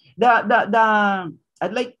 I'd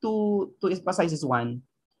like to emphasize this one.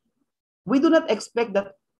 We do not expect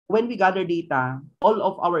that when we gather data, all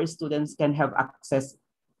of our students can have access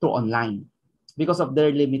to online because of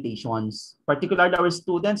their limitations. Particularly our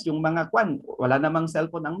students, yung mga wala namang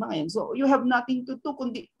cellphone ang mga yan. So you have nothing to do,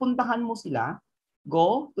 kundi puntahan mo sila,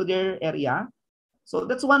 go to their area. So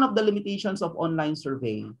that's one of the limitations of online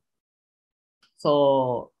survey.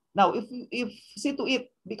 So now, if see to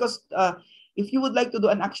it, because if you would like to do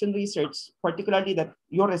an action research, particularly that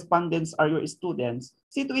your respondents are your students,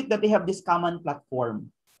 see to it that they have this common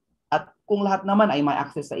platform. At kung lahat naman ay may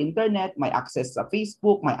access sa internet, may access sa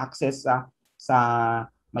Facebook, may access sa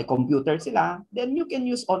may computer sila, then you can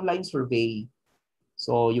use online survey.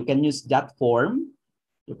 So you can use that form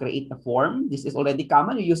to create a form. This is already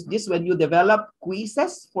common. You use this when you develop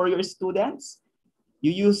quizzes for your students.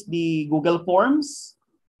 You use the Google Forms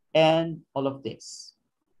and all of this.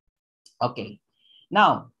 Okay.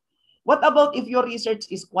 Now, what about if your research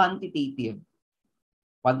is quantitative?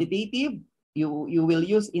 Quantitative, you will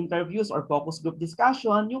use interviews or focus group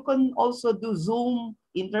discussion. You can also do Zoom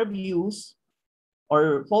interviews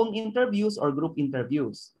or phone interviews or group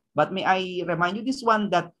interviews. But may I remind you this one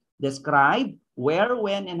that describe where,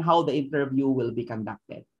 when, and how the interview will be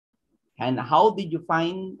conducted. And how did you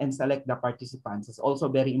find and select the participants is also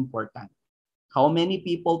very important. How many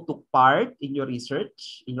people took part in your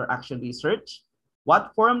research, in your action research?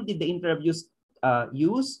 What form did the interviews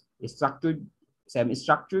use? Structured,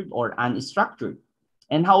 semi-structured, or unstructured?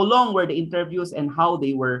 And how long were the interviews and how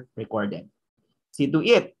they were recorded? See to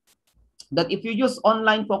it that if you use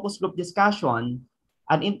online focus group discussion,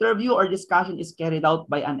 an interview or discussion is carried out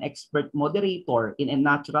by an expert moderator in a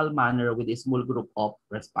natural manner with a small group of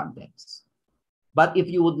respondents. But if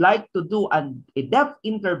you would like to do a depth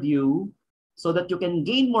interview so that you can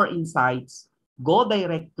gain more insights, go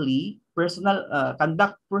directly,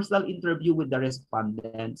 conduct personal interview with the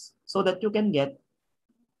respondents so that you can get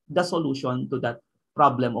the solution to that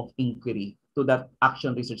problem of inquiry, to that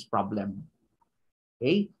action research problem.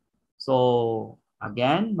 Okay? So,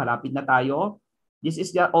 again, malapit na tayo. This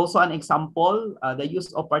is also an example, the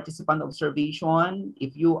use of participant observation.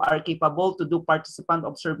 If you are capable to do participant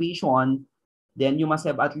observation, then you must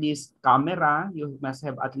have at least camera, you must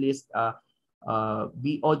have at least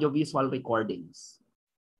audio-visual recordings.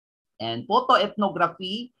 And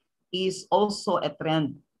photoethnography is also a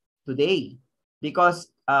trend today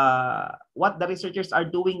because what the researchers are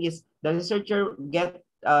doing is the researcher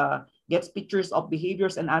gets pictures of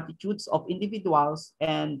behaviors and attitudes of individuals,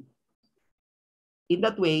 and in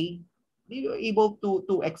that way, they are able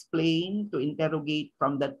to explain, to interrogate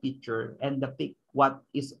from that picture and depict what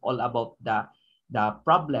is all about the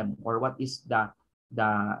problem, or what is the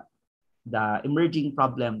emerging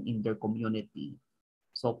problem in their community.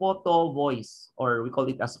 So photo voice, or we call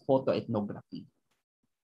it as photoethnography.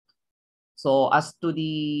 So as to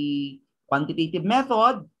the quantitative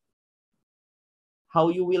method, how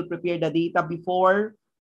you will prepare the data before,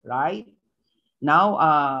 right?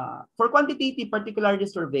 Now, for quantitative, particularly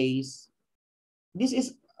surveys, this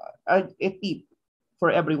is a tip for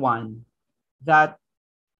everyone that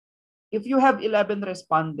if you have 11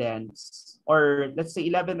 respondents, or let's say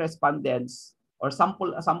 11 respondents, or sample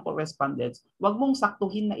respondents, wag mong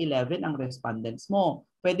saktuhin na 11 ang respondents mo.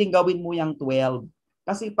 Pwedeng gawin mo yung 12.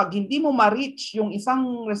 Kasi pag hindi mo ma-reach yung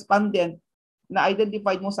isang respondent na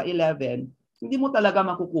identified mo sa 11, hindi mo talaga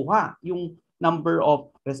makukuha yung number of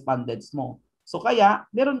respondents mo. So kaya,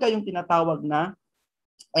 meron kayong tinatawag na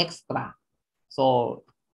extra. So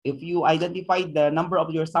if you identified the number of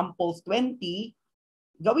your samples 20,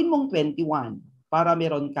 gawin mong 21 para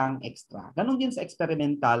meron kang extra. Ganon din sa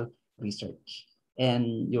experimental research.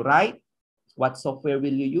 And you're right, what software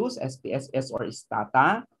will you use, SPSS or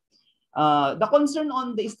Stata? The concern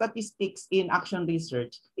on the statistics in action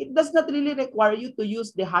research, it does not really require you to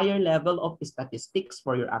use the higher level of statistics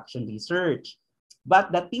for your action research.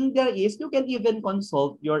 But the thing there is, you can even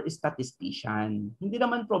consult your statistician. Hindi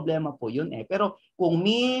naman problema po yun eh. Pero kung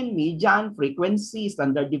mean, median, frequency,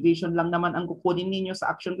 standard deviation lang naman ang kukunin ninyo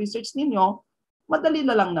sa action research ninyo, madali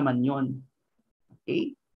na lang naman yun.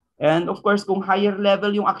 Okay? And of course, kung higher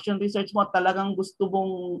level yung action research mo, talagang gusto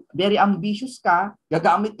mong very ambitious ka,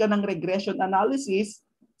 gagamit ka ng regression analysis,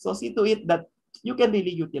 so see to it that you can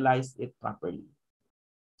really utilize it properly.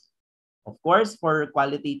 Of course, for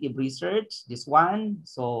qualitative research, this one,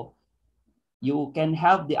 so you can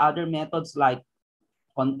have the other methods like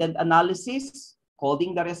content analysis,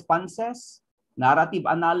 coding the responses, narrative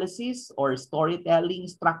analysis or storytelling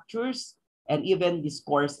structures, and even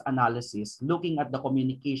discourse analysis, looking at the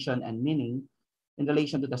communication and meaning in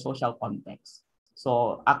relation to the social context.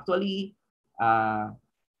 So actually,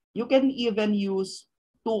 you can even use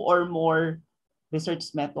 2 or more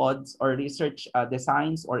research methods or research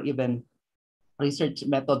designs or even research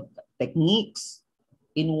method techniques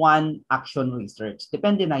in one action research.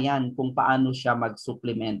 Depende na yan kung paano siya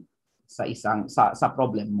mag-supplement sa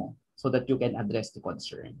problem mo so that you can address the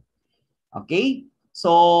concern. Okay?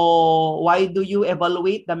 So, why do you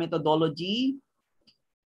evaluate the methodology?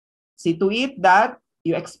 See to it that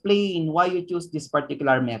you explain why you choose this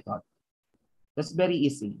particular method. That's very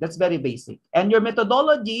easy. That's very basic. And your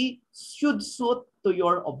methodology should suit to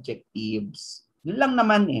your objectives. Yun lang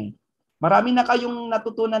naman eh. Marami na kayong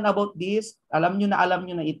natutunan about this. Alam nyo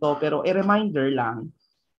na ito. Pero a reminder lang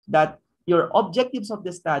that your objectives of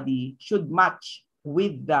the study should match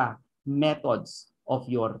with the methods of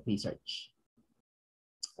your research.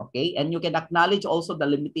 Okay? And you can acknowledge also the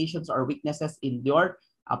limitations or weaknesses in your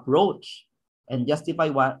approach and justify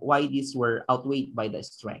why these were outweighed by the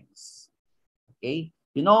strengths. Okay?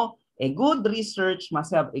 You know, a good research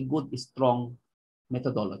must have a good, strong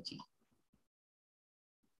methodology.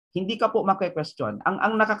 Hindi ka po maki-question.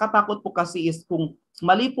 Ang nakakatakot po kasi is kung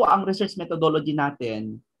mali po ang research methodology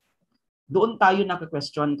natin, doon tayo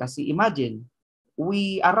naki-question kasi imagine,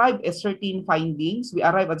 we arrive at certain findings, we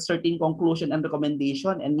arrive at certain conclusion and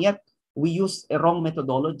recommendation, and yet we use a wrong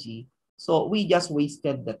methodology. So we just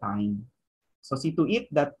wasted the time. So see to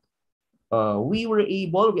it that we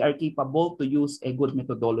are capable to use a good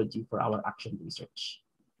methodology for our action research.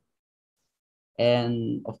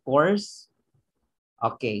 And of course,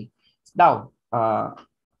 okay. Now,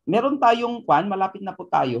 meron tayong malapit na po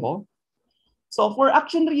tayo. So for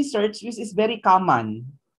action research, which is very common,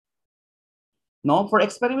 no, for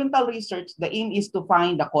experimental research, the aim is to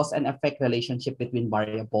find the cause and effect relationship between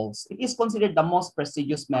variables. It is considered the most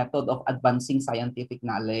prestigious method of advancing scientific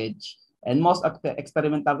knowledge. And most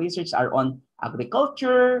experimental research are on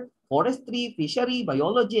agriculture, forestry, fishery,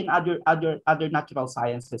 biology, and other natural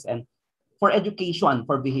sciences, and for education,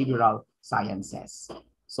 for behavioral sciences.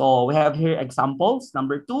 So we have here examples.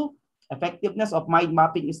 Number 2, effectiveness of mind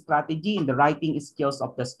mapping strategy in the writing skills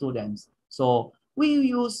of the students. So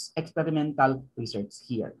we use experimental research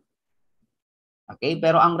here. Okay,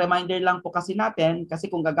 pero ang reminder lang po kasi natin,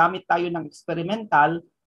 kasi kung gagamit tayo ng experimental,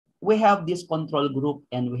 we have this control group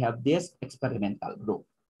and we have this experimental group.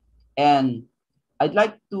 And I'd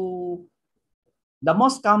like to, the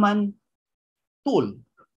most common tool,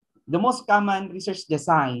 the most common research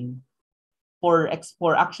design for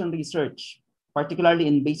action research, particularly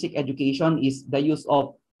in basic education, is the use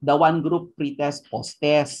of the one group pre-test,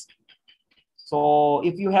 post-test. So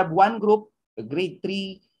if you have one group, grade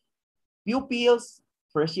 3 pupils,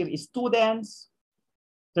 first year students,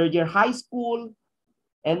 third year high school,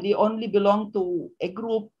 and they only belong to a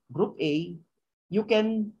group A, you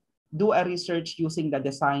can do a research using the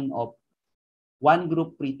design of one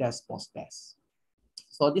group pre-test, post-test.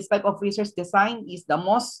 So this type of research design is the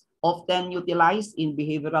most often utilized in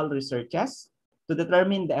behavioral researches to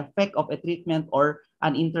determine the effect of a treatment or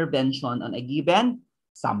an intervention on a given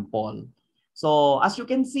sample. So as you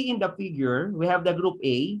can see in the figure, we have the group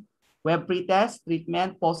A, we have pre-test,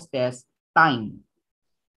 treatment, post-test, time.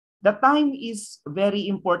 The time is very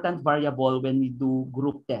important variable when we do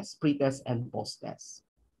group tests, pre-test and post-test.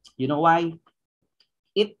 You know why?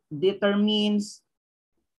 It determines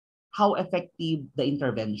how effective the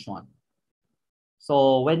intervention.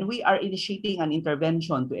 So when we are initiating an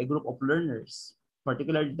intervention to a group of learners,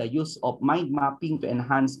 particularly the use of mind mapping to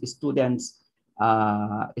enhance students'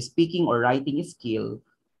 speaking or writing skill,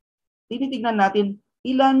 tinitignan natin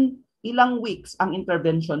ilang weeks ang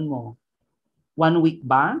intervention mo. 1 week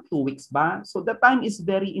ba? 2 weeks ba? So the time is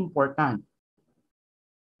very important.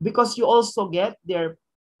 Because you also get their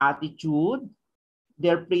attitude,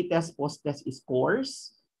 their pre-test, post-test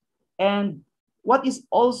scores. And what is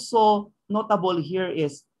also notable here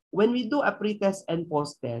is when we do a pre-test and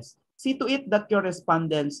post-test, see to it that your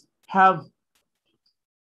respondents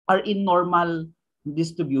are in normal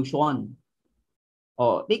distribution.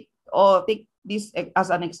 Take this as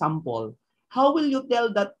an example. How will you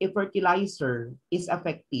tell that a fertilizer is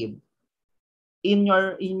effective in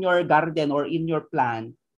your garden or in your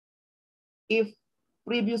plant if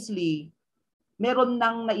previously meron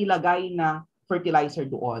nang nailagay na fertilizer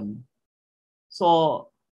doon?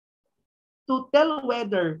 So to tell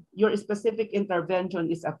whether your specific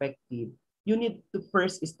intervention is effective, you need to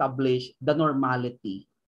first establish the normality.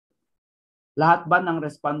 Lahat ba ng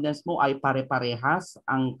respondents mo ay pare-parehas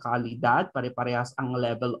ang kalidad, pare-parehas ang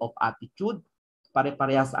level of attitude,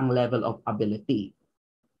 pare-parehas ang level of ability?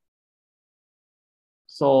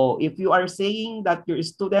 So if you are saying that your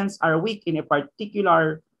students are weak in a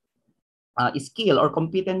particular skill or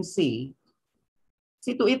competency,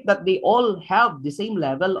 see to it that they all have the same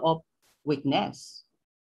level of weakness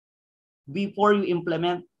before you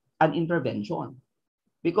implement an intervention.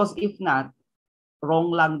 Because if not,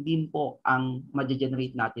 wrong lang din po ang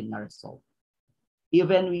ma-generate natin na result.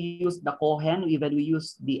 Even we use the Cohen, even we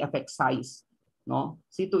use the effect size, no?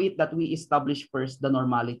 See to it that we establish first the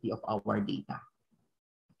normality of our data.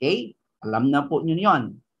 Okay? Alam na po nyo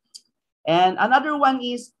yun. And another one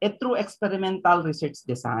is a true experimental research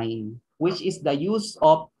design, which is the use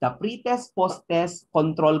of the pre-test, post-test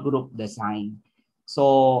control group design.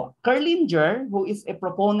 So Kerlinger, who is a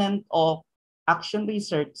proponent of action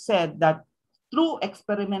research, said that true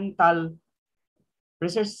experimental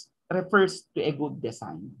research refers to a good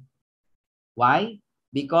design. Why?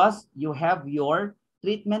 Because you have your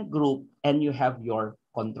treatment group and you have your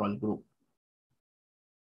control group.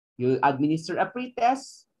 You administer a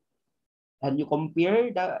pretest and you compare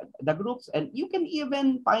the groups, and you can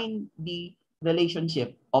even find the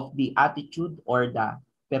relationship of the attitude or the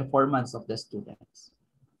performance of the students.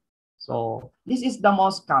 So this is the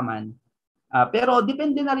most common. Pero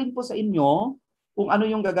depende na rin po sa inyo kung ano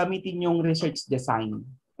yung gagamitin yung research design.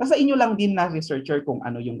 Nasa inyo lang din na researcher kung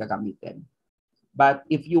ano yung gagamitin. But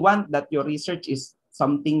if you want that your research is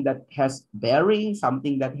something that has bearing,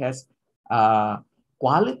 something that has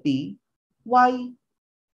quality, why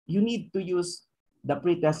you need to use the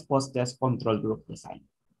pre-test, post-test control group design.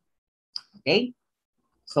 Okay?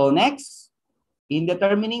 So next, in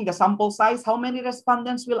determining the sample size, how many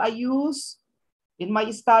respondents will I use in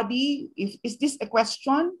my study? Is this a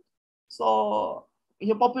question? So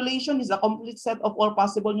your population is a complete set of all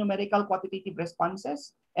possible numerical quantitative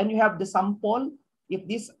responses, and you have the sample. If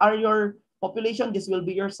these are your population, this will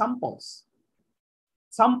be your samples.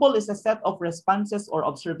 Sample is a set of responses or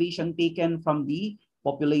observation taken from the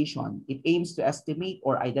population. It aims to estimate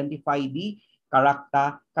or identify the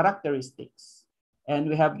characteristics. And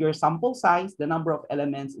we have your sample size, the number of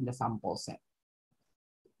elements in the sample set.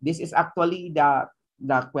 This is actually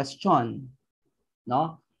the question,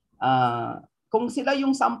 no? Kung sila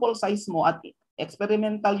yung sample size mo at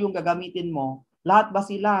experimental yung gagamitin mo, lahat ba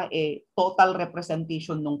sila total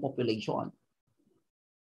representation ng population?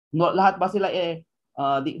 No, lahat ba sila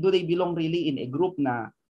do they belong really in a group na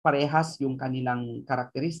parehas yung kanilang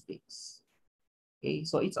characteristics? Okay,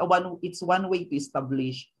 so it's one way to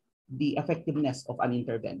establish the effectiveness of an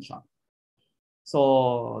intervention.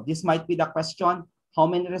 So this might be the question, how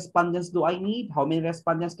many respondents do I need? How many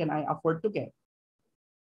respondents can I afford to get?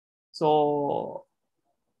 So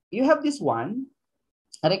you have this one,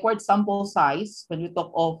 a required sample size when we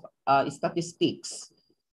talk of statistics.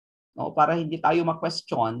 No, para hindi tayo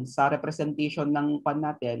ma-question sa representation ng pan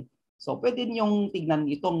natin. So pwede niyong tignan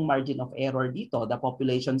itong margin of error dito, the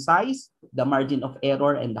population size, the margin of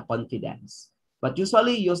error, and the confidence. But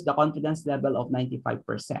usually use the confidence level of 95%.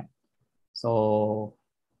 So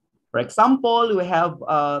for example, we have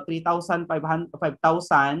 3,500,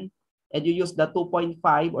 5,000, and you use the 2.5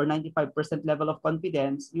 or 95% level of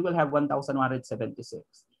confidence, you will have 1,176.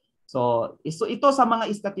 So ito sa mga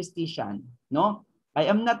statistician, no? I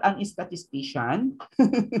am not an statistician.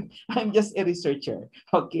 I'm just a researcher.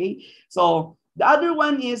 Okay? So the other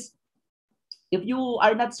one is, if you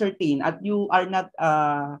are not certain at you are not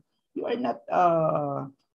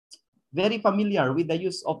very familiar with the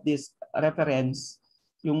use of this reference,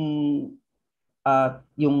 yung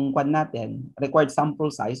kwan natin, required sample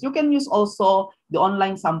size, you can use also the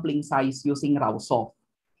online sampling size using Rausoft.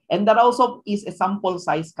 And the Rausoft is a sample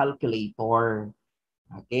size calculator.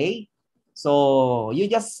 Okay? So you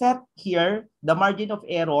just set here the margin of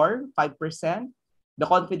error, 5%, the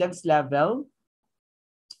confidence level,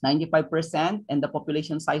 95%, and the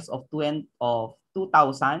population size of 2,000,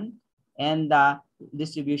 and the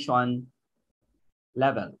distribution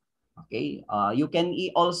level. Okay, you can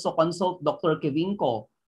also consult Dr. Kevinko,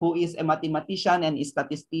 who is a mathematician and a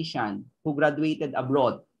statistician who graduated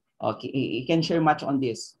abroad. Okay, he can share much on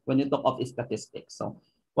this when you talk of statistics. So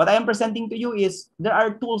what I am presenting to you is there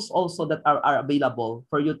are tools also that are available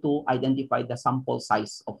for you to identify the sample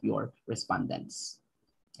size of your respondents.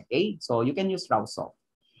 Okay, so you can use Rausoft.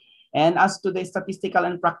 And as to the statistical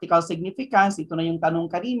and practical significance, ito na yung tanong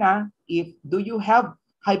kanina, do you have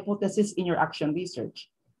hypothesis in your action research?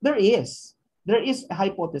 There is a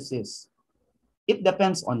hypothesis. It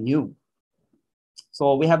depends on you.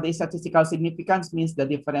 So we have the statistical significance, means the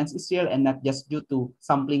difference is real and not just due to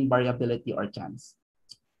sampling variability or chance.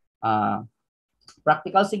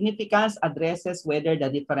 Practical significance addresses whether the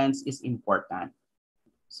difference is important.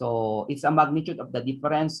 So it's a magnitude of the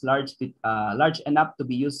difference large enough to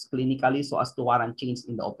be used clinically so as to warrant change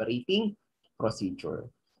in the operating procedure.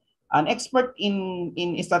 An expert in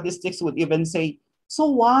statistics would even say, so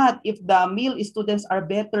what if the male students are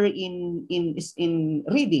better in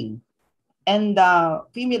reading and the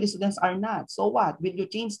female students are not? So what? Will you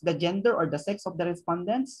change the gender or the sex of the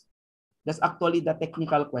respondents? That's actually the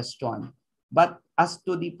technical question. But as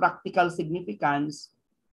to the practical significance,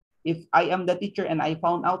 if I am the teacher and I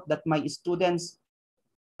found out that my students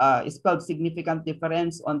spelled significant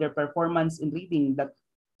difference on their performance in reading, that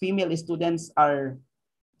female students are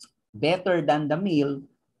better than the male,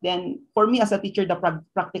 then for me as a teacher, the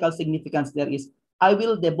practical significance there is I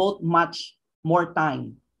will devote much more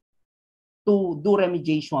time to do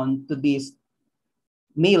remediation to these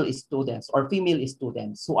male students or female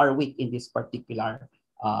students who are weak in this particular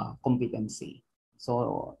competency.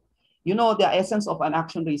 So, you know, the essence of an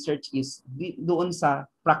action research is doon sa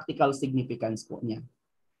practical significance po niya.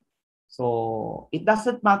 So, it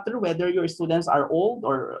doesn't matter whether your students are old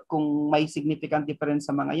or kung may significant difference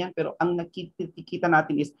sa mga yan, pero ang nakikita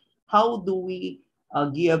natin is how do we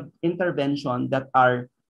give intervention that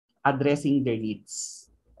are addressing their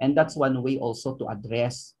needs. And that's one way also to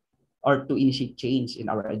address or to initiate change in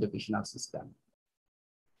our educational system.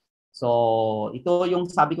 So, ito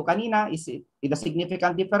yung sabi ko kanina, is the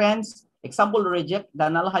significant difference. Example, reject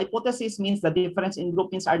the null hypothesis means the difference in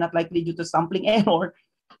groupings are not likely due to sampling error.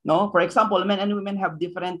 No, for example, men and women have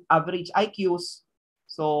different average IQs.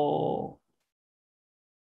 So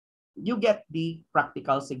you get the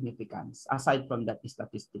practical significance aside from that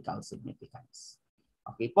statistical significance.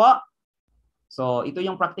 Okay po? So ito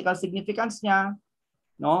yung practical significance niya,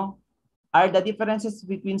 no? Are the differences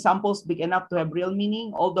between samples big enough to have real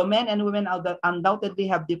meaning? Although men and women undoubtedly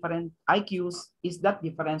have different IQs, is that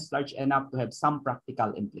difference large enough to have some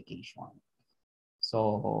practical implication?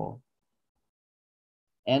 So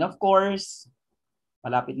and of course,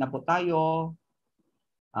 malapit na po tayo.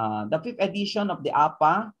 The 5th edition of the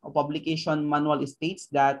APA or publication manual states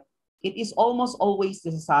that it is almost always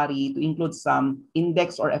necessary to include some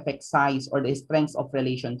index or effect size or the strengths of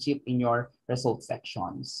relationship in your result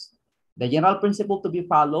sections. The general principle to be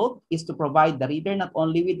followed is to provide the reader not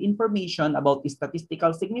only with information about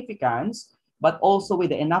statistical significance, but also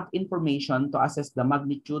with enough information to assess the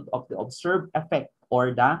magnitude of the observed effect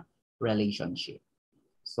or the relationship.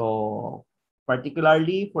 So,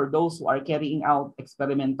 particularly for those who are carrying out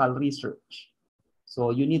experimental research.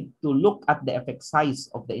 So, you need to look at the effect size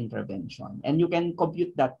of the intervention, and you can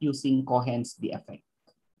compute that using Cohen's d effect.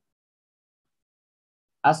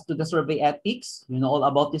 As to the survey ethics, you know all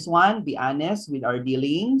about this one. Be honest with our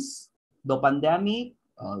dealings. The pandemic,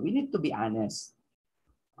 we need to be honest.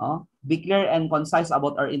 Be clear and concise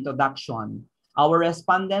about our introduction. Our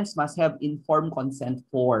respondents must have informed consent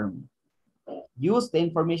form. Use the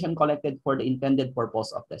information collected for the intended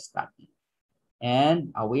purpose of the study.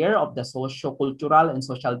 And aware of the socio-cultural and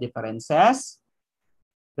social differences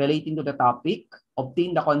relating to the topic.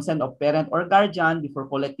 Obtain the consent of parent or guardian before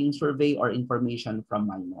collecting survey or information from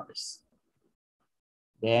minors.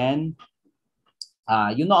 Then,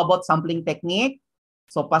 you know about sampling technique.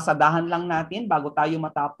 So, pasadahan lang natin bago tayo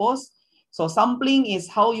matapos. So, sampling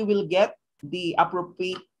is how you will get the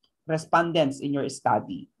appropriate respondents in your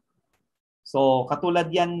study. So,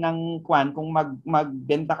 katulad yan ng kung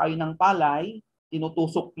magbenta kayo ng palay,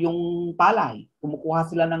 tinutusok yung palay. Kumukuha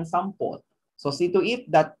sila ng sample. So, see to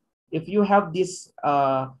it that if you have this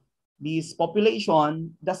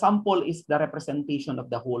population, the sample is the representation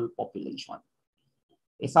of the whole population.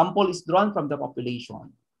 A sample is drawn from the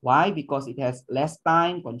population. Why? Because it has less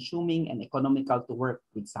time consuming and economical to work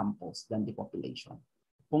with samples than the population.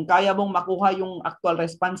 Kung kaya mong makuha yung actual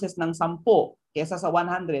responses ng 10 kesa sa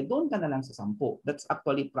 100, doon ka na lang sa 10. That's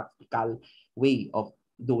actually practical way of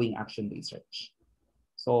doing action research.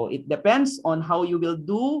 So it depends on how you will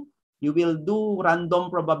do. You will do random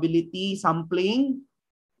probability sampling,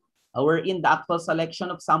 wherein the actual selection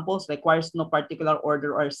of samples requires no particular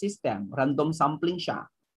order or system. Random sampling siya.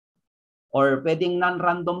 Or pwedeng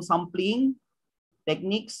non-random sampling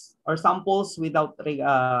techniques or samples without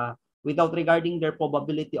regarding their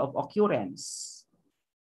probability of occurrence.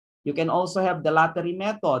 You can also have the lottery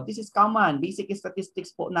method. This is common. Basic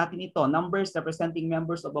statistics po natin ito. Numbers representing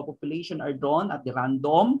members of a population are drawn at the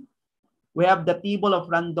random. We have the table of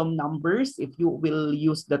random numbers. If you will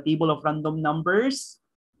use the table of random numbers,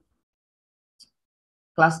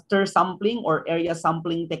 cluster sampling or area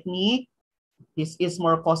sampling technique. This is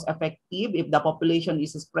more cost-effective if the population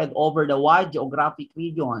is spread over the wide geographic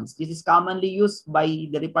regions. This is commonly used by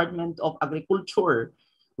the Department of Agriculture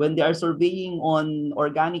when they are surveying on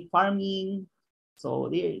organic farming. So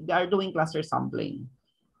they are doing cluster sampling.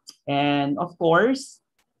 And of course,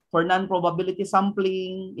 for non-probability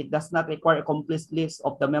sampling, it does not require a complete list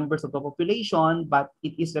of the members of the population, but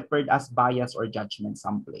it is referred as bias or judgment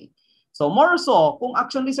sampling. So more so, kung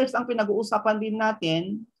action research ang pinag-uusapan din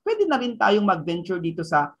natin, pwede na rin tayong mag-venture dito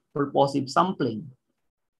sa purposive sampling.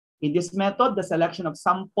 In this method, the selection of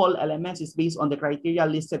sample elements is based on the criteria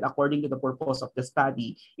listed according to the purpose of the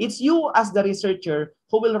study. It's you as the researcher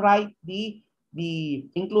who will write the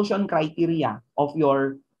inclusion criteria of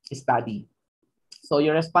your study. So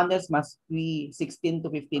your respondents must be 16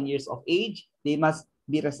 to 15 years of age. They must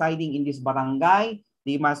be residing in this barangay.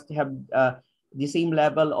 They must have the same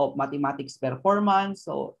level of mathematics performance.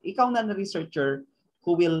 So ikaw na researcher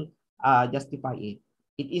who will justify it.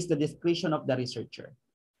 It is the discretion of the researcher.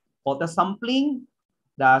 For the sampling,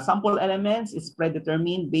 the sample elements is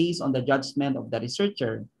predetermined based on the judgment of the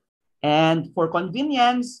researcher. And for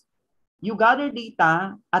convenience, you gather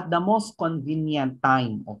data at the most convenient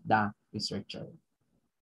time of the researcher.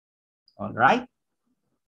 All right.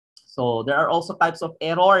 So there are also types of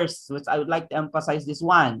errors, which I would like to emphasize this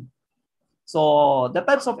one. So the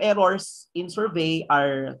types of errors in survey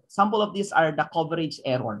are, sample of these are the coverage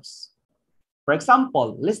errors. For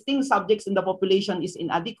example, listing subjects in the population is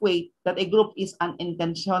inadequate that a group is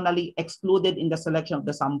unintentionally excluded in the selection of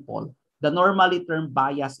the sample. The normally termed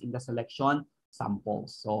bias in the selection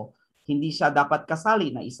samples. So hindi siya dapat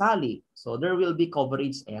kasali na isali. So there will be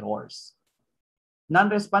coverage errors.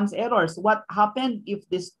 Non-response errors. What happened if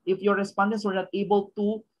your respondents were not able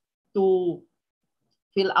to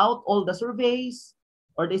fill out all the surveys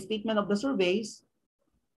or the statement of the surveys?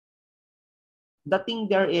 The thing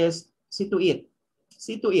there is see to it.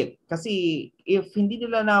 See to it. Kasi if hindi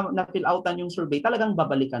nila na-fill outan yung survey, talagang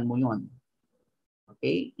babalikan mo yon.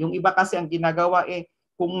 Okay? Yung iba kasi ang ginagawa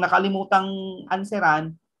kung nakalimutang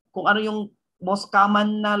answeran, kung ano yung most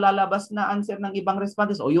common na lalabas na answer ng ibang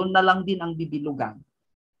respondents, o yun na lang din ang bibilugan.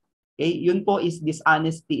 Okay? Yun po is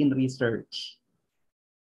dishonesty in research.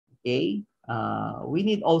 Okay? We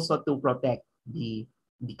need also to protect the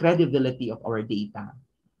credibility of our data.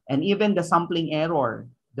 And even the sampling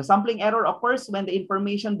error. The sampling error occurs when the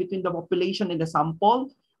information between the population and the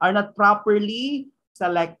sample are not properly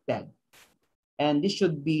selected. And this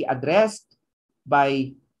should be addressed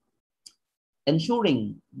by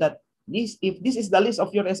ensuring that if this is the list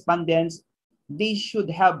of your respondents, they should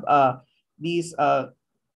have this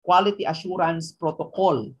quality assurance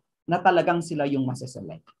protocol na talagang sila yung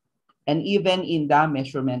maseselect. And even in the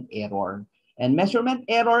measurement error. And measurement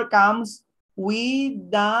error comes with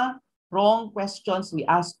the wrong questions we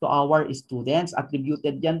ask to our students.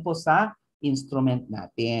 Attributed yan po sa instrument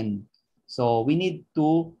natin. So we need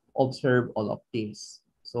to observe all of this.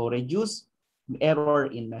 So reduce error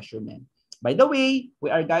in measurement. By the way, we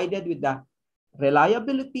are guided with the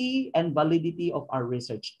reliability and validity of our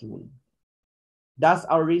research tool. Does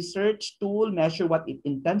our research tool measure what it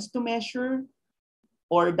intends to measure?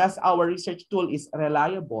 Or does our research tool is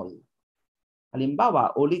reliable?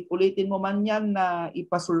 Halimbawa, ulit-ulitin mo man yan na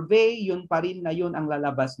ipa-survey, yun pa rin na yun ang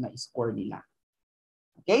lalabas na score nila.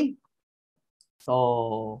 Okay?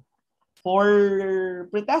 So, for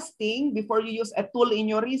pretesting, before you use a tool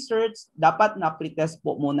in your research, dapat na pretest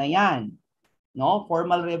po muna yan. No?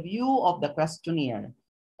 Formal review of the questionnaire.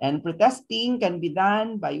 And pretesting can be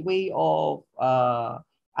done by way of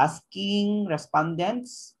asking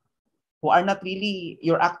respondents who are not really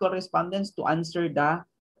your actual respondents to answer the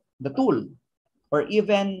tool, or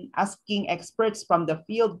even asking experts from the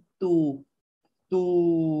field to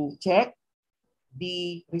check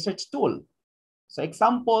the research tool. So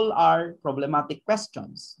example are problematic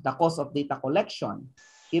questions, the cost of data collection,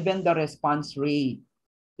 even the response rate,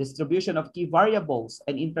 distribution of key variables,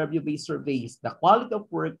 and interview-based surveys, the quality of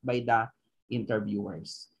work by the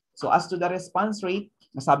interviewers. So as to the response rate,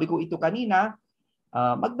 nasabi ko ito kanina,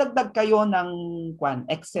 magdagdag kayo ng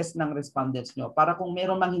excess ng respondents nyo para kung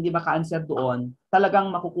meron mang hindi maka-answer doon, talagang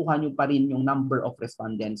makukuha nyo pa rin yung number of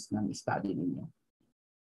respondents ng study ninyo.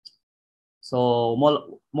 So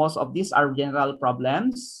most of these are general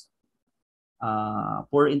problems.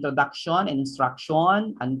 Poor introduction and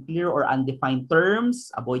instruction, unclear or undefined terms,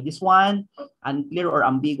 avoid this one. Unclear or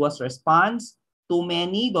ambiguous response, too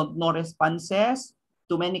many don't know responses,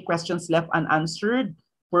 too many questions left unanswered,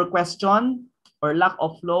 poor question or lack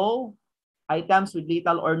of flow, items with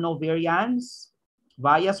little or no variance,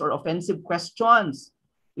 bias or offensive questions.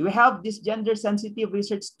 We have this gender-sensitive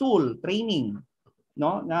research tool, training,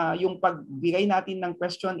 no? Na yung pagbigay natin ng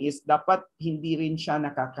question is dapat hindi rin siya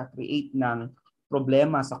nakaka-create ng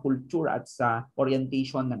problema sa culture at sa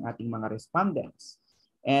orientation ng ating mga respondents.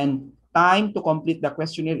 And time to complete the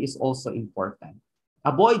questionnaire is also important.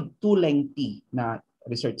 Avoid too lengthy na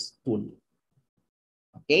research tool.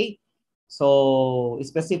 Okay? So,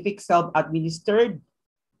 specific self-administered,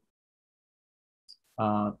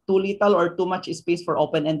 too little or too much space for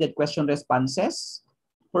open-ended question responses,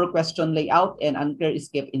 for question layout, and unclear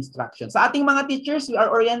escape instructions. Sa ating mga teachers, we are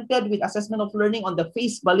oriented with assessment of learning on the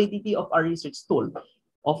face validity of our research tool,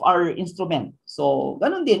 of our instrument. So,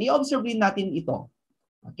 ganun din, i-observe din natin ito.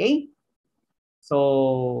 Okay?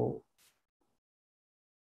 So,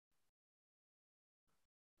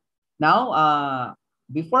 now,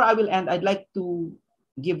 before I will end, I'd like to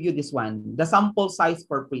give you this one, the sample size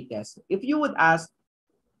for pretest. If you would ask,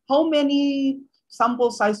 how many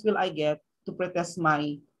sample size will I get to pretest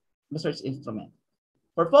my research instrument?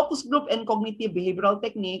 For focus group and cognitive behavioral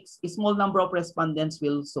techniques, a small number of respondents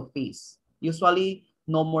will suffice. Usually,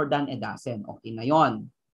 no more than a dozen. Okay na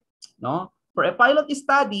yon. No? For a pilot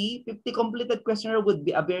study, 50 completed questionnaire would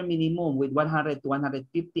be a bare minimum, with 100 to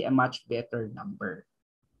 150 a much better number.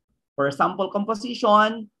 For sample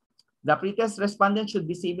composition, the pretest respondents should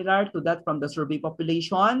be similar to that from the survey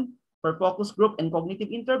population. For focus group and cognitive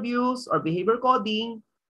interviews or behavior coding,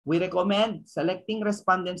 we recommend selecting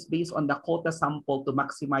respondents based on the quota sample to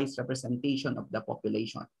maximize representation of the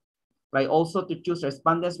population. Try also to choose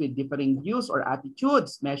respondents with differing views or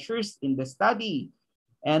attitudes measures in the study.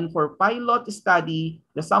 And for pilot study,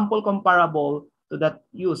 the sample comparable to that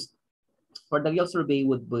used for the real survey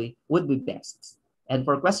would be best. And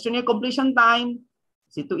for questionnaire completion time,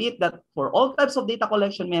 see to it that for all types of data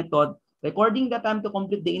collection method, recording the time to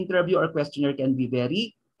complete the interview or questionnaire can be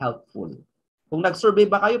very helpful. Kung nag-survey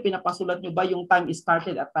ba kayo, pinapasulat nyo ba yung time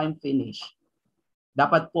started at time finish?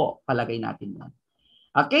 Dapat po, palagay natin yan.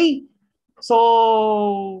 Okay?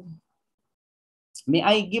 So, may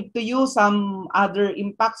I give to you some other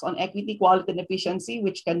impacts on equity, quality, and efficiency,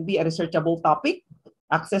 which can be a researchable topic?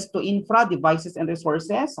 Access to infra, devices, and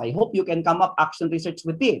resources. I hope you can come up action research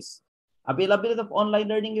with this. Availability of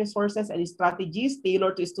online learning resources and strategies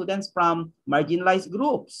tailored to students from marginalized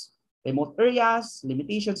groups, remote areas,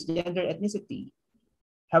 limitations, gender, ethnicity.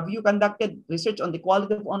 Have you conducted research on the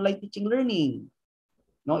quality of online teaching learning?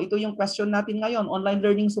 No, ito yung question natin ngayon, online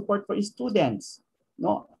learning support for students.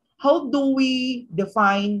 No, how do we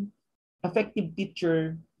define effective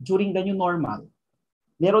teacher during the new normal?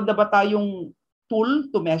 Meron na ba tayong tool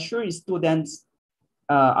to measure students'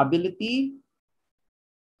 ability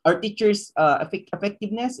or teachers'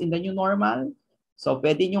 effectiveness in the new normal? So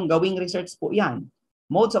pwede nyong gawing research po yan.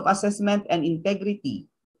 Modes of assessment and integrity,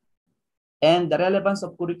 and the relevance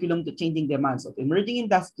of curriculum to changing demands of emerging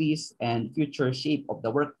industries and future shape of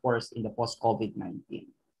the workforce in the post-COVID-19.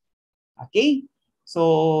 Okay,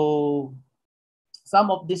 so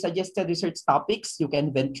some of the suggested research topics you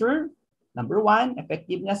can venture. Number 1,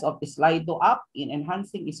 effectiveness of the Slido app in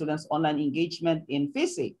enhancing students' online engagement in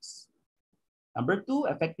physics. Number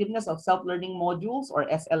 2, effectiveness of self-learning modules or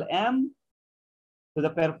SLM to the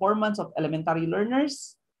performance of elementary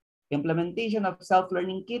learners. Implementation of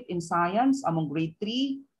self-learning kit in science among grade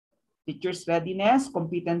 3, teachers' readiness,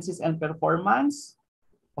 competencies, and performance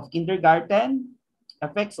of kindergarten,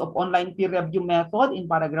 effects of online peer review method in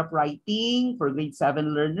paragraph writing for grade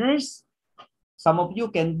 7 learners. Some of you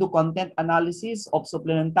can do content analysis of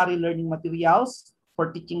supplementary learning materials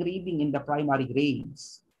for teaching reading in the primary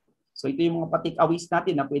grades. So ito yung mga patik-aways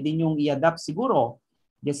natin na pwede nyong i-adapt siguro.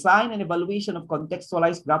 Design and evaluation of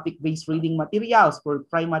contextualized graphic-based reading materials for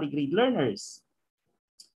primary grade learners.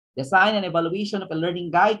 Design and evaluation of a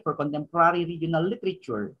learning guide for contemporary regional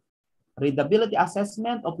literature. Readability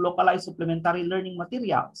assessment of localized supplementary learning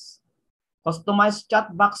materials. Customized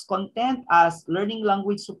chat box content as learning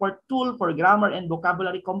language support tool for grammar and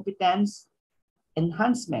vocabulary competence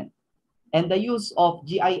enhancement. And the use of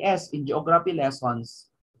GIS in geography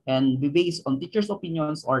lessons and be based on teachers'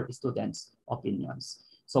 opinions or students' opinions.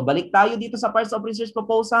 So balik tayo dito sa parts of research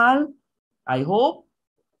proposal. I hope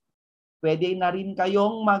pwede na rin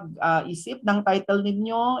kayong mag-isip ng title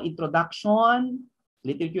ninyo, introduction,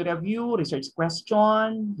 literature review, research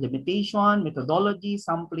question, limitation, methodology,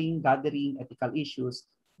 sampling, gathering, ethical issues,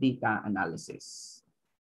 data analysis.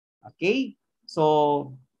 Okay?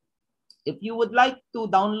 So if you would like to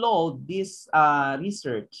download this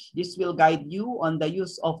research, this will guide you on the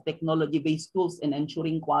use of technology-based tools in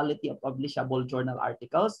ensuring quality of publishable journal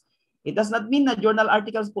articles. It does not mean na journal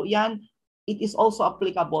articles po yan. It is also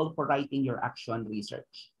applicable for writing your action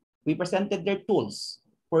research. We presented their tools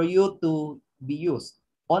for you to be used.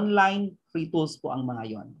 Online free tools po ang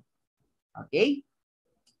mga yon. Okay?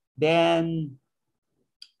 Then,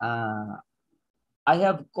 I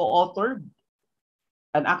have co-authored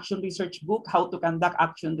an action research book, How to Conduct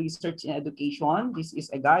Action Research in Education. This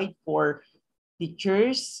is a guide for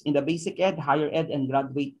teachers in the basic ed, higher ed, and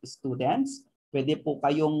graduate students. Pwede po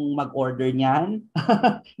kayong mag-order niyan.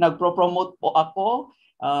 Nagpro-promote po ako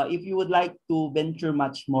if you would like to venture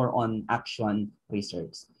much more on action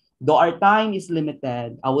research. Though our time is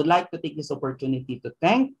limited, I would like to take this opportunity to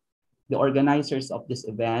thank the organizers of this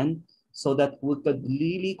event, so that we could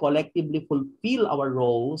really collectively fulfill our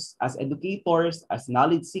roles as educators, as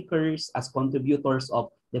knowledge seekers, as contributors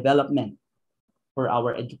of development for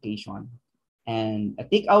our education. And a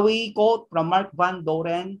takeaway quote from Mark Van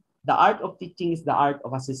Doren, the art of teaching is the art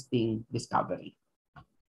of assisting discovery.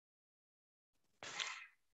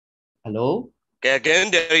 Hello? Okay, again,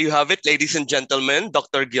 there you have it, ladies and gentlemen,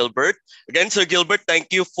 Dr. Gilbert. Again, Sir Gilbert,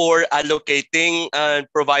 thank you for allocating and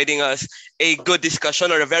providing us a good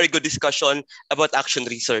discussion or a very good discussion about action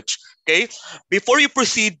research. Okay, before you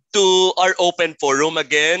proceed to our open forum,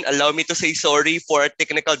 again, allow me to say sorry for a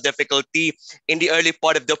technical difficulty. In the early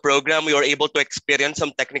part of the program, we were able to experience some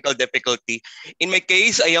technical difficulty. In my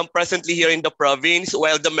case, I am presently here in the province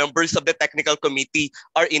while the members of the technical committee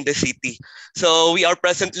are in the city. So we are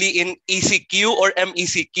presently in ECQ or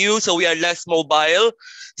MECQ, so we are less mobile.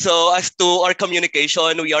 So as to our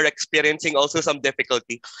communication, we are experiencing also some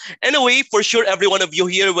difficulty. Anyway, for sure, every one of you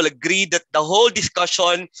here will agree that the whole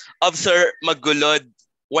discussion of Sir Magulod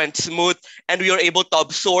went smooth and we were able to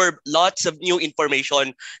absorb lots of new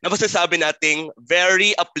information na masasabi nating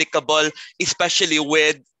very applicable, especially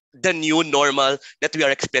with the new normal that we are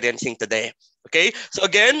experiencing today. Okay, so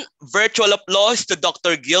again, virtual applause to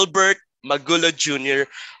Dr. Gilbert Magulod Jr.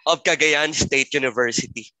 of Cagayan State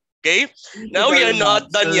University. Okay, now we are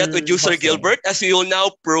not done yet with you, Sir Gilbert, as we will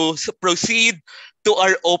now proceed to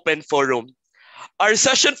our open forum. Our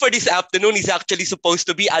session for this afternoon is actually supposed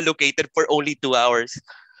to be allocated for only 2 hours.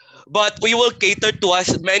 But we will cater to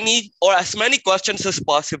as many questions as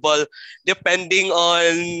possible, depending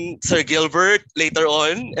on Sir Gilbert later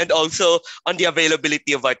on and also on the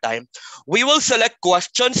availability of our time. We will select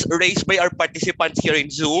questions raised by our participants here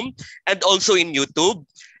in Zoom and also in YouTube.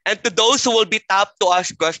 And to those who will be tapped to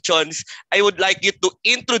ask questions, I would like you to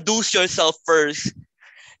introduce yourself first,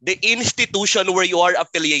 the institution where you are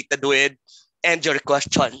affiliated with, and your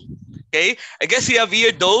question. Okay? I guess we have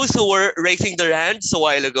here those who were raising their hands a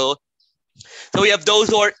while ago. So we have those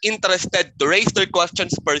who are interested to raise their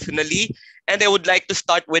questions personally. And I would like to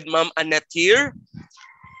start with Ma'am Annette here.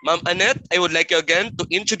 Ma'am Annette, I would like you again to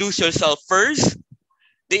introduce yourself first,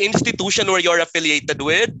 the institution where you're affiliated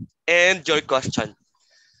with, and your question.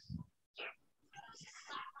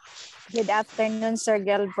 Good afternoon, Sir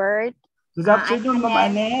Gilbert. Good afternoon,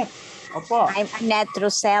 Ma'am Annette. Opo. I'm Annette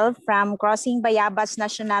Rosel from Crossing Bayabas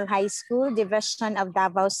National High School, Division of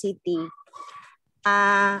Davao City.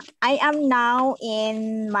 I am now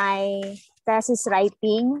in my thesis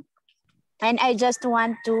writing, and I just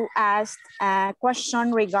want to ask a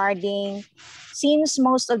question regarding, since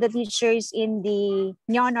most of the teachers in the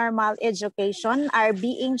neo-normal education are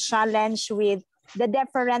being challenged with the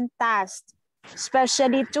different tasks,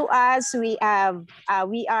 especially to us, we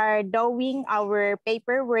are doing our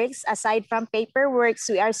paperworks. Aside from paperworks,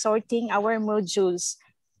 we are sorting our modules.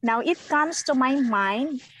 Now it comes to my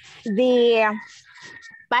mind, the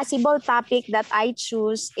possible topic that I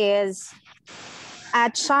choose is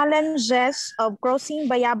challenges of Crossing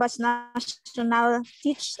Bayabas National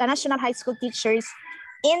High School teachers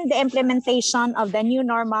in the implementation of the new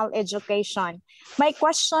normal education. My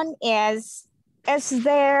question is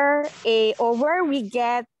there or where we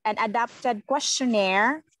get an adapted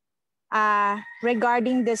questionnaire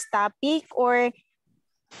regarding this topic, or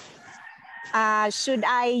should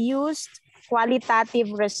I use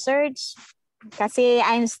qualitative research? Kasi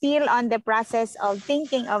I'm still on the process of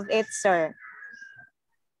thinking of it, sir.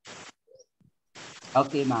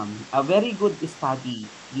 Okay, ma'am. A very good study.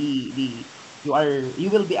 You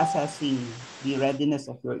will be assessing the readiness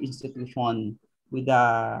of your institution with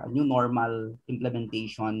the new normal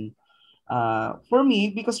implementation. For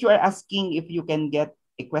me, because you are asking if you can get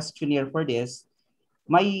a questionnaire for this,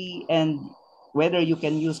 and whether you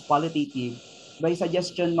can use qualitative, my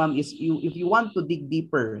suggestion, ma'am, is if you want to dig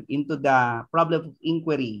deeper into the problem of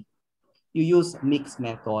inquiry, you use mixed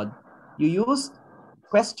method. You use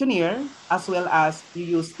questionnaire as well as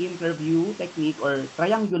you use interview technique or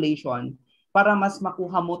triangulation para mas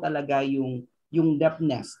makuha mo talaga yung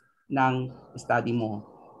depthness ng study mo.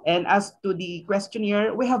 And as to the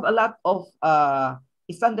questionnaire, we have a lot of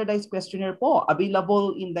standardized questionnaire po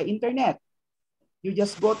available in the internet. You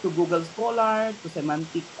just go to Google Scholar, to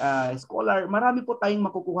Semantic Scholar. Marami po tayong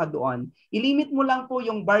makukuha doon. I-limit mo lang po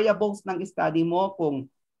yung variables ng study mo kung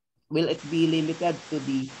will it be limited to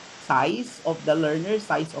the size of the learners,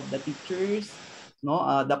 size of the teachers,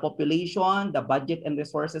 the population, the budget and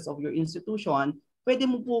resources of your institution. Pwede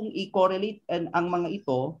mo pong i-correlate ang mga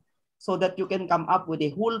ito so that you can come up with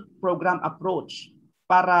a whole program approach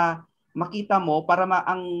para makita mo,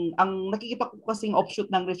 ang nakikita ko kasing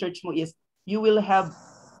offshoot ng research mo is you will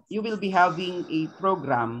be having a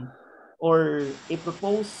program or a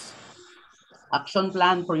proposed action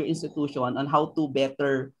plan for your institution on how to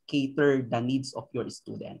better cater the needs of your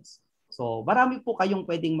students. So, marami po kayong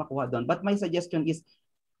pwedeng makuha doon. But my suggestion is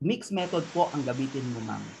mixed method po ang gamitin mo,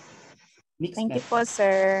 ma'am. Thank you po,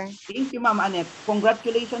 sir. Thank you, Ma'am Annette.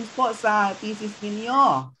 Congratulations po sa thesis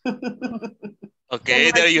ninyo. Okay,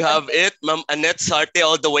 there you have it. Ma'am Annette Sarte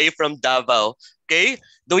all the way from Davao. Okay,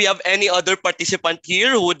 do we have any other participant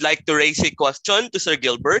here who would like to raise a question to Sir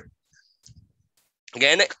Gilbert?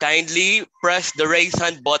 Again, kindly press the raise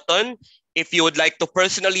hand button if you would like to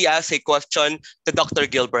personally ask a question to Dr.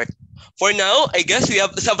 Gilbert. For now, I guess we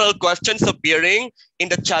have several questions appearing in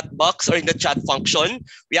the chat box or in the chat function.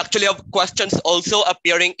 We actually have questions also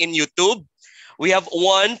appearing in YouTube. We have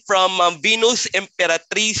one from Venus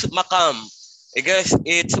Imperatriz Macam. I guess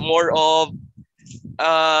it's more of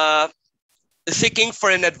seeking for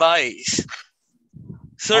an advice.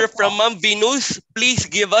 Sir, from Ma'am Venus, please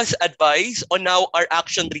give us advice on how our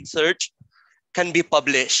action research can be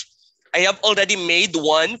published. I have already made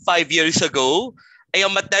one 5 years ago. I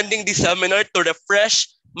am attending the seminar to refresh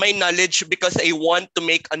my knowledge because I want to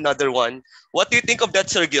make another one. What do you think of that,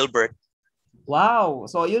 Sir Gilbert? Wow.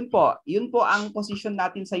 So yun po ang position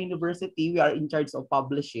natin sa university. We are in charge of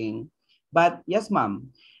publishing. But yes, ma'am,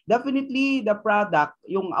 definitely the product,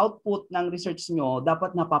 yung output ng research nyo,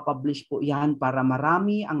 dapat napapublish po yan para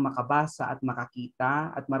marami ang makabasa at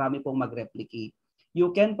makakita at marami pong mag-replicate.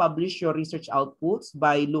 You can publish your research outputs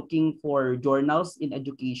by looking for journals in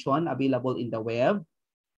education available in the web.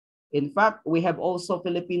 In fact, we have also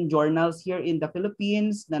Philippine journals here in the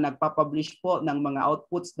Philippines na nagpapublish po ng mga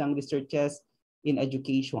outputs ng researches in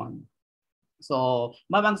education. So,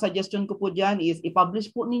 ma'am, ang suggestion ko po dyan is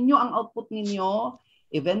i-publish po ninyo ang output ninyo.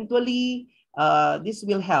 Eventually, this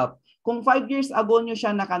will help. Kung 5 years ago nyo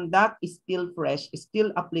siya na-conduct, is still fresh, is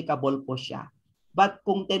still applicable po siya. But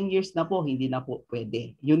kung 10 years na po, hindi na po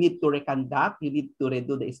pwede. You need to reconduct, you need to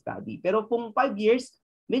redo the study. Pero kung 5 years,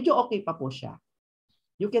 medyo okay pa po siya.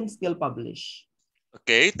 You can still publish.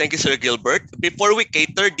 Okay, thank you, Sir Gilbert. Before we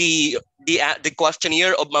cater the question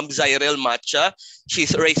here of Ma'am Zyrel Matcha,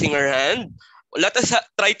 she's raising her hand. Let us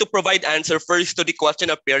try to provide answer first to the question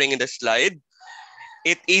appearing in the slide.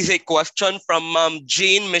 It is a question from Ma'am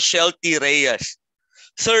Jean Michelle T. Reyes.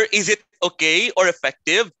 Sir, is it okay or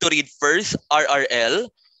effective to read first RRL,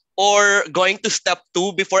 or going to step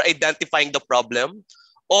 2 before identifying the problem,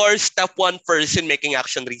 or step 1 first in making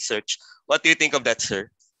action research? What do you think of that, sir?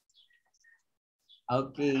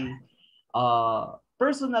 Okay.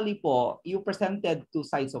 Personally po, you presented two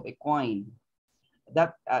sides of a coin.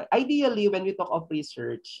 That ideally, when we talk of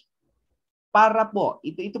research, para po,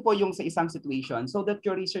 ito po yung sa isang situation, so that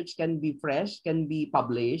your research can be fresh, can be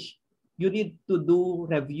published, you need to do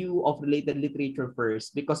review of related literature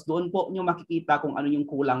first, because doon po nyo makikita kung ano yung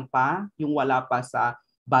kulang pa, yung wala pa sa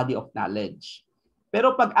body of knowledge.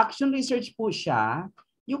 Pero pag action research po siya,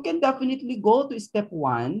 you can definitely go to step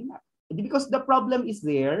 1, because the problem is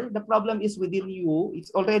there, the problem is within you,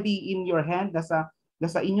 it's already in your hand,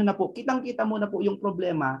 nasa inyo na po, kitang-kita mo na po yung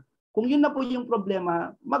problema. Kung yun na po yung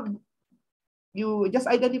problema, you just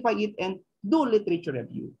identify it and do literature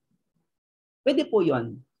review. Pwede po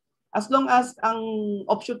yun. As long as ang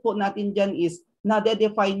option po natin dyan is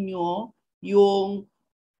na-define nyo yung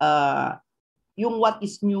what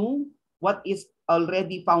is new, what is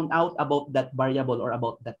already found out about that variable or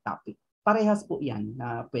about that topic. Parehas po yan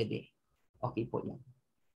na pwede. Okay po yan.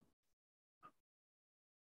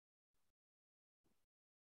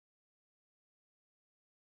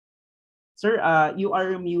 Sir, you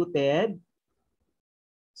are muted.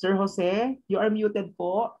 Sir Jose, you are muted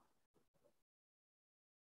po.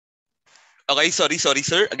 Okay, sorry,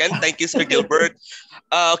 sir. Again, thank you, Sir Gilbert.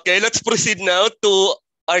 Okay, let's proceed now to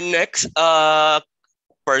our next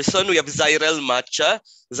person. We have Zyrel Matcha.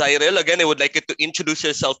 Zyrel, again, I would like you to introduce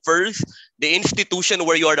yourself first, the institution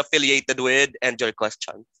where you are affiliated with, and your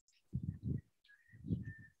question.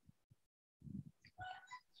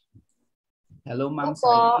 Hello, Ma'am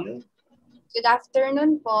Zyrel. Good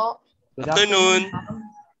afternoon po. Good afternoon.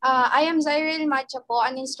 I am Zyrel Matcha po,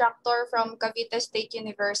 an instructor from Cavite State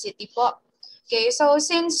University po. Okay, so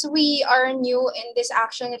since we are new in this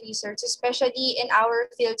action research, especially in our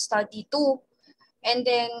field study 2, and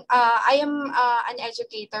then I am an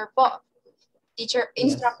educator po,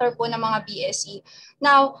 instructor po ng mga BSE.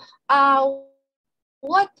 Now,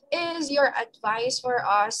 what is your advice for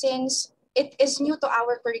us since it is new to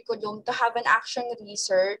our curriculum to have an action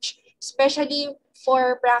research, especially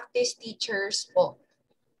for practice teachers po?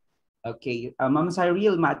 Okay, Ma'am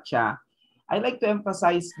Zyrel Matcha, I'd like to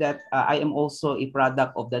emphasize that I am also a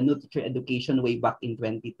product of the New Teacher Education way back in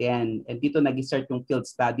 2010. And dito nag-start yung field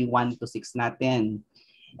study 1 to 6 natin.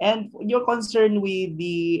 And you're concerned with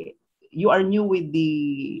you are new with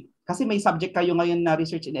kasi may subject kayo ngayon na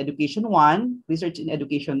Research in Education 1, Research in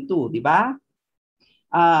Education 2, di ba?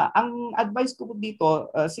 Ang advice ko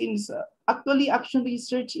dito, since actually action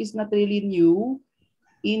research is not really new,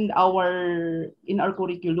 in our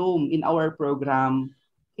curriculum, in our program,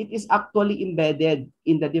 it is actually embedded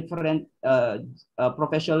in the different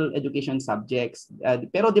professional education subjects.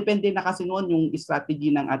 Pero depende na kasi noon yung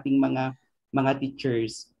strategy ng ating mga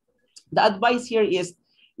teachers. The advice here is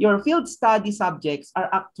your field study subjects are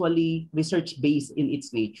actually research-based in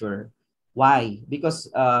its nature. Why? Because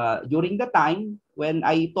during the time when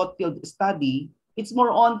I taught field study, it's more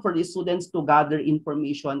on for the students to gather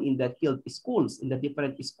information in the field schools, in the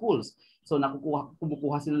different schools. So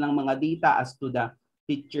kumukuha sila ng mga data as to the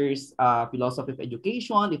teachers' philosophy of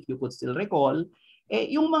education, if you could still recall.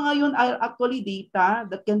 Yung mga yun are actually data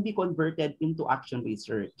that can be converted into action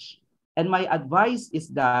research. And my advice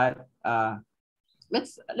is that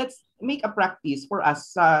let's make a practice for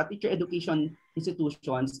us sa teacher education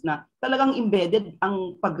institutions na talagang embedded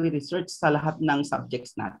ang pagre-research sa lahat ng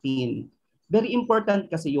subjects natin. Very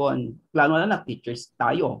important kasi yon, plano na teachers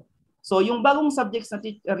tayo. So yung bagong subjects na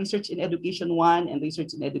Research in Education 1 and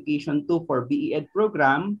Research in Education 2 for BE-Ed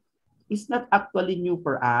program is not actually new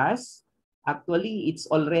for us. Actually,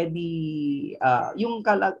 it's already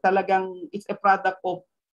talagang it's a product of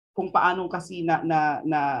kung paano kasi na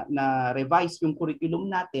revise yung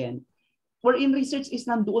curriculum natin. Wherein research is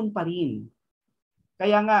nandoon pa rin.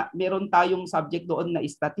 Kaya nga meron tayong subject doon na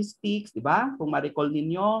statistics, di ba? Kung ma-recall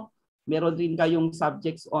ninyo, meron rin kayong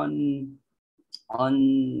subjects on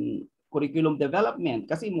curriculum development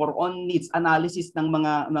kasi more on needs analysis ng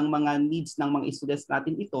mga needs ng mga students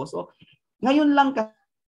natin ito. So ngayon lang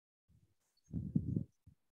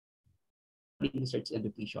research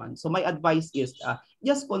education. So my advice is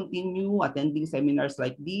just continue attending seminars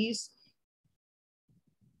like this.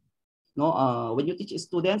 no, when you teach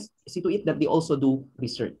students, see to it that they also do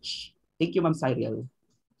research. Thank you, Ma'am Cyril.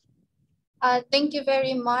 Thank you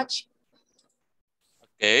very much.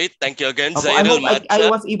 Okay, thank you again, Opo, I Zairil hope I Matcha,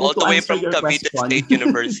 was able all to the way answer from your Cavite question. State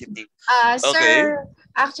University. Okay. Sir,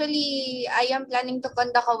 actually, I am planning to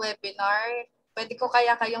conduct a webinar. Pwede ko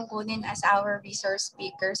kaya kayong kunin as our resource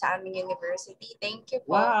speaker sa aming university. Thank you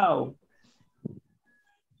po. Wow.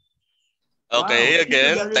 Okay, Wow.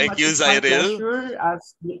 again, thank you, It's my Zairil. pleasure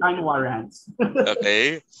as the time warrants.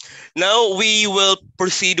 Okay. Now we will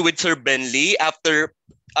proceed with Sir Benley after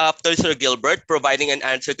Sir Gilbert providing an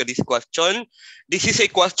answer to this question. This is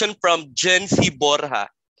a question from Jen C.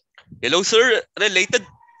 Borja. Hello, sir. Related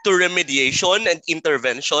to remediation and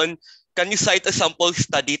intervention, can you cite a sample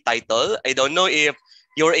study title? I don't know if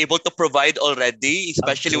you're able to provide already,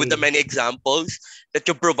 especially with the many examples that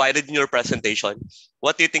you provided in your presentation.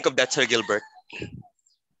 What do you think of that, Sir Gilbert?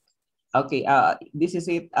 Okay, this is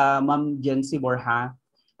it, Ma'am Jency Borja.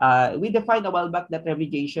 We defined a while back that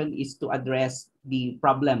remediation is to address the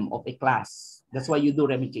problem of a class. That's why you do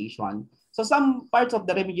remediation. So some parts of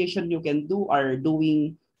the remediation you can do are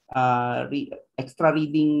doing extra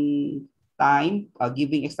reading time,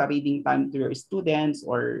 giving extra reading time to your students,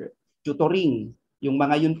 or tutoring. Yung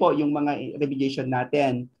mga yun po, yung mga remediation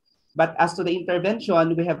natin. But as to the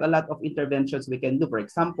intervention, we have a lot of interventions we can do. For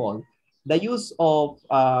example, the use of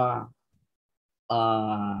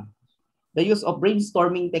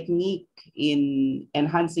brainstorming technique in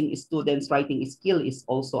enhancing students' writing skill is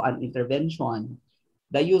also an intervention.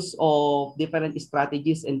 The use of different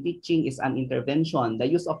strategies in teaching is an intervention. The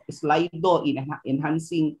use of Slido in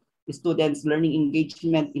enhancing students' learning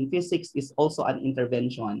engagement in physics is also an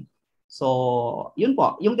intervention. So, yun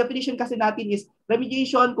po. Yung definition kasi natin is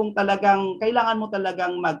remediation kung talagang kailangan mo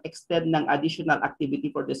talagang mag-extend ng additional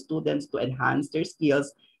activity for the students to enhance their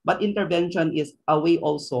skills. But intervention is a way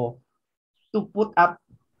also to put up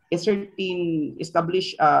a certain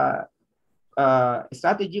established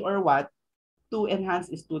strategy or what to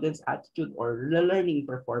enhance students' attitude or learning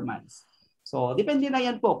performance. So, depende na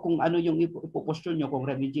yan po kung ano yung ipuposture nyo, kung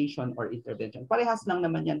remediation or intervention. Parehas lang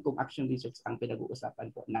naman yan kung action research ang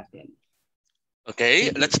pinag-uusapan po natin. Okay,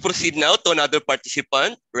 let's proceed now to another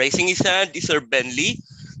participant. Raising his hand is Sir Benley.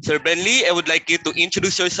 Sir Benley, I would like you to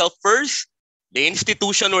introduce yourself first, the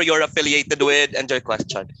institution where you're affiliated with, and your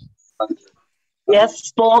question.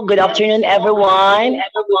 Yes po, good afternoon everyone.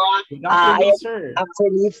 Good afternoon, sir.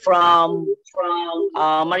 Actually from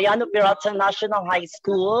Mariano Pirata National High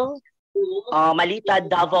School, Malita,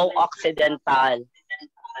 Davao Occidental.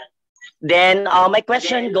 Then my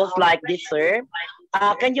question goes like this, sir.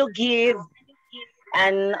 Can you give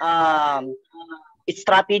an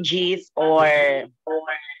strategies or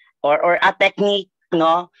a technique,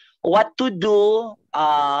 no? What to do?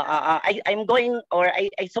 I'm going, or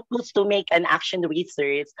I supposed to make an action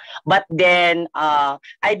research, but then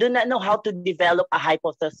I do not know how to develop a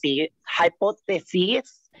hypothesis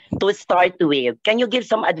to start with. Can you give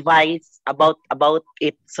some advice about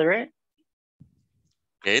it, sir?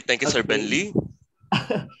 Okay, thank you, Sir Benley.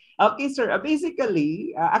 Okay, sir.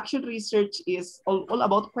 Basically, action research is all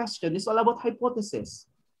about question. It's all about hypothesis.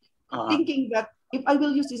 Thinking that if I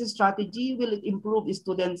will use this strategy, will it improve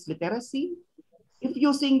students' literacy? If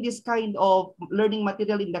using this kind of learning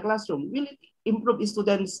material in the classroom, will it improve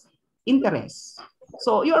students' interest?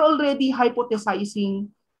 So you're already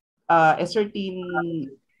hypothesizing a certain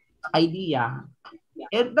idea.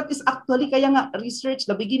 And that is actually, kaya nga research,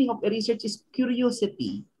 the beginning of a research is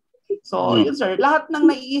curiosity. So yun sir, lahat ng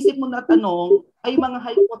naiisip mo na tanong ay mga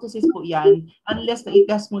hypothesis po yan unless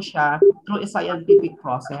na-test mo siya through a scientific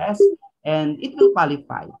process and it will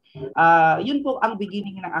qualify. Yun po ang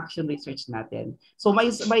beginning ng action research natin. So my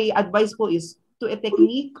advice po is to a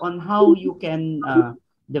technique on how you can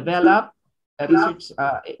develop a research,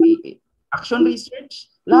 action research.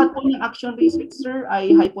 Lahat po ng action research, sir,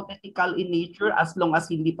 ay hypothetical in nature as long as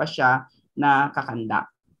hindi pa siya nakakanda.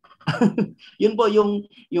 Yun po yung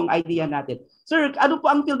idea natin. Sir, ano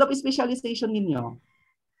po ang field of specialization ninyo?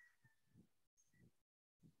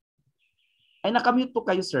 Ay, nakamute po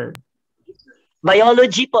kayo, sir.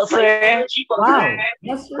 Biology po, sir. Wow.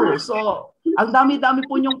 Yes, sir. So, ang dami-dami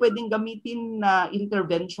po niyong pwedeng gamitin na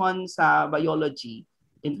intervention sa biology.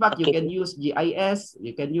 In fact, you can use GIS,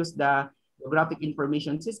 you can use the Geographic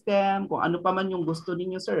Information System, kung ano pa man yung gusto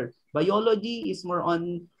ninyo, sir. Biology is more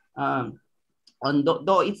on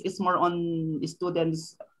though it's more on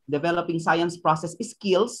students developing science process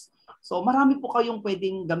skills. So marami po kayong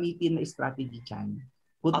pwedeng gamitin na strategy dyan.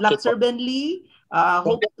 Good luck, Sir Benley.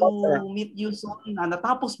 Hope to meet you soon na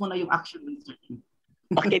natapos mo na yung action research.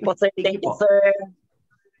 Okay po, sir. Thank you, sir.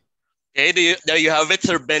 Okay, there you have it,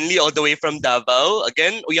 Sir Benley, all the way from Davao.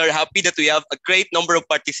 Again, we are happy that we have a great number of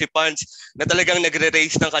participants na talagang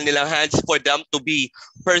nagre-raise ng kanilang hands for them to be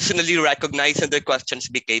personally recognized and their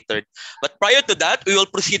questions be catered. But prior to that, we will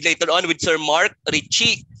proceed later on with Sir Mark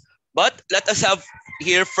Ritchie. But let us have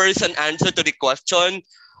here first an answer to the question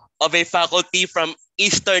of a faculty from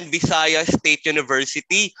Eastern Visayas State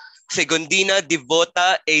University, Segundina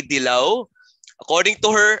Devota A. Dilao. According to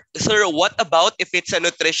her, sir, what about if it's a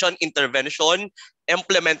nutrition intervention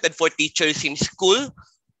implemented for teachers in school?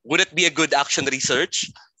 Would it be a good action research?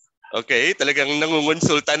 Okay, talagang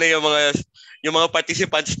nangungonsulta na yung mga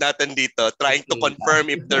participants natin dito trying to confirm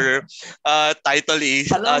if their title is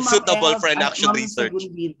suitable for an action research.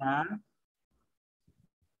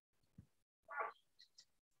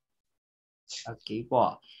 Okay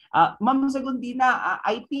po. Ma'am Segundina,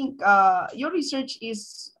 I think your research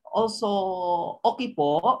is also okay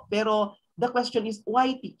po, pero the question is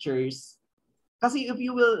why teachers? Kasi if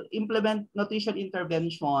you will implement nutrition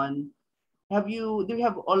intervention, do you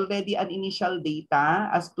have already an initial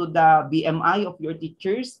data as to the BMI of your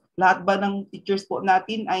teachers? Lahat ba ng teachers po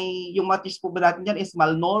natin ay yung mga teachers po ba natin yan is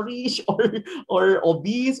malnourished or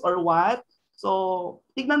obese or what? So,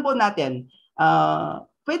 tignan po natin.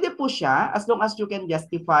 Pwede po siya as long as you can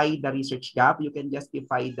justify the research gap, you can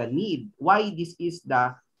justify the need, why this is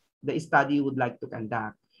the study you would like to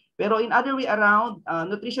conduct. Pero in other way around,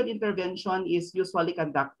 nutrition intervention is usually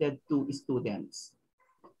conducted to students.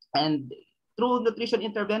 And through nutrition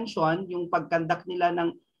intervention, yung pag-conduct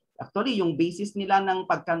nila yung basis nila ng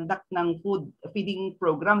pag-conduct ng feeding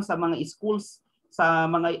program sa mga schools, sa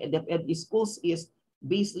mga DepEd schools is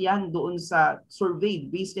based yan doon sa survey,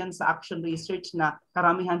 based yan sa action research na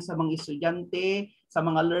karamihan sa mga estudyante, sa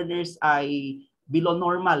mga learners ay below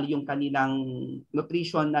normal yung kanilang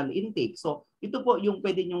nutritional intake. So, ito po yung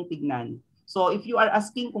pwede nyong tignan. So, if you are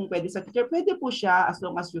asking kung pwede sa teacher, pwede po siya as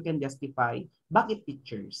long as you can justify. Bakit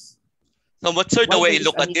teachers? So, but sir, the way you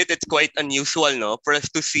look at it, it's quite unusual, no? For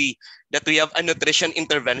us to see that we have a nutrition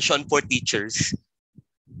intervention for teachers.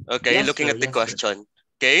 Okay, yes, looking sir, at the question. Sir.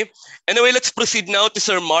 Okay. Anyway, let's proceed now to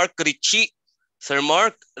Sir Mark Ritchie. Sir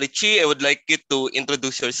Mark Ritchie, I would like you to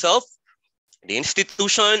introduce yourself, the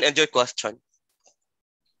institution, and your question.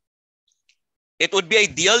 It would be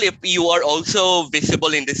ideal if you are also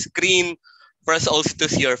visible in the screen for us also to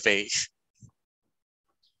see your face.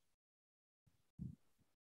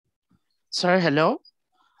 Sir, hello?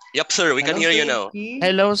 Yep, sir. We can hear you now.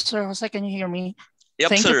 Hello, Sir Jose. Can you hear me? Yep,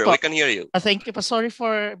 thank sir. You po. We can hear you. Thank you. Sorry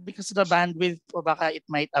because of the bandwidth po baka it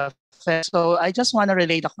might affect. So I just want to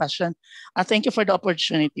relay the question. Thank you for the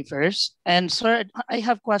opportunity first. And sir, I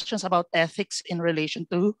have questions about ethics in relation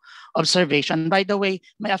to observation. By the way,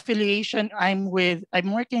 my affiliation, I'm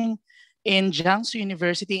working in Jiangsu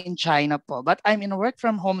University in China po, but I'm in work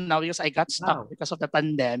from home now because I got stuck because of the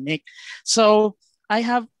pandemic. So I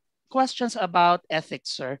have questions about ethics,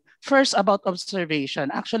 sir. First, about observation.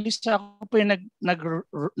 Actually, sa ako po yung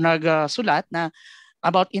nagsulat na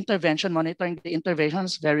about intervention, monitoring the intervention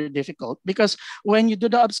is very difficult because when you do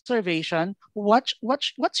the observation, what's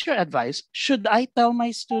your advice? Should I tell my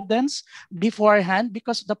students beforehand?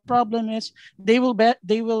 Because the problem is they will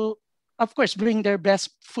of course bring their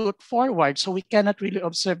best foot forward, so we cannot really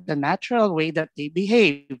observe the natural way that they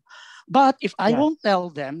behave. But if I won't tell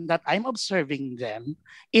them that I'm observing them,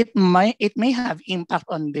 it may have impact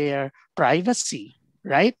on their privacy,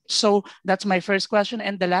 right? So that's my first question.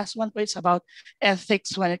 And the last one is about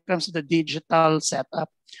ethics when it comes to the digital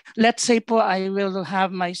setup. Let's say po I will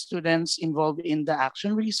have my students involved in the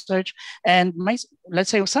action research, and let's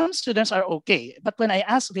say some students are okay, but when I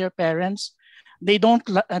ask their parents, they don't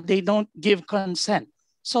give consent.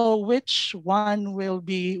 So which one will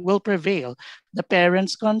prevail? The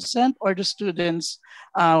parents' consent or the students'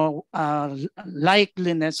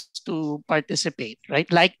 likeliness to participate, right?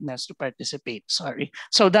 Likeness to participate, sorry.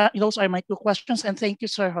 So those are my two questions. And thank you,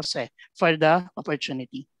 Sir Jose, for the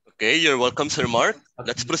opportunity. Okay, you're welcome, Sir Mark.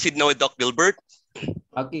 Let's proceed now with Doc Gilbert.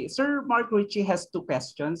 Okay, Sir Mark Ritchie has two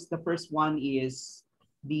questions. The first one is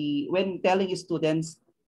when telling students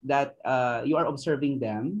that you are observing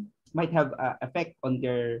them, might have effect on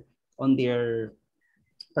their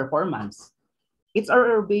performance. It's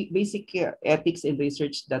our basic ethics in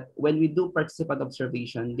research that when we do participant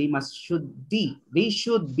observation, they should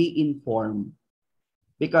be informed,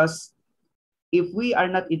 because if we are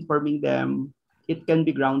not informing them, it can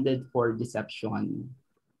be grounded for deception.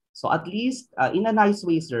 So at least in a nice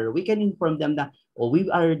way, sir, we can inform them that we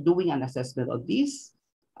are doing an assessment of this.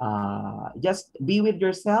 Just be with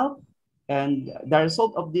yourself. And the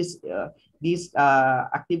result of this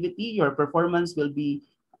activity, your performance will be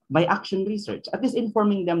by action research, at least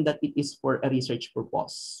informing them that it is for a research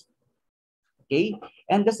purpose. Okay,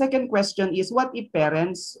 and the second question is, what if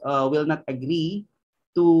parents will not agree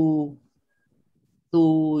to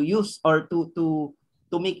use or to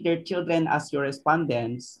make their children as your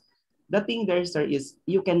respondents? The thing there, sir, is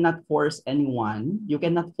you cannot force anyone. You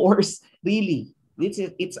cannot force, really.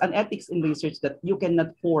 It's an ethics in research that you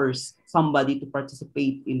cannot force somebody to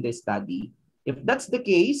participate in the study. If that's the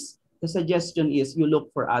case, the suggestion is you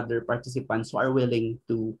look for other participants who are willing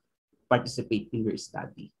to participate in your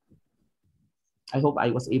study. I hope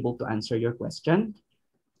I was able to answer your question.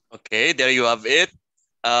 Okay, there you have it.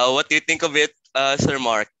 What do you think of it, Sir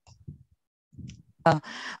Mark?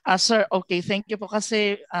 Sir, okay, thank you po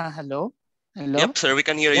kasi, hello? Hello? Yep, sir, we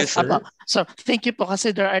can hear you, Yes, sir. sir. So, thank you po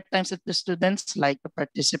kasi there are times that the students like to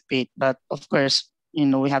participate, but of course, you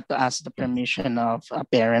know, we have to ask the permission of a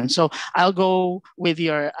parent. So, I'll go with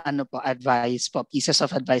your advice po, pieces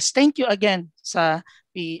of advice. Thank you again sa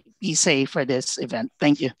PSA for this event.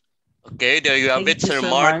 Thank you. Okay, there you have Thank it, you, Sir Sir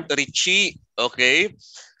Mark Mark. Richie. Okay,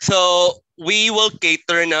 so we will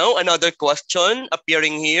cater now another question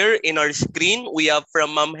appearing here in our screen. We have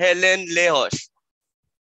from Ma'am Helen Lejos.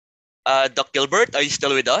 Doc Gilbert, are you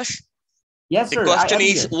still with us? Yes, The sir. question I am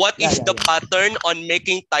is, here. what is the Yeah. pattern on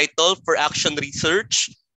making title for action research?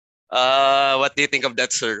 What do you think of that,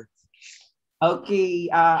 sir? Okay,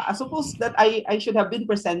 I suppose that I should have been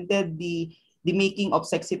presented the making of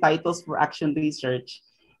sexy titles for action research.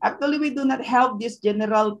 Actually, we do not have this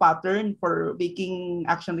general pattern for making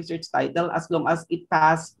action research title as long as it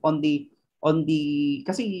pass on the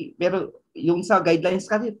kasi pero yung sa guidelines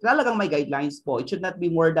kasi talagang may guidelines po. It should not be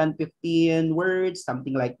more than 15 words,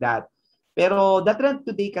 something like that. Pero the trend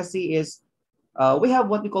today kasi is we have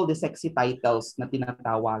what we call the sexy titles na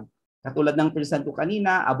tinatawag. Katulad ng present ko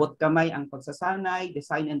kanina, abot kamay ang pagsasanay,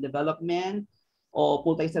 design and development, o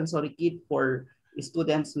multi-sensory kit for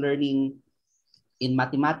students learning in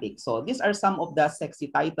mathematics. So these are some of the sexy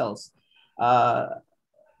titles.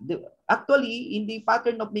 Actually, in the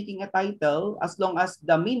pattern of making a title, as long as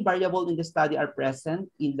the main variable in the study are present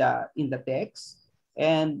in the text,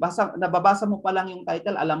 and nababasa mo pa lang yung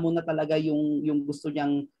title, alam mo na talaga yung gusto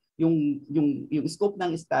niyang yung scope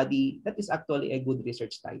ng study, that is actually a good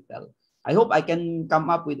research title. I hope I can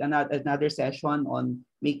come up with another session on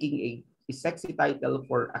making a sexy title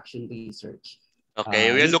for action research.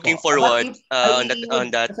 Okay, we're looking po. forward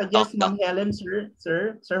on that. I suggest Ma'am Helen,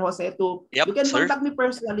 Sir Jose, Yep, you can sir. contact me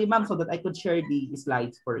personally, ma'am, so that I could share the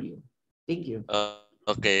slides for you. Thank you.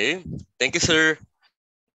 Okay, thank you, sir.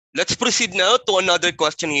 Let's proceed now to another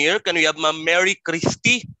question here. Can we have Ma'am Mary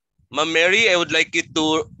Christie? Ma'am Mary, I would like you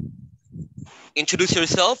to introduce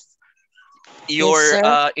yourself, your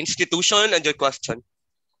institution, and your question.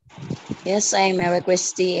 Yes, I'm Mary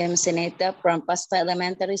Christie M. Seneta from Pasta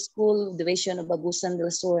Elementary School, Division of Agusan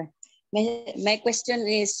del Sur. My question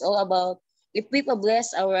is all about, if we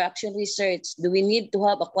publish our action research, do we need to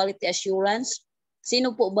have a quality assurance?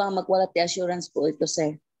 Sino po ba mag-quality assurance po ito,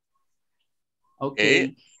 sir?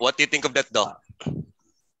 Okay. What do you think of that, Doc?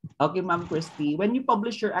 Okay, Ma'am Christy. When you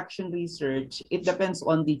publish your action research, it depends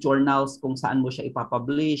on the journals kung saan mo siya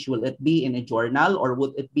ipapublish. Will it be in a journal or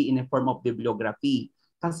would it be in a form of bibliography?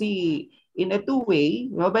 Kasi in a two-way,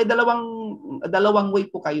 may dalawang way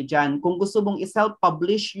po kayo dyan. Kung gusto mong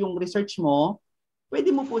i-self-publish yung research mo,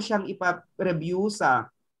 pwede mo po siyang ipa-review sa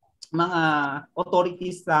mga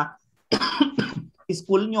authorities sa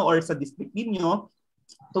school nyo or sa district nyo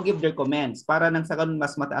to give their comments para nang sa ganun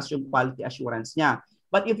mas mataas yung quality assurance niya.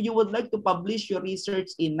 But if you would like to publish your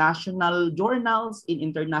research in national journals, in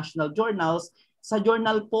international journals, sa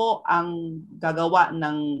journal po ang gagawa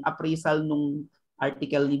ng appraisal nung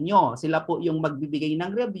article ninyo. Sila po yung magbibigay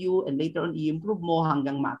ng review and later on i-improve mo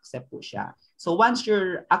hanggang ma-accept po siya. So once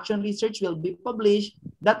your action research will be published,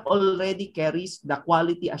 that already carries the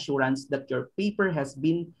quality assurance that your paper has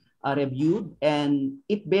been reviewed and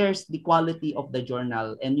it bears the quality of the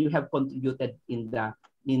journal and you have contributed in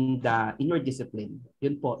your discipline.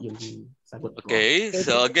 Yun po yung sagot ko. Okay,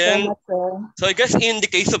 so again, so I guess in the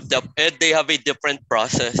case of DepEd, they have a different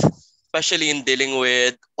process, especially in dealing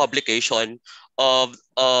with publication of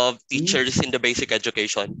teachers in the basic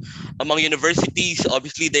education. Among universities,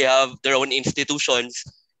 obviously they have their own institutions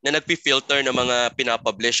na nagpi-filter ng mga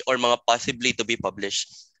pinapublish or mga possibly to be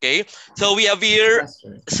published. Okay? So we have here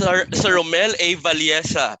Sir Romel A.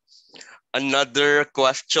 Valiesa. Another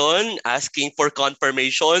question asking for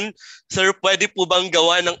confirmation. Sir, pwede po bang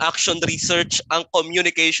gawa ng action research ang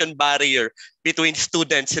communication barrier between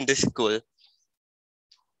students in the school?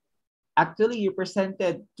 Actually, you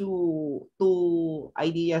presented two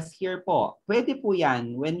ideas here po. Pwede po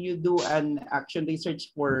yan when you do an action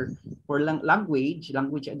research for language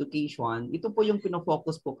education. Ito po yung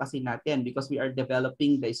pinofocus po kasi natin because we are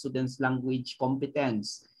developing the students' language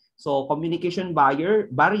competence. So communication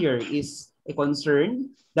barrier is a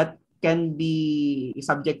concern that can be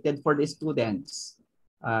subjected for the students.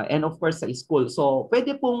 And of course sa school. So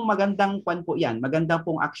pwede pong magandang po yan, magandang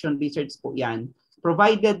pong action research po yan.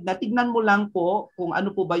 Provided na tignan mo lang po kung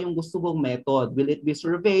ano po ba yung gusto mong method. Will it be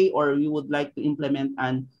survey or you would like to implement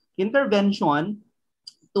an intervention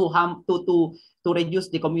to reduce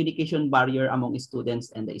the communication barrier among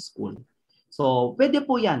students and the school. So, pwede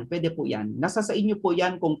po yan. Nasa sa inyo po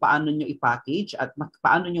yan kung paano nyo i-package at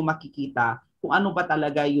paano nyo makikita kung ano ba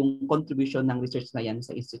talaga yung contribution ng research na yan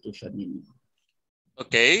sa institution ninyo.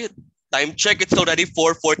 Okay, time check. It's already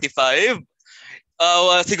 4:45.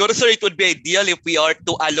 Siguro sir, it would be ideal if we are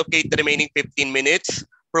to allocate the remaining 15 minutes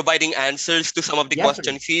providing answers to some of the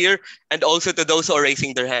questions here and also to those who are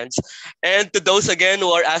raising their hands. And to those again who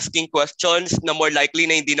are asking questions na more likely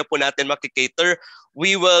na hindi na po natin makikater,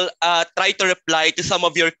 we will try to reply to some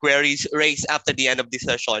of your queries raised after the end of the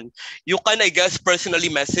session. You can, I guess, personally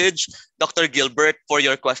message Dr. Gilbert for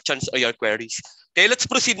your questions or your queries. Okay, let's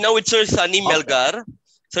proceed now with Sir Sunny Melgar.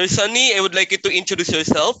 Sir Sunny, I would like you to introduce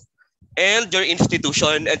yourself and your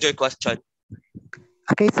institution and your question.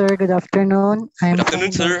 Okay, sir. Good afternoon. I'm Good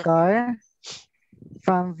afternoon, sir. Melgar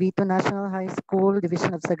from Vito National High School,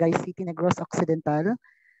 Division of Sagay City, Negros Occidental.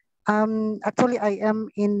 Actually, I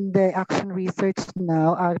am in the action research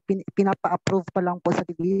now. Pinapa-approve pa lang po sa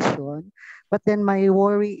division. But then my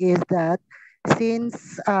worry is that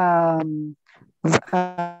since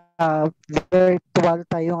virtual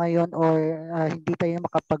tayo ngayon or hindi tayo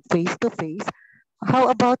makapag face-to-face,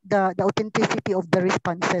 how about the authenticity of the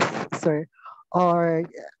responses, sir? Or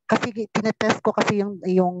kasi tinetest ko kasi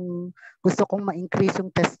yung gusto kong ma-increase yung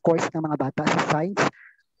test scores ng mga bata sa science.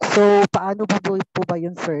 So paano po ba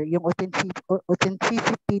yun, sir? Yung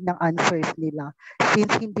authenticity ng answers nila.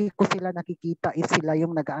 Since hindi ko sila nakikita, is sila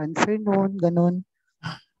yung nag-answer noon, ganun.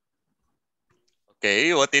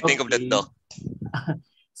 Okay, what do you think of that, Doc?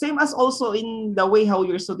 Same as also in the way how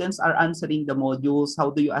your students are answering the modules, how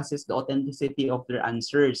do you assess the authenticity of their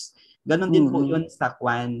answers? Ganon din po yun sa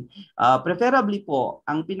Kwan. Preferably po,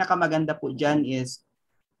 ang pinakamaganda po dyan is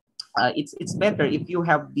it's better if you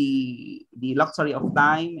have the luxury of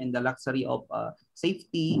time and the luxury of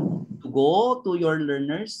safety to go to your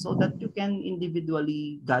learners so that you can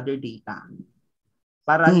individually gather data.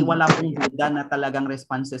 Para wala pong duda na talagang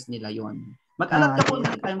responses nila yon. Mag-alat ka po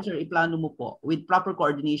ng time, sir, iplano mo po. With proper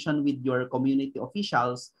coordination with your community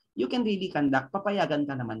officials, you can really conduct, papayagan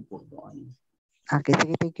ka naman po doon. Okay,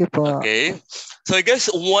 thank you po. Okay. So I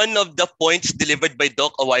guess one of the points delivered by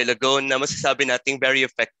Doc a while ago na masasabi nating very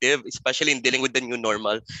effective, especially in dealing with the new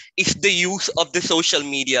normal, is the use of the social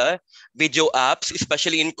media, video apps,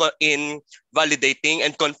 especially in validating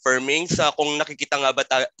and confirming sa kung nakikita nga ba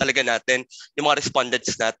talaga natin yung mga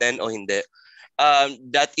respondents natin o hindi.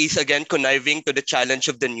 That is again conniving to the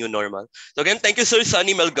challenge of the new normal. So again, thank you, Sir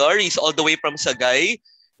Sunny Melgar. He's all the way from Sagay.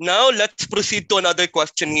 Now, let's proceed to another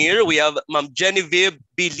question here. We have Ma'am Genevieve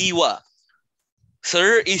Biliwa.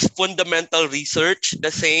 Sir, is fundamental research the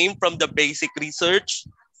same from the basic research?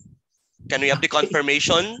 Can we have the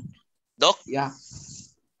confirmation, Doc? Yeah.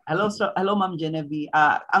 Hello, sir. Hello, Ma'am Genevieve.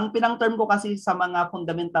 Ang pinang-term ko kasi sa mga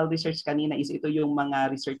fundamental research kanina is ito yung mga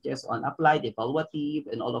researches on applied, evaluative,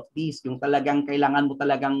 and all of these. Yung talagang kailangan mo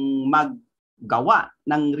talagang maggawa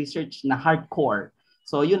ng research na hardcore.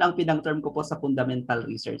 So yun ang pinang-term ko po sa fundamental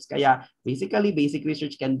research. Kaya basically, basic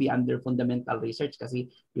research can be under fundamental research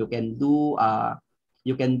kasi you can do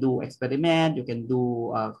experiment, you can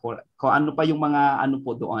do kung ano pa yung mga ano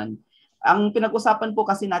po doon. Ang pinag-usapan po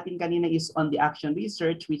kasi natin kanina is on the action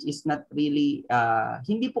research, which is not really,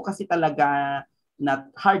 hindi po kasi talaga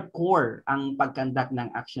not hardcore ang pag-conduct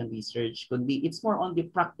ng action research, kundi it's more on the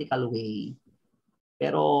practical way.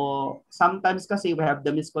 Pero sometimes kasi we have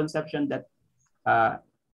the misconception that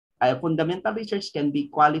fundamental research can be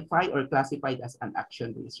qualified or classified as an action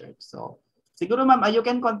research. So, siguro ma'am, you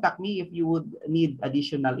can contact me if you would need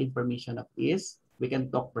additional information of this. We can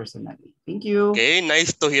talk personally. Thank you. Okay,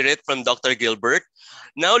 nice to hear it from Dr. Gilbert.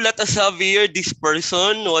 Now, let us have here this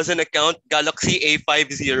person who has an account Galaxy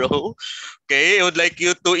A50. Okay, I would like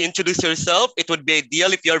you to introduce yourself. It would be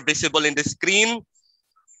ideal if you're visible in the screen.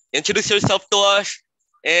 Introduce yourself to us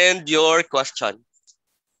and your question.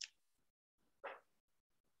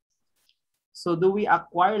 So do we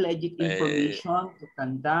acquire legit information to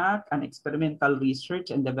conduct an experimental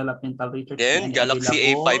research and developmental research? Again,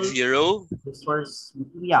 Galaxy A50. The source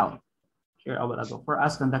material. share a while ago. For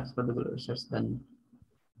us, conduct credible research than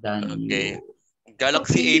Okay. you.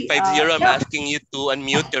 Galaxy Okay, A50, I'm yeah. asking you to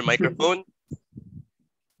unmute your microphone.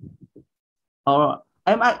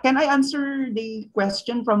 Can I answer the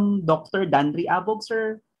question from Dr. Dandri Abog,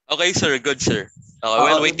 sir? Okay, sir. Good, sir.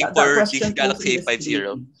 While waiting That for this question posed Galaxy in the A50.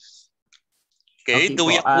 screen. Okay, Okay do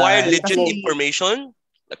we po. acquire legit Kasi information?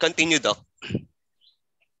 Continue, Doc.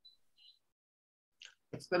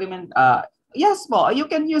 experiment, yes po, you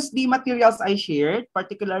can use the materials I shared,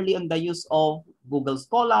 particularly on the use of Google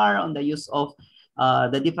Scholar, on the use of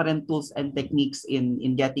the different tools and techniques in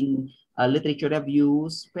getting literature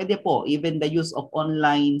reviews. Pwede po, even the use of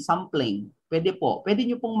online sampling. Pwede po. Pwede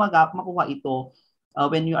nyo pong makuha ito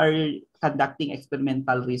when you are conducting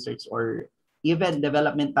experimental research or even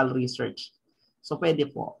developmental research. So pwede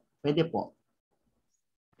po. Pwede po.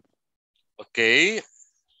 Okay.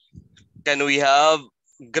 Can we have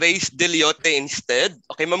Grace Deliote instead?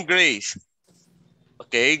 Okay, Ma'am Grace.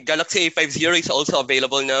 Okay, Galaxy A50 is also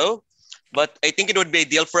available now. But I think it would be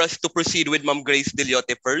ideal for us to proceed with Ma'am Grace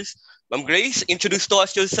Deliote first. Ma'am Grace, introduce to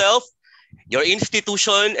us yourself, your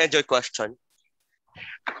institution, and your question.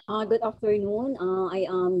 Good afternoon. I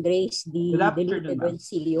am Grace Deliote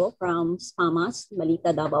Vencilio from SPAMAS,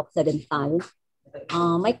 Malita, Davao Occidental.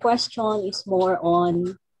 My question is more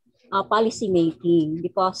on policy making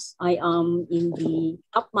because I am in the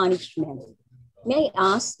top management. May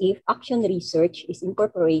I ask if action research is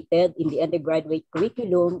incorporated in the undergraduate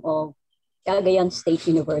curriculum of Cagayan State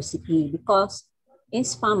University? Because in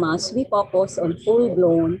SPAMAS, we focus on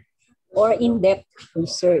full-blown or in-depth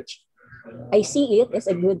research. I see it as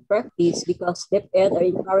a good practice because DepEd are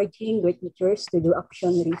encouraging great teachers to do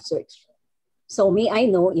action research. So may I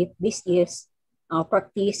know if this is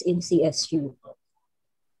practice in CSU?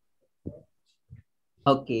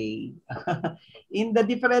 Okay. In the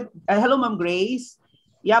different, hello Ma'am Grace.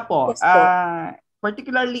 Yeah po. Yes, po.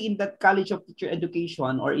 Particularly in that College of Teacher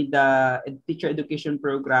Education or in the teacher education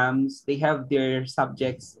programs, they have their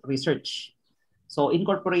subjects research. So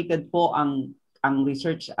incorporated po ang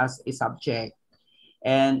research as a subject.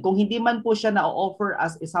 And kung hindi man po siya na-offer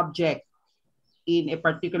as a subject in a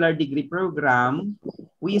particular degree program,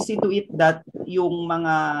 we see to it that yung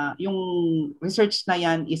research na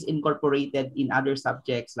yan is incorporated in other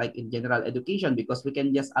subjects like in general education because we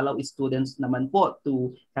can just allow students naman po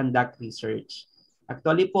to conduct research.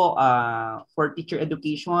 Actually po, for teacher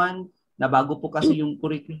education, nabago po kasi yung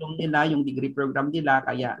curriculum nila, yung degree program nila,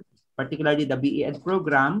 kaya particularly the BEd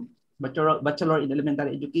program, Bachelor in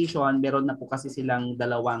Elementary Education, meron na po kasi silang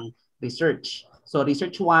dalawang research. So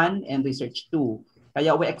Research 1 and Research 2.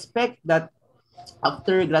 Kaya we expect that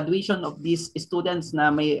after graduation of these students na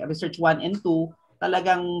may Research 1 and 2,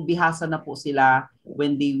 talagang bihasa na po sila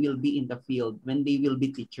when they will be in the field, when they will be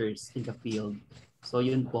teachers in the field. So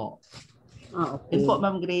yun po. Okay. Yun po,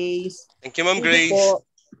 Ma'am Grace. Thank you, Ma'am Grace.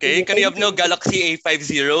 Okay, can you have now Galaxy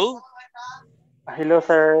A50? Hello,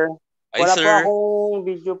 sir. Hi, Wala sir. po akong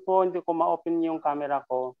video po, hindi ko ma-open yung camera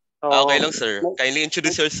ko. So, Okay lang, sir. Kindly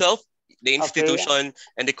introduce yourself, the institution,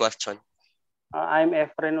 and the question. I'm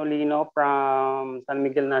Efren Olino from San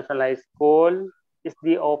Miguel National High School,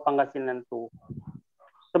 SDO Pangasinan 2.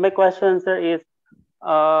 So my question, sir, is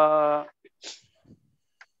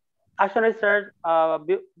action research,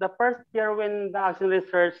 the first year when the action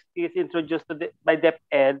research is introduced by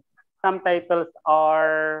DepEd, some titles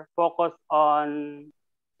are focused on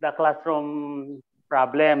the classroom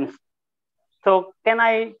problems. So can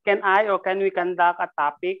we conduct a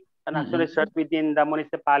topic, an action research within the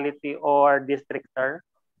municipality or district, sir?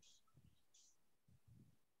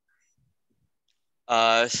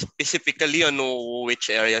 Specifically on which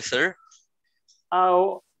area, sir?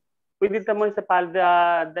 Within the municipality,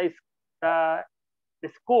 the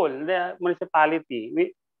school, the municipality,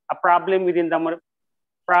 a problem within the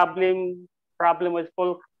problem with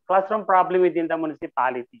school classroom problem within the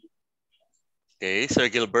municipality. Okay, Sir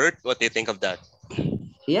Gilbert, what do you think of that?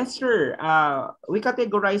 Yes, sir. We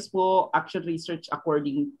categorize po action research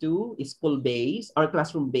according to school-based or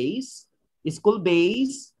classroom-based,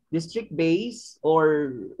 school-based, district-based,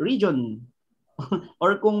 or region.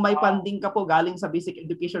 Or kung may funding ka po galing sa Basic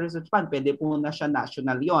Education Research Fund, pwede po na siya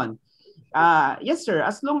national yon. Yes, sir.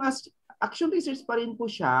 As long as action research pa rin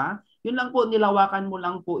po siya, yun lang po, nilawakan mo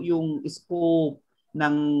lang po yung scope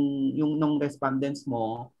ng respondents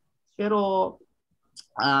mo. Pero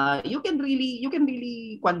you can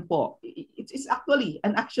really kwan po. It's actually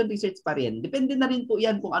an action research pa rin. Depende na rin po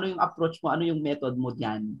yan kung ano yung approach mo, ano yung method mo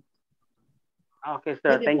diyan. Okay,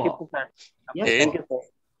 sir. Pwede Thank po. you po, sir. Yes, Okay. Thank you, sir.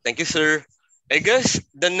 Thank you, sir. I guess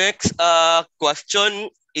the next question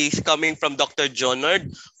is coming from Dr. Jonard,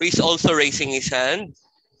 who is also raising his hand.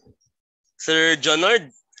 Sir Jonard,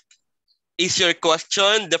 is your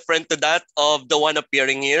question different to that of the one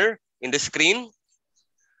appearing here in the screen?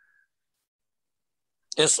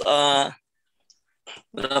 Yes,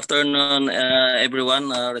 good afternoon, everyone,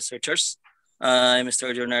 researchers. I'm Mr.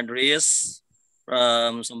 Jonard Reyes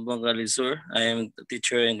from Zamboanga Lizur. I am a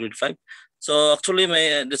teacher in grade 5. So actually,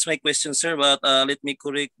 that's my question, sir, but let me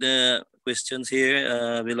correct the questions here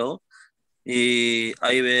below. I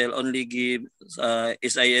will only give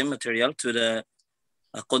SIM material to the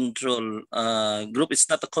control group. It's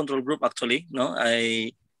not a control group, actually. No, I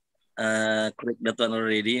correct that one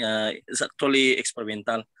already. It's actually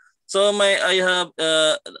experimental. So I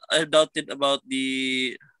doubted about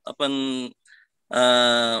the upon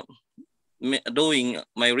doing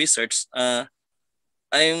my research.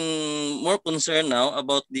 I'm more concerned now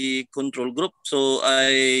about the control group. So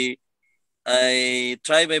I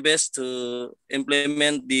try my best to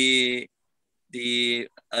implement the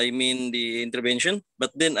intervention, but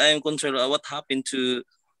then I am concerned what happened to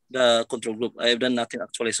the control group. I have done nothing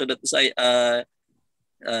actually. So that's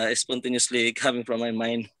spontaneously coming from my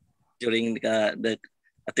mind during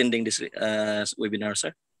attending this webinar,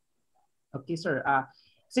 sir. Okay, sir.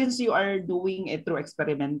 Since you are doing it through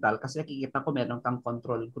experimental, kasi nakikita ko meron kang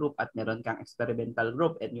control group at meron kang experimental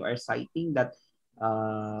group, and you are citing that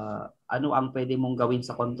ano ang pwede mong gawin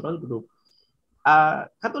sa control group.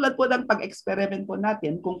 Katulad po ng pag-experiment po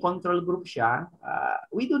natin, kung control group siya,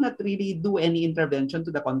 we do not really do any intervention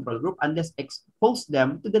to the control group unless expose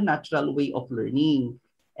them to the natural way of learning.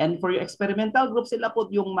 And for your experimental group, sila po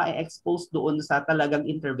yung ma-expose doon sa talagang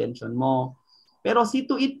intervention mo. Pero see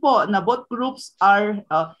to it po na both groups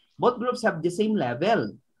have the same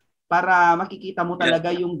level para makikita mo talaga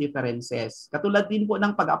yung differences. Katulad din po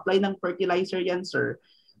ng pag-apply ng fertilizer yan, sir.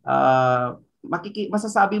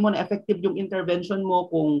 Masasabi mo na effective yung intervention mo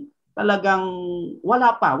kung talagang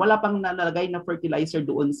wala pang nalalagay na fertilizer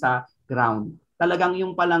doon sa ground. Talagang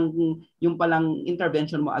yung palang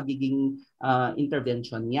intervention mo agiging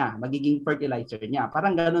intervention niya, magiging fertilizer niya.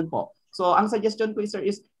 Parang ganun po. So ang suggestion ko, sir,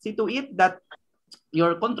 is see to it that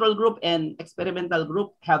your control group and experimental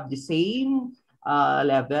group have the same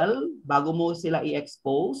level bago mo sila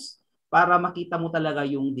i-expose para makita mo talaga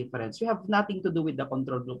yung difference. You have nothing to do with the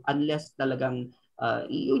control group unless talagang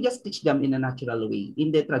you just teach them in a natural way,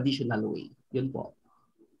 in the traditional way. Yun po.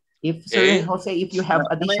 If Sir Jose, if you have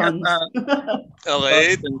additions.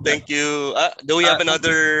 Okay, thank you. Do we have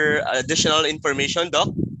another additional information, Doc?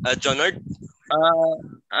 Jonard?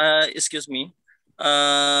 Excuse me.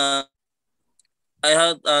 I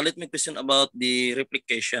have let me question about the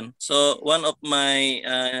replication. So one of my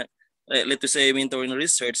let us say mentor in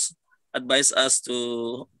research advised us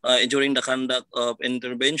to during the conduct of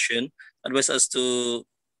intervention, advised us to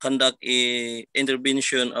conduct a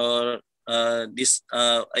intervention or this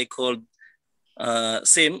I called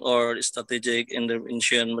SIM or strategic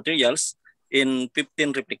intervention materials in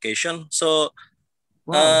 15 replication. So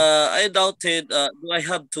I doubted do I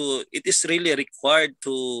have to, it is really required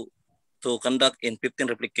to conduct in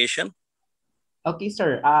 15 replication? Okay,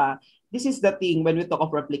 sir. This is the thing when we talk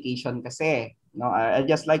of replication kasi. No, I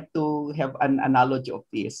just like to have an analogy of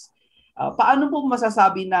this. Paano po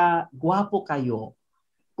masasabi na gwapo kayo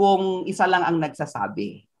kung isa lang ang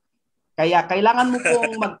nagsasabi? Kaya kailangan mo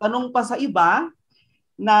pong magtanong pa sa iba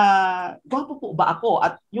na gwapo po ba ako?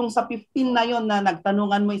 At yung sa 15 na yon na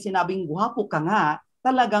nagtanungan mo yung sinabing gwapo ka nga,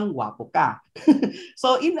 talagang gwapo ka.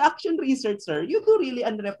 So in action research, sir, you do really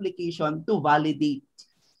an replication to validate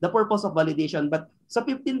the purpose of validation. But sa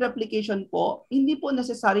 15 replication po, hindi po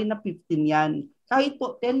necessary na 15 yan. Kahit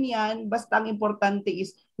po 10 yan, basta ang importante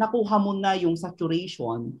is nakuha mo na yung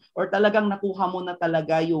saturation or talagang nakuha mo na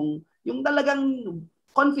talaga yung talagang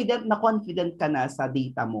confident ka na sa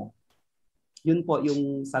data mo. Yun po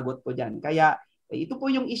yung sagot ko dyan. Kaya ito po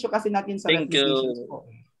yung issue kasi natin sa replications po.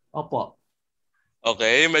 Opo.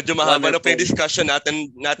 Okay, medyo mahaba na po yung discussion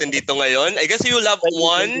natin dito ngayon. I guess you'll have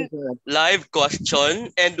one live question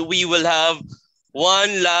and we will have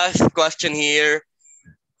one last question here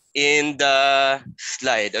in the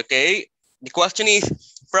slide, okay? The question is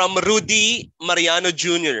from Rudy Mariano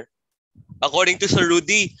Jr. According to Sir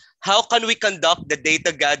Rudy, how can we conduct the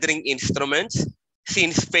data gathering instruments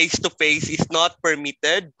since face-to-face is not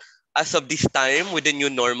permitted as of this time with the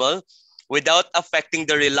new normal? Without affecting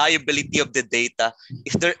the reliability of the data?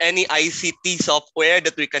 Is there any ICT software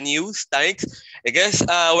that we can use? Thanks. I guess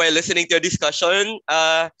while listening to your discussion,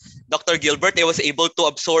 Dr. Gilbert, I was able to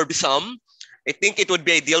absorb some. I think it would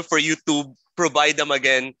be ideal for you to provide them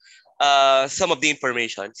again some of the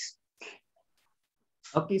informations.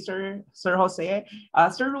 Okay, Sir Jose.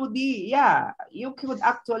 Sir Rudy, yeah, you could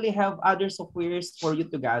actually have other softwares for you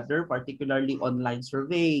to gather, particularly online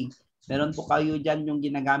survey. Meron po kayo dyan yung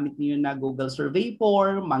ginagamit niyo na Google Survey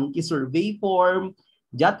Form, Monkey Survey Form,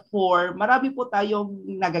 Jotform. Marami po tayong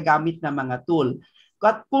nagagamit na mga tool.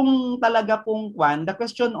 At kung talaga pong the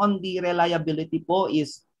question on the reliability po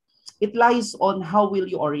is, it lies on how will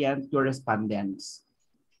you orient your respondents.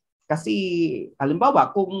 Kasi halimbawa,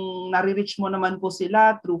 kung nare-reach mo naman po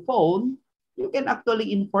sila through phone, you can actually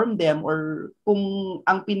inform them, or kung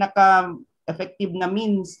ang pinaka-effective na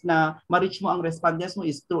means na ma-reach mo ang respondents mo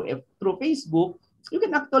is through Facebook, you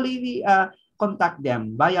can actually contact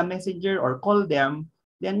them via messenger or call them,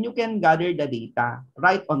 then you can gather the data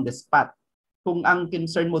right on the spot. Kung ang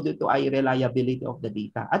concern mo dito ay reliability of the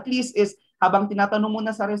data. At least is habang tinatanong mo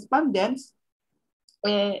na sa respondents,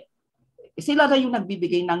 sila na yung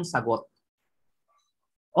nagbibigay ng sagot.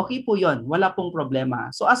 Okay po yun. Wala pong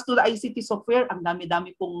problema. So as to the ICT software, ang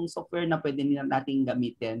dami-dami pong software na pwede natin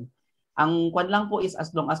gamitin. Ang kwan lang po is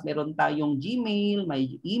as long as meron tayong Gmail,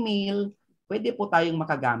 may email, pwede po tayong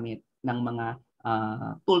makagamit ng mga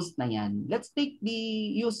tools na yan. Let's take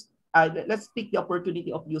the opportunity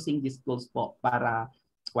of using these tools po para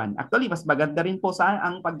actually mas maganda rin po sa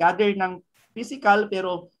ang pag-gather ng physical,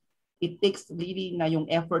 pero it takes really na yung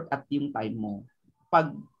effort at yung time mo.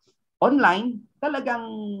 Pag online, talagang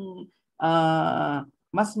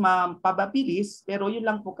mas mapabilis, pero yun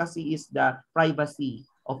lang po kasi is the privacy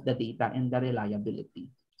of the data and the reliability.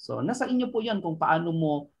 So nasa inyo po yun kung paano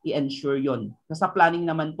mo i-ensure yun. Nasa planning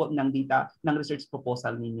naman po ng data, ng research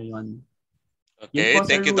proposal ninyo yun. Okay,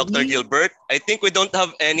 thank you, Dr. Gilbert. I think we don't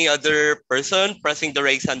have any other person pressing the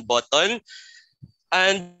raise hand button.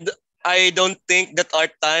 And I don't think that our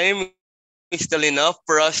time is still enough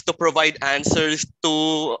for us to provide answers to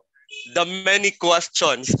the many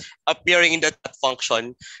questions appearing in that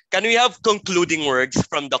function. Can we have concluding words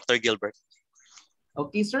from Dr. Gilbert?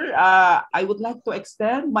 Okay, sir. I would like to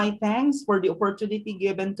extend my thanks for the opportunity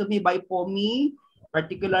given to me by POMI,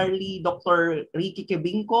 particularly Dr. Ricky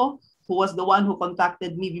Kebinko, who was the one who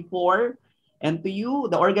contacted me before. And to you,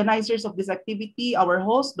 the organizers of this activity, our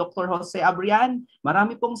host, Dr. Jose Abrian,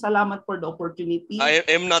 marami pong salamat for the opportunity. I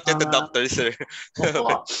am not yet a doctor, sir.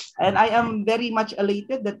 And I am very much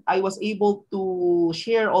elated that I was able to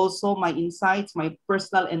share also my insights, my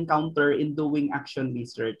personal encounter in doing action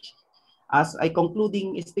research. As a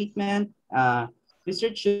concluding statement,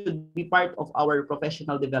 research should be part of our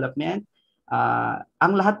professional development.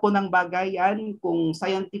 Ang lahat po ng bagay yan, kung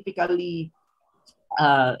scientifically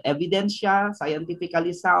evidence siya,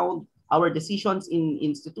 scientifically sound, our decisions in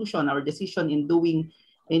institution, our decision in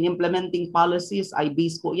implementing policies ay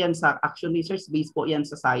based po yan sa action research, based po yan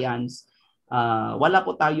sa science. Wala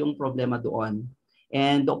po tayong problema doon.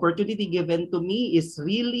 And the opportunity given to me is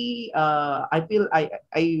really, I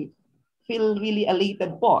feel really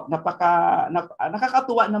elated po.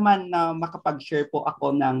 Nakakatuwa naman na makapag-share po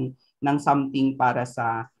ako ng something para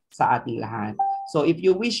sa ating lahat. So if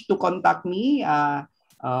you wish to contact me,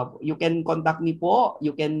 you can contact me po.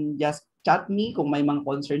 You can just chat me kung may mga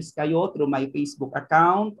concerns kayo through my Facebook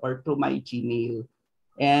account or through my Gmail.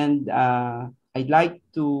 And I'd like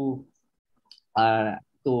to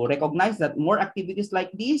recognize that more activities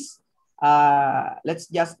like this,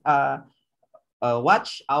 let's just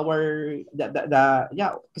watch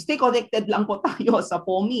stay connected lang po tayo sa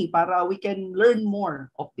POMI para we can learn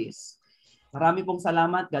more of this. Marami pong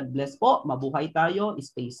salamat. God bless po. Mabuhay tayo.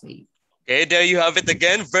 Stay safe. Okay, there you have it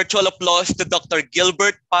again. Virtual applause to Dr.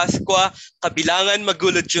 Gilbert Pascua Kabilangan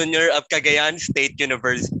Magulod Jr. of Cagayan State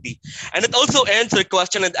University. And it also ends our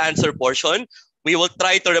question and answer portion. We will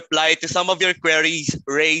try to reply to some of your queries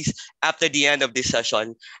raised after the end of this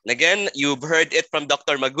session. And again, you've heard it from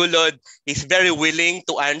Dr. Magulod. He's very willing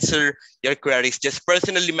to answer your queries. Just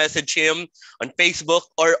personally message him on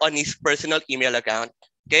Facebook or on his personal email account.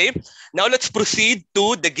 Okay, now let's proceed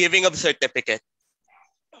to the giving of certificate.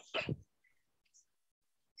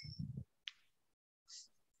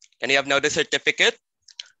 Can you have now the certificate?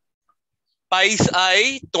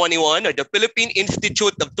 PISI 21, or the Philippine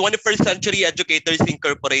Institute of 21st Century Educators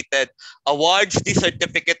Incorporated, awards the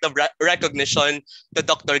certificate of recognition to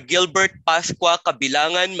Dr. Gilbert Pascua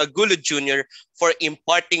Kabilangan Magulod Jr. for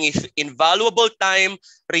imparting his invaluable time,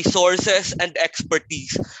 resources, and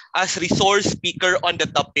expertise as resource speaker on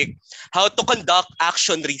the topic, how to conduct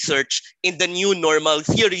action research in the new normal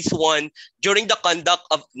Series 1 during the conduct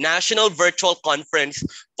of National Virtual Conference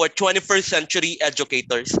for 21st Century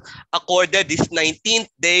Educators, accorded this 19th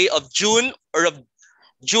day of June or of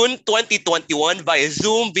June 2021 via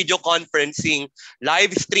Zoom video conferencing,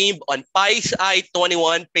 live streamed on PICE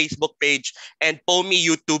I-21 Facebook page and POMI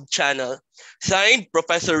YouTube channel. Signed,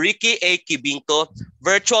 Professor Ricky A. Kibinto,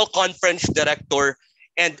 Virtual Conference Director,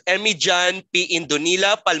 and Emijan P.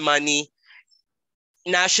 Indonila Palmani,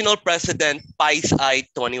 National President, PICE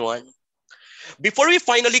I-21. Before we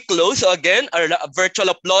finally close, again, our virtual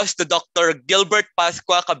applause to Dr. Gilbert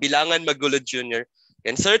Pascua Kabilangan Magulod Jr.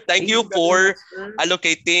 And sir, thank you for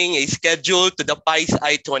allocating a schedule to the PICE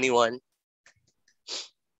I-21.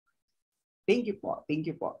 Thank you po. Thank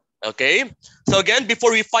you po. Okay. So again, before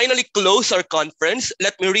we finally close our conference,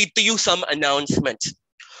 let me read to you some announcements.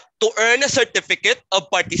 To earn a certificate of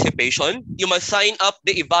participation, you must sign up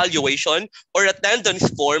the evaluation or attendance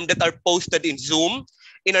form that are posted in Zoom,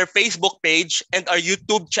 in our Facebook page, and our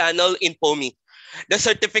YouTube channel in POMI. The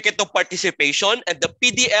certificate of participation and the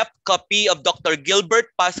PDF copy of Dr. Gilbert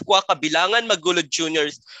Pascua Kabilangan Magulod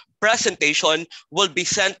Jr.'s presentation will be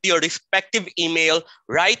sent to your respective email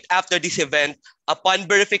right after this event upon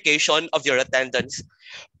verification of your attendance.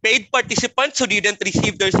 Paid participants who didn't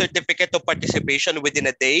receive their certificate of participation within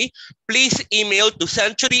a day, please email to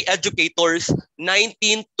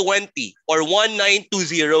centuryeducators1920 or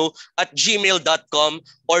 1920@gmail.com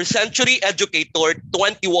or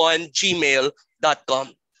centuryeducator21gmail.com.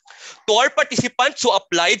 To our participants who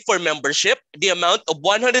applied for membership, the amount of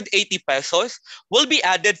 180 pesos will be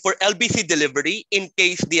added for LBC delivery in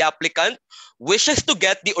case the applicant wishes to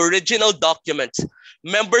get the original documents.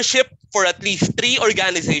 Membership for at least 3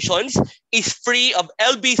 organizations is free of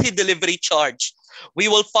LBC delivery charge. We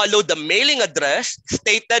will follow the mailing address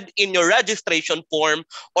stated in your registration form,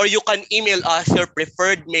 or you can email us your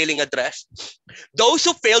preferred mailing address. Those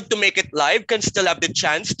who failed to make it live can still have the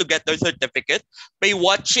chance to get their certificate by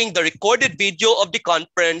watching the recorded video of the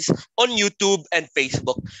conference on YouTube and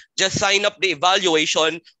Facebook. Just sign up the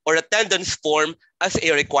evaluation or attendance form as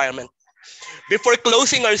a requirement. Before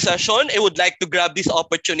closing our session, I would like to grab this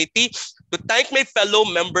opportunity to thank my fellow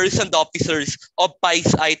members and officers of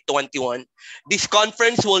PICE I-21. This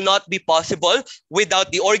conference will not be possible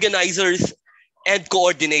without the organizers and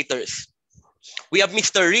coordinators. We have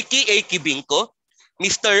Mr. Ricky A. Kibinco,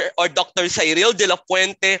 Dr. Cyril de la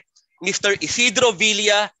Fuente, Mr. Isidro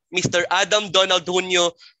Villa, Mr. Adam Donald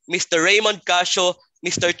Junio, Mr. Raymond Casio,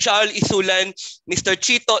 Mr. Charles Isulan, Mr.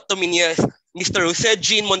 Chito Tomines, Mr. Jose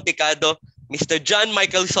Jean Montecado, Mr. John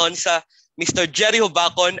Michael Sonsa, Mr. Jerry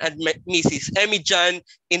Hobacon, and Mrs. Emijan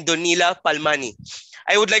Indonila Palmani.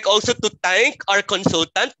 I would like also to thank our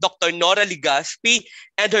consultant, Dr. Nora Ligaspi,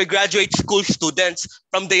 and her graduate school students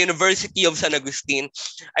from the University of San Agustin.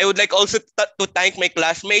 I would like also to thank my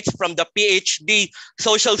classmates from the PhD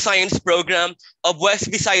Social Science program of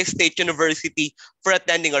West Visayas State University for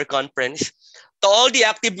attending our conference. To all the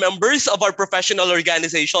active members of our professional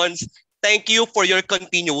organizations, thank you for your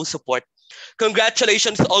continuous support.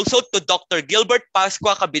 Congratulations also to Dr. Gilbert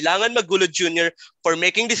Pascua Kabilangan Magulod Jr. for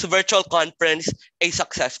making this virtual conference a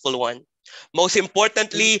successful one. Most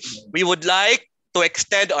importantly, we would like to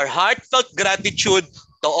extend our heartfelt gratitude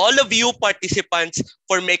to all of you participants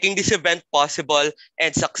for making this event possible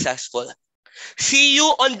and successful. See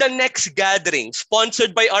you on the next gathering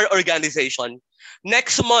sponsored by our organization.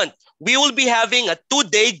 Next month, we will be having a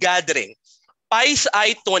 2-day gathering. PICE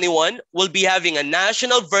I-21 will be having a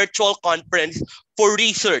national virtual conference for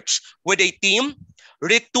research with a theme,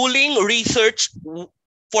 retooling research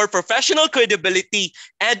for professional credibility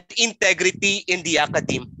and integrity in the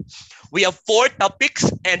academe. We have 4 topics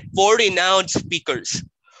and 4 renowned speakers.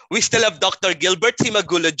 We still have Dr. Gilbert C.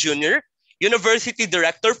 Magulod Jr., University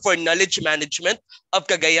Director for Knowledge Management of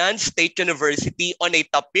Cagayan State University, on a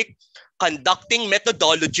topic, conducting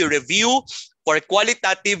methodology review for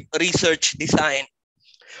qualitative research design.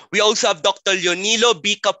 We also have Dr. Leonilo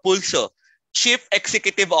B. Capulso, Chief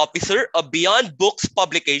Executive Officer of Beyond Books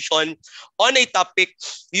Publication, on a topic,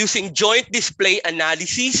 using joint display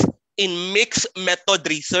analysis in mixed method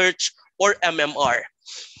research, or MMR.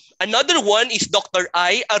 Another one is Dr.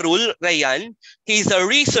 I. Arul Rayan. He is a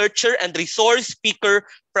researcher and resource speaker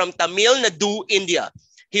from Tamil Nadu, India.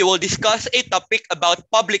 He will discuss a topic about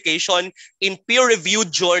publication in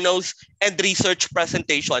peer-reviewed journals and research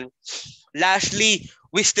presentation. Lastly,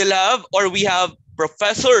 we have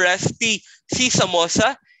Professor Resty C.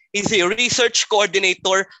 Samosa. He's a research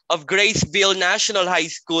coordinator of Graceville National High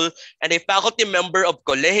School and a faculty member of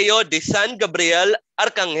Colegio de San Gabriel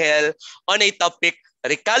Arcangel, on a topic,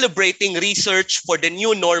 recalibrating research for the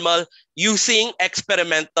new normal using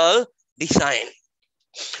experimental design.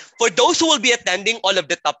 For those who will be attending all of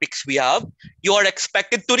the topics we have, you are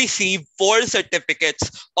expected to receive 4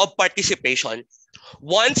 certificates of participation.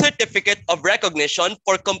 1 certificate of recognition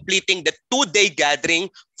for completing the 2-day gathering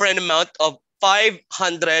for an amount of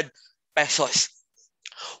 500 pesos.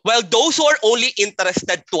 While those who are only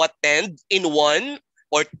interested to attend in 1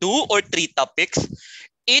 or 2 or 3 topics,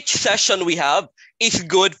 each session we have is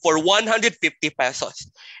good for 150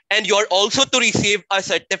 pesos. And you are also to receive a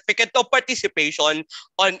certificate of participation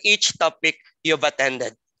on each topic you've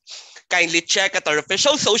attended. Kindly check at our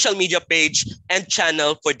official social media page and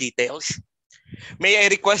channel for details. May I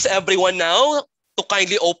request everyone now to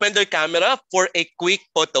kindly open their camera for a quick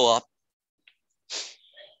photo op.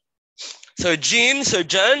 Sir Jean, Sir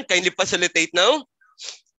John, kindly facilitate now.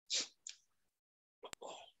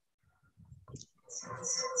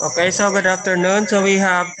 Okay, so good afternoon. So we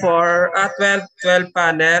have 12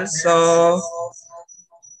 panels. So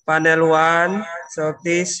panel 1. So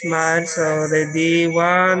please smile. So ready,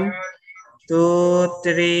 1, 2,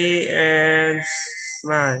 3, and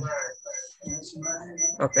smile.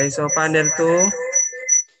 Okay, so panel 2.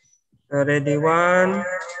 So ready, 1,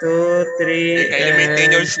 2, 3, Kindly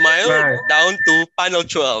maintain your and smile down to panel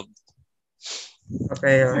 12.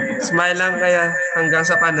 Okay, smile lang kaya hanggang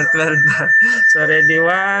sa panel 12. So ready,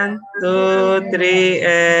 1, 2, 3,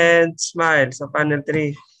 and smile. So panel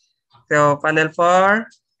 3. So panel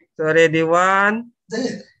 4. So ready, 1,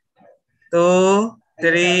 2,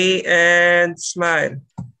 3, and smile.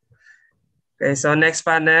 Okay, so next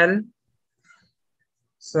panel.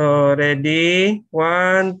 So ready,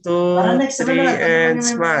 1, 2, 3, and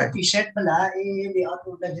smile. T-shirt pala, layout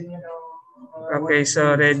mo na din yun. Okay,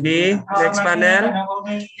 so ready. Next panel.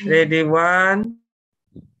 Ready, 1.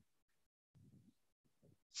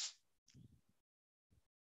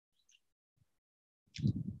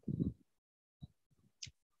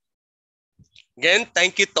 Again,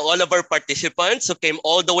 thank you to all of our participants who came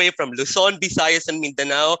all the way from Luzon, Visayas, and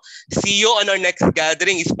Mindanao. See you on our next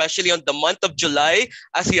gathering, especially on the month of July,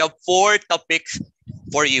 as we have 4 topics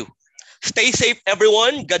for you. Stay safe,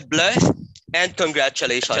 everyone. God bless, and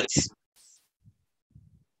congratulations.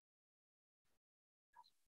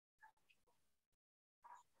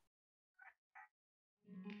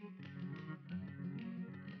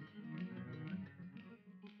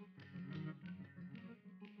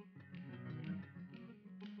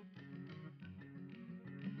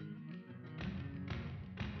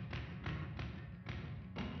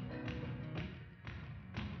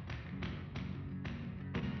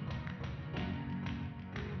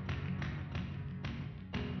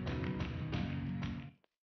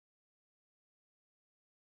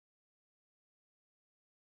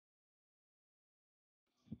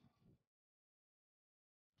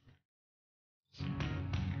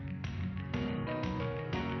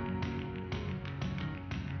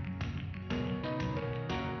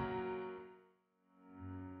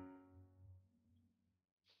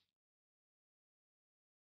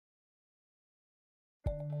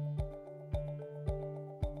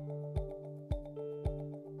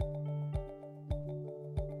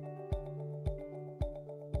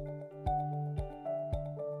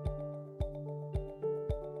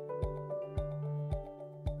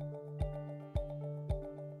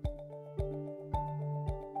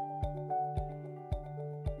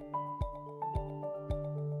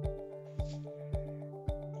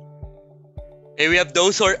 Okay, we have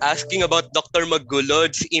those who are asking about Dr.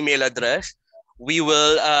 Magulod's email address. We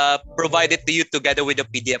will provide it to you together with a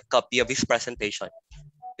PDF copy of his presentation.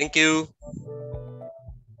 Thank you.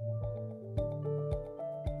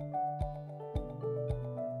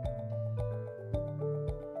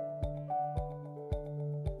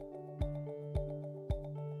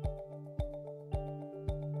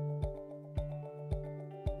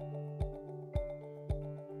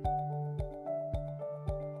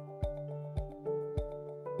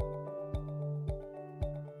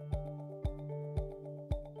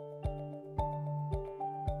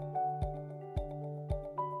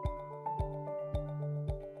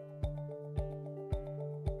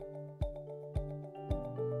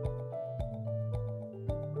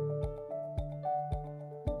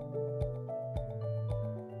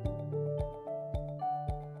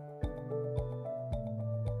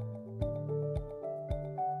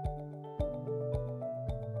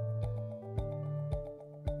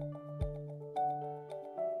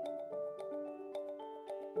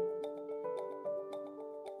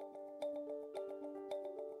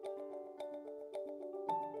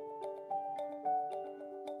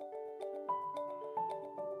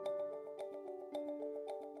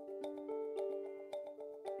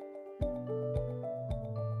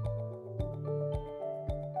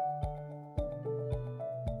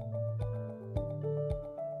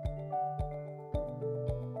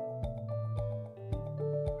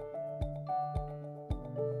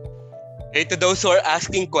 Okay, to those who are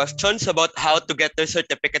asking questions about how to get their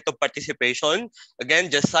certificate of participation, again,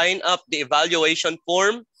 just sign up the evaluation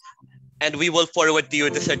form and we will forward to you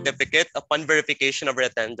the certificate upon verification of your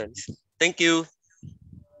attendance. Thank you.